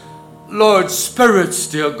 message, Lord, spirits,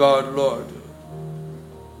 dear God, Lord.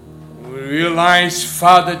 We realize,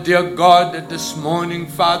 Father, dear God, that this morning,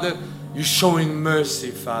 Father, you're showing mercy,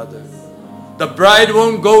 Father. The bride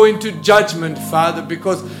won't go into judgment, Father,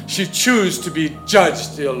 because she chooses to be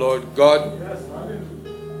judged, dear Lord God.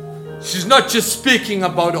 She's not just speaking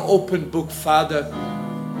about an open book, Father.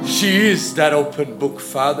 She is that open book,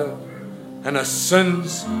 Father. And her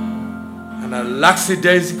sins and her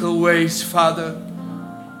lackadaisical ways, Father,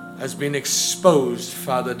 has been exposed,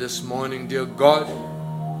 Father, this morning, dear God.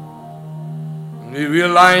 And we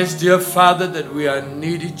realize, dear Father, that we are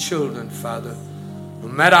needy children, Father. No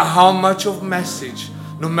matter how much of message,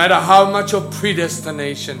 no matter how much of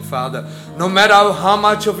predestination, Father, no matter how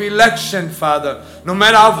much of election, Father, no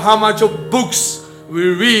matter how much of books we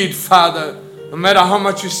read, Father, no matter how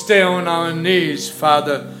much we stay on our knees,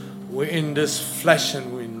 Father, we're in this flesh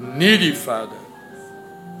and we're needy, Father.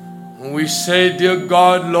 When we say, dear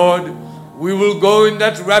God, Lord, we will go in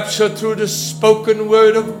that rapture through the spoken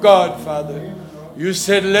word of God, Father. You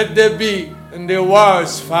said, let there be, and there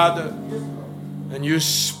was, Father. And you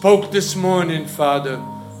spoke this morning, Father,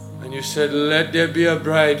 and you said, let there be a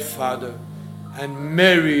bride, Father. And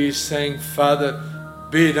Mary is saying, Father,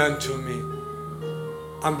 be it unto me.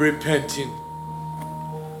 I'm repenting.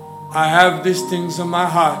 I have these things on my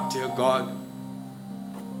heart, dear God.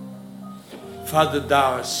 Father,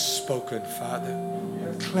 thou hast spoken, Father.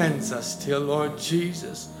 Cleanse us, dear Lord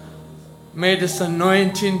Jesus. May this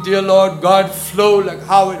anointing, dear Lord God, flow like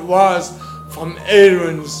how it was from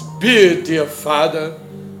Aaron's beard, dear Father,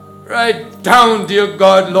 right down, dear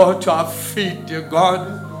God, Lord, to our feet, dear God,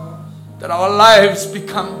 that our lives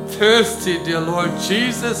become thirsty, dear Lord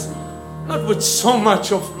Jesus, not with so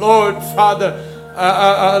much of, Lord, Father,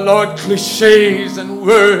 Lord, cliches and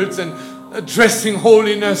words and addressing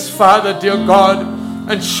holiness, Father, dear God,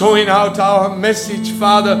 and showing out our message,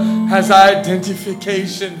 Father, as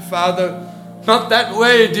identification, Father. Not that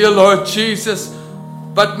way, dear Lord Jesus,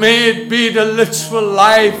 but may it be the literal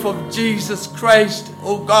life of Jesus Christ,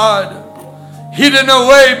 oh God, hidden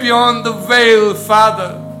away beyond the veil,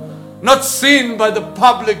 Father, not seen by the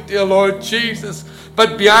public, dear Lord Jesus,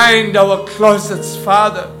 but behind our closets,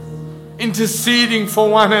 Father, interceding for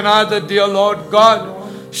one another, dear Lord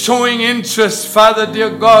God, showing interest, Father, dear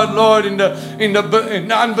God, Lord, in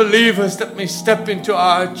the unbelievers that may step into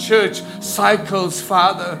our church cycles,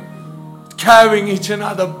 Father, carrying each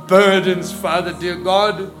another burdens, Father, dear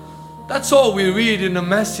God. That's all we read in the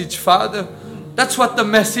message, Father. That's what the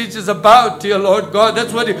message is about, dear Lord God.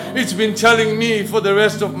 That's what it's been telling me for the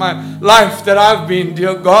rest of my life that I've been,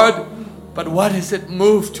 dear God. But what is it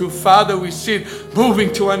moved to, Father? We see it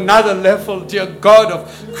moving to another level, dear God,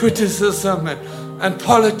 of criticism and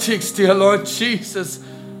politics, dear Lord Jesus.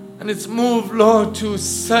 And it's moved, Lord, to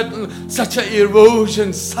such an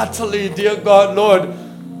erosion subtly, dear God, Lord.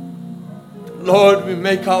 Lord, we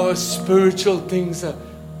make our spiritual things,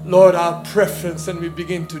 Lord, our preference, and we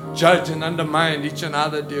begin to judge and undermine each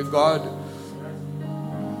another, dear God.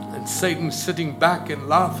 And Satan sitting back and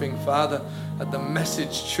laughing, Father, at the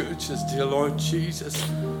message churches, dear Lord Jesus.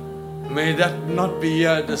 May that not be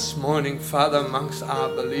here this morning, Father, amongst our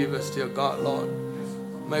believers, dear God, Lord.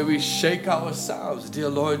 May we shake ourselves, dear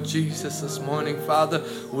Lord Jesus, this morning, Father,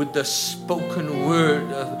 with the spoken word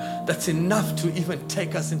that's enough to even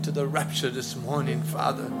take us into the rapture this morning,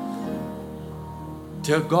 Father.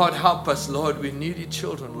 Dear God, help us, Lord. We need your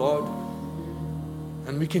children, Lord.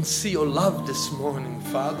 And we can see your love this morning,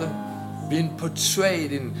 Father, being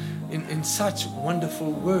portrayed in such wonderful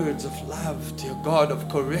words of love, dear God, of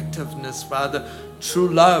correctiveness, Father. True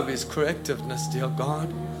love is correctiveness, dear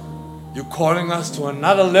God. You're calling us to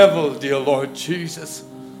another level, dear Lord Jesus.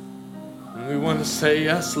 And we want to say,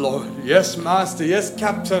 yes, Lord. Yes, Master. Yes,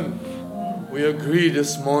 Captain. We agree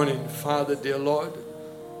this morning, Father, dear Lord.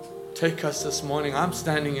 Take us this morning. I'm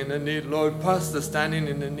standing in the need, Lord. Pastor standing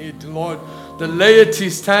in the need, Lord. The laity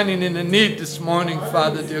standing in the need this morning,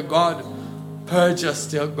 Father, dear God. Purge us,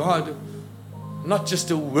 dear God. Not just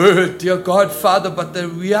a word, dear God, Father, but the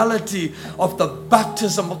reality of the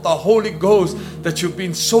baptism of the Holy Ghost that you've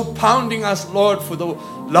been so pounding us, Lord, for the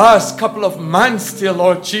last couple of months, dear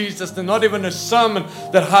Lord Jesus. There's not even a sermon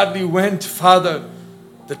that hardly went, Father.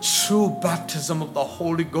 The true baptism of the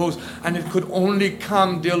Holy Ghost. And it could only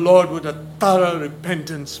come, dear Lord, with a thorough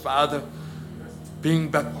repentance, Father. Being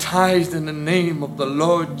baptized in the name of the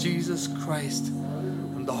Lord Jesus Christ.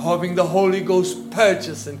 And having the Holy Ghost purge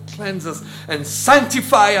us and cleanse us and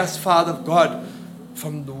sanctify us, Father God,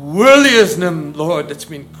 from the worldlyism, Lord, that's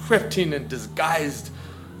been crept in and disguised,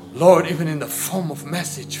 Lord, even in the form of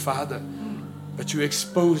message, Father. But you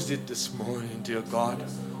exposed it this morning, dear God.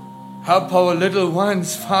 Help our little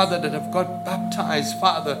ones, Father, that have got baptized,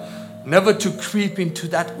 Father, never to creep into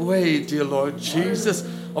that way, dear Lord Jesus,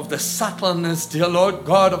 of the subtleness, dear Lord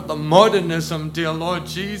God, of the modernism, dear Lord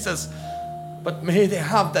Jesus. But may they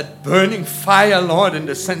have that burning fire, Lord, and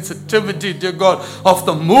the sensitivity, dear God, of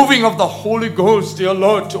the moving of the Holy Ghost, dear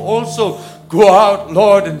Lord, to also go out,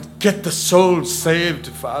 Lord, and get the souls saved,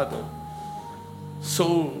 Father.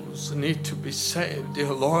 Souls need to be saved,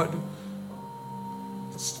 dear Lord.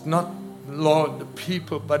 It's not, Lord, the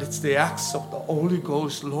people, but it's the acts of the Holy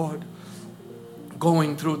Ghost, Lord,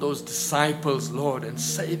 going through those disciples, Lord, and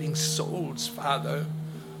saving souls, Father.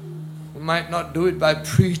 We might not do it by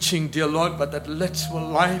preaching, dear Lord, but that literal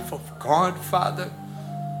life of God, Father,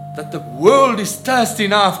 that the world is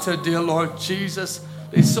thirsting after, dear Lord Jesus.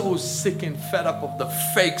 They're so sick and fed up of the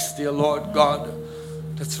fakes, dear Lord God,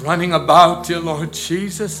 that's running about, dear Lord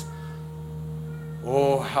Jesus.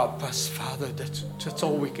 Oh, help us, Father. That's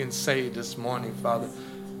all we can say this morning, Father.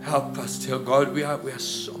 Help us, dear God. We are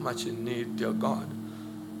so much in need, dear God.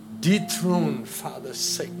 Dethrone, Father,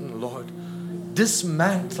 Satan, Lord.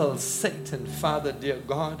 Dismantle Satan, Father, dear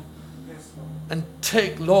God. And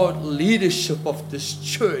take, Lord, leadership of this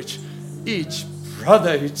church. Each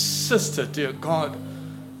brother, each sister, dear God.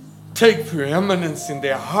 Take preeminence in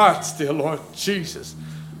their hearts, dear Lord Jesus.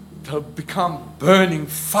 To become burning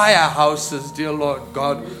firehouses, dear Lord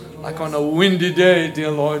God. Like on a windy day,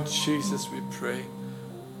 dear Lord Jesus, we pray.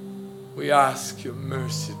 We ask your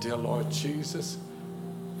mercy, dear Lord Jesus.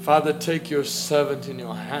 Father, take your servant in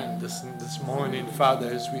your hand this morning, Father,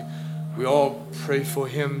 as we all pray for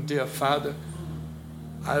him, dear Father.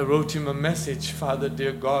 I wrote him a message, Father,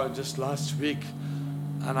 dear God, just last week.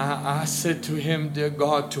 And I said to him, dear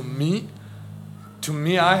God, to me,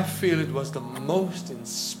 I feel it was the most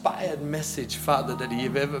inspired message, Father, that he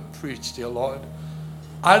ever preached, dear Lord.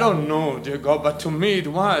 I don't know, dear God, but to me it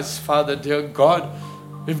was, Father, dear God.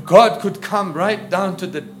 If God could come right down to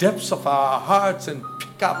the depths of our hearts and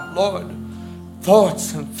pick up, Lord,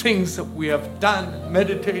 thoughts and things that we have done and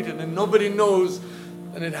meditated and nobody knows,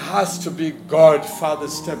 then it has to be God, Father,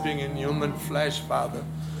 stepping in human flesh, Father.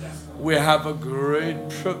 We have a great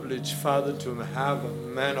privilege, Father, to have a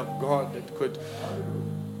man of God that could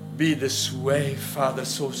be this way, Father,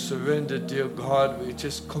 so surrendered, dear God. We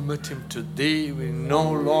just commit him to Thee. We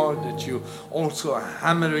know, Lord, that You also are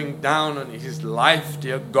hammering down on his life,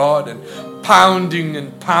 dear God, and pounding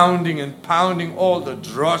and pounding and pounding all the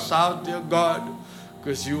dross out, dear God,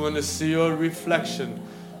 because You want to see Your reflection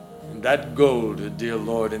in that gold, dear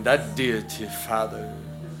Lord, in that deity, Father.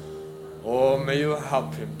 Oh, may you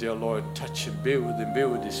help him, dear Lord. Touch him, be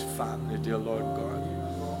with his family, dear Lord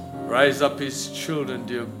God. Rise up his children,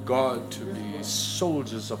 dear God, to be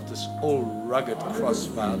soldiers of this old rugged cross,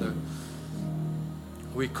 Father.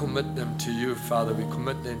 We commit them to you, Father. We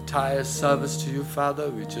commit the entire service to you,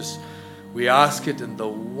 Father. We ask it in the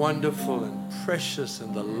wonderful and precious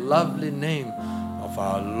and the lovely name of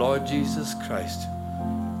our Lord Jesus Christ.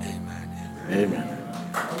 Amen. Amen.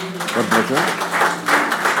 God bless you.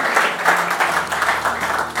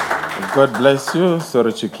 God bless you.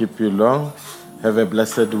 Sorry to keep you long. Have a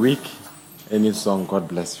blessed week. Any song, God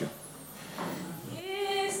bless you.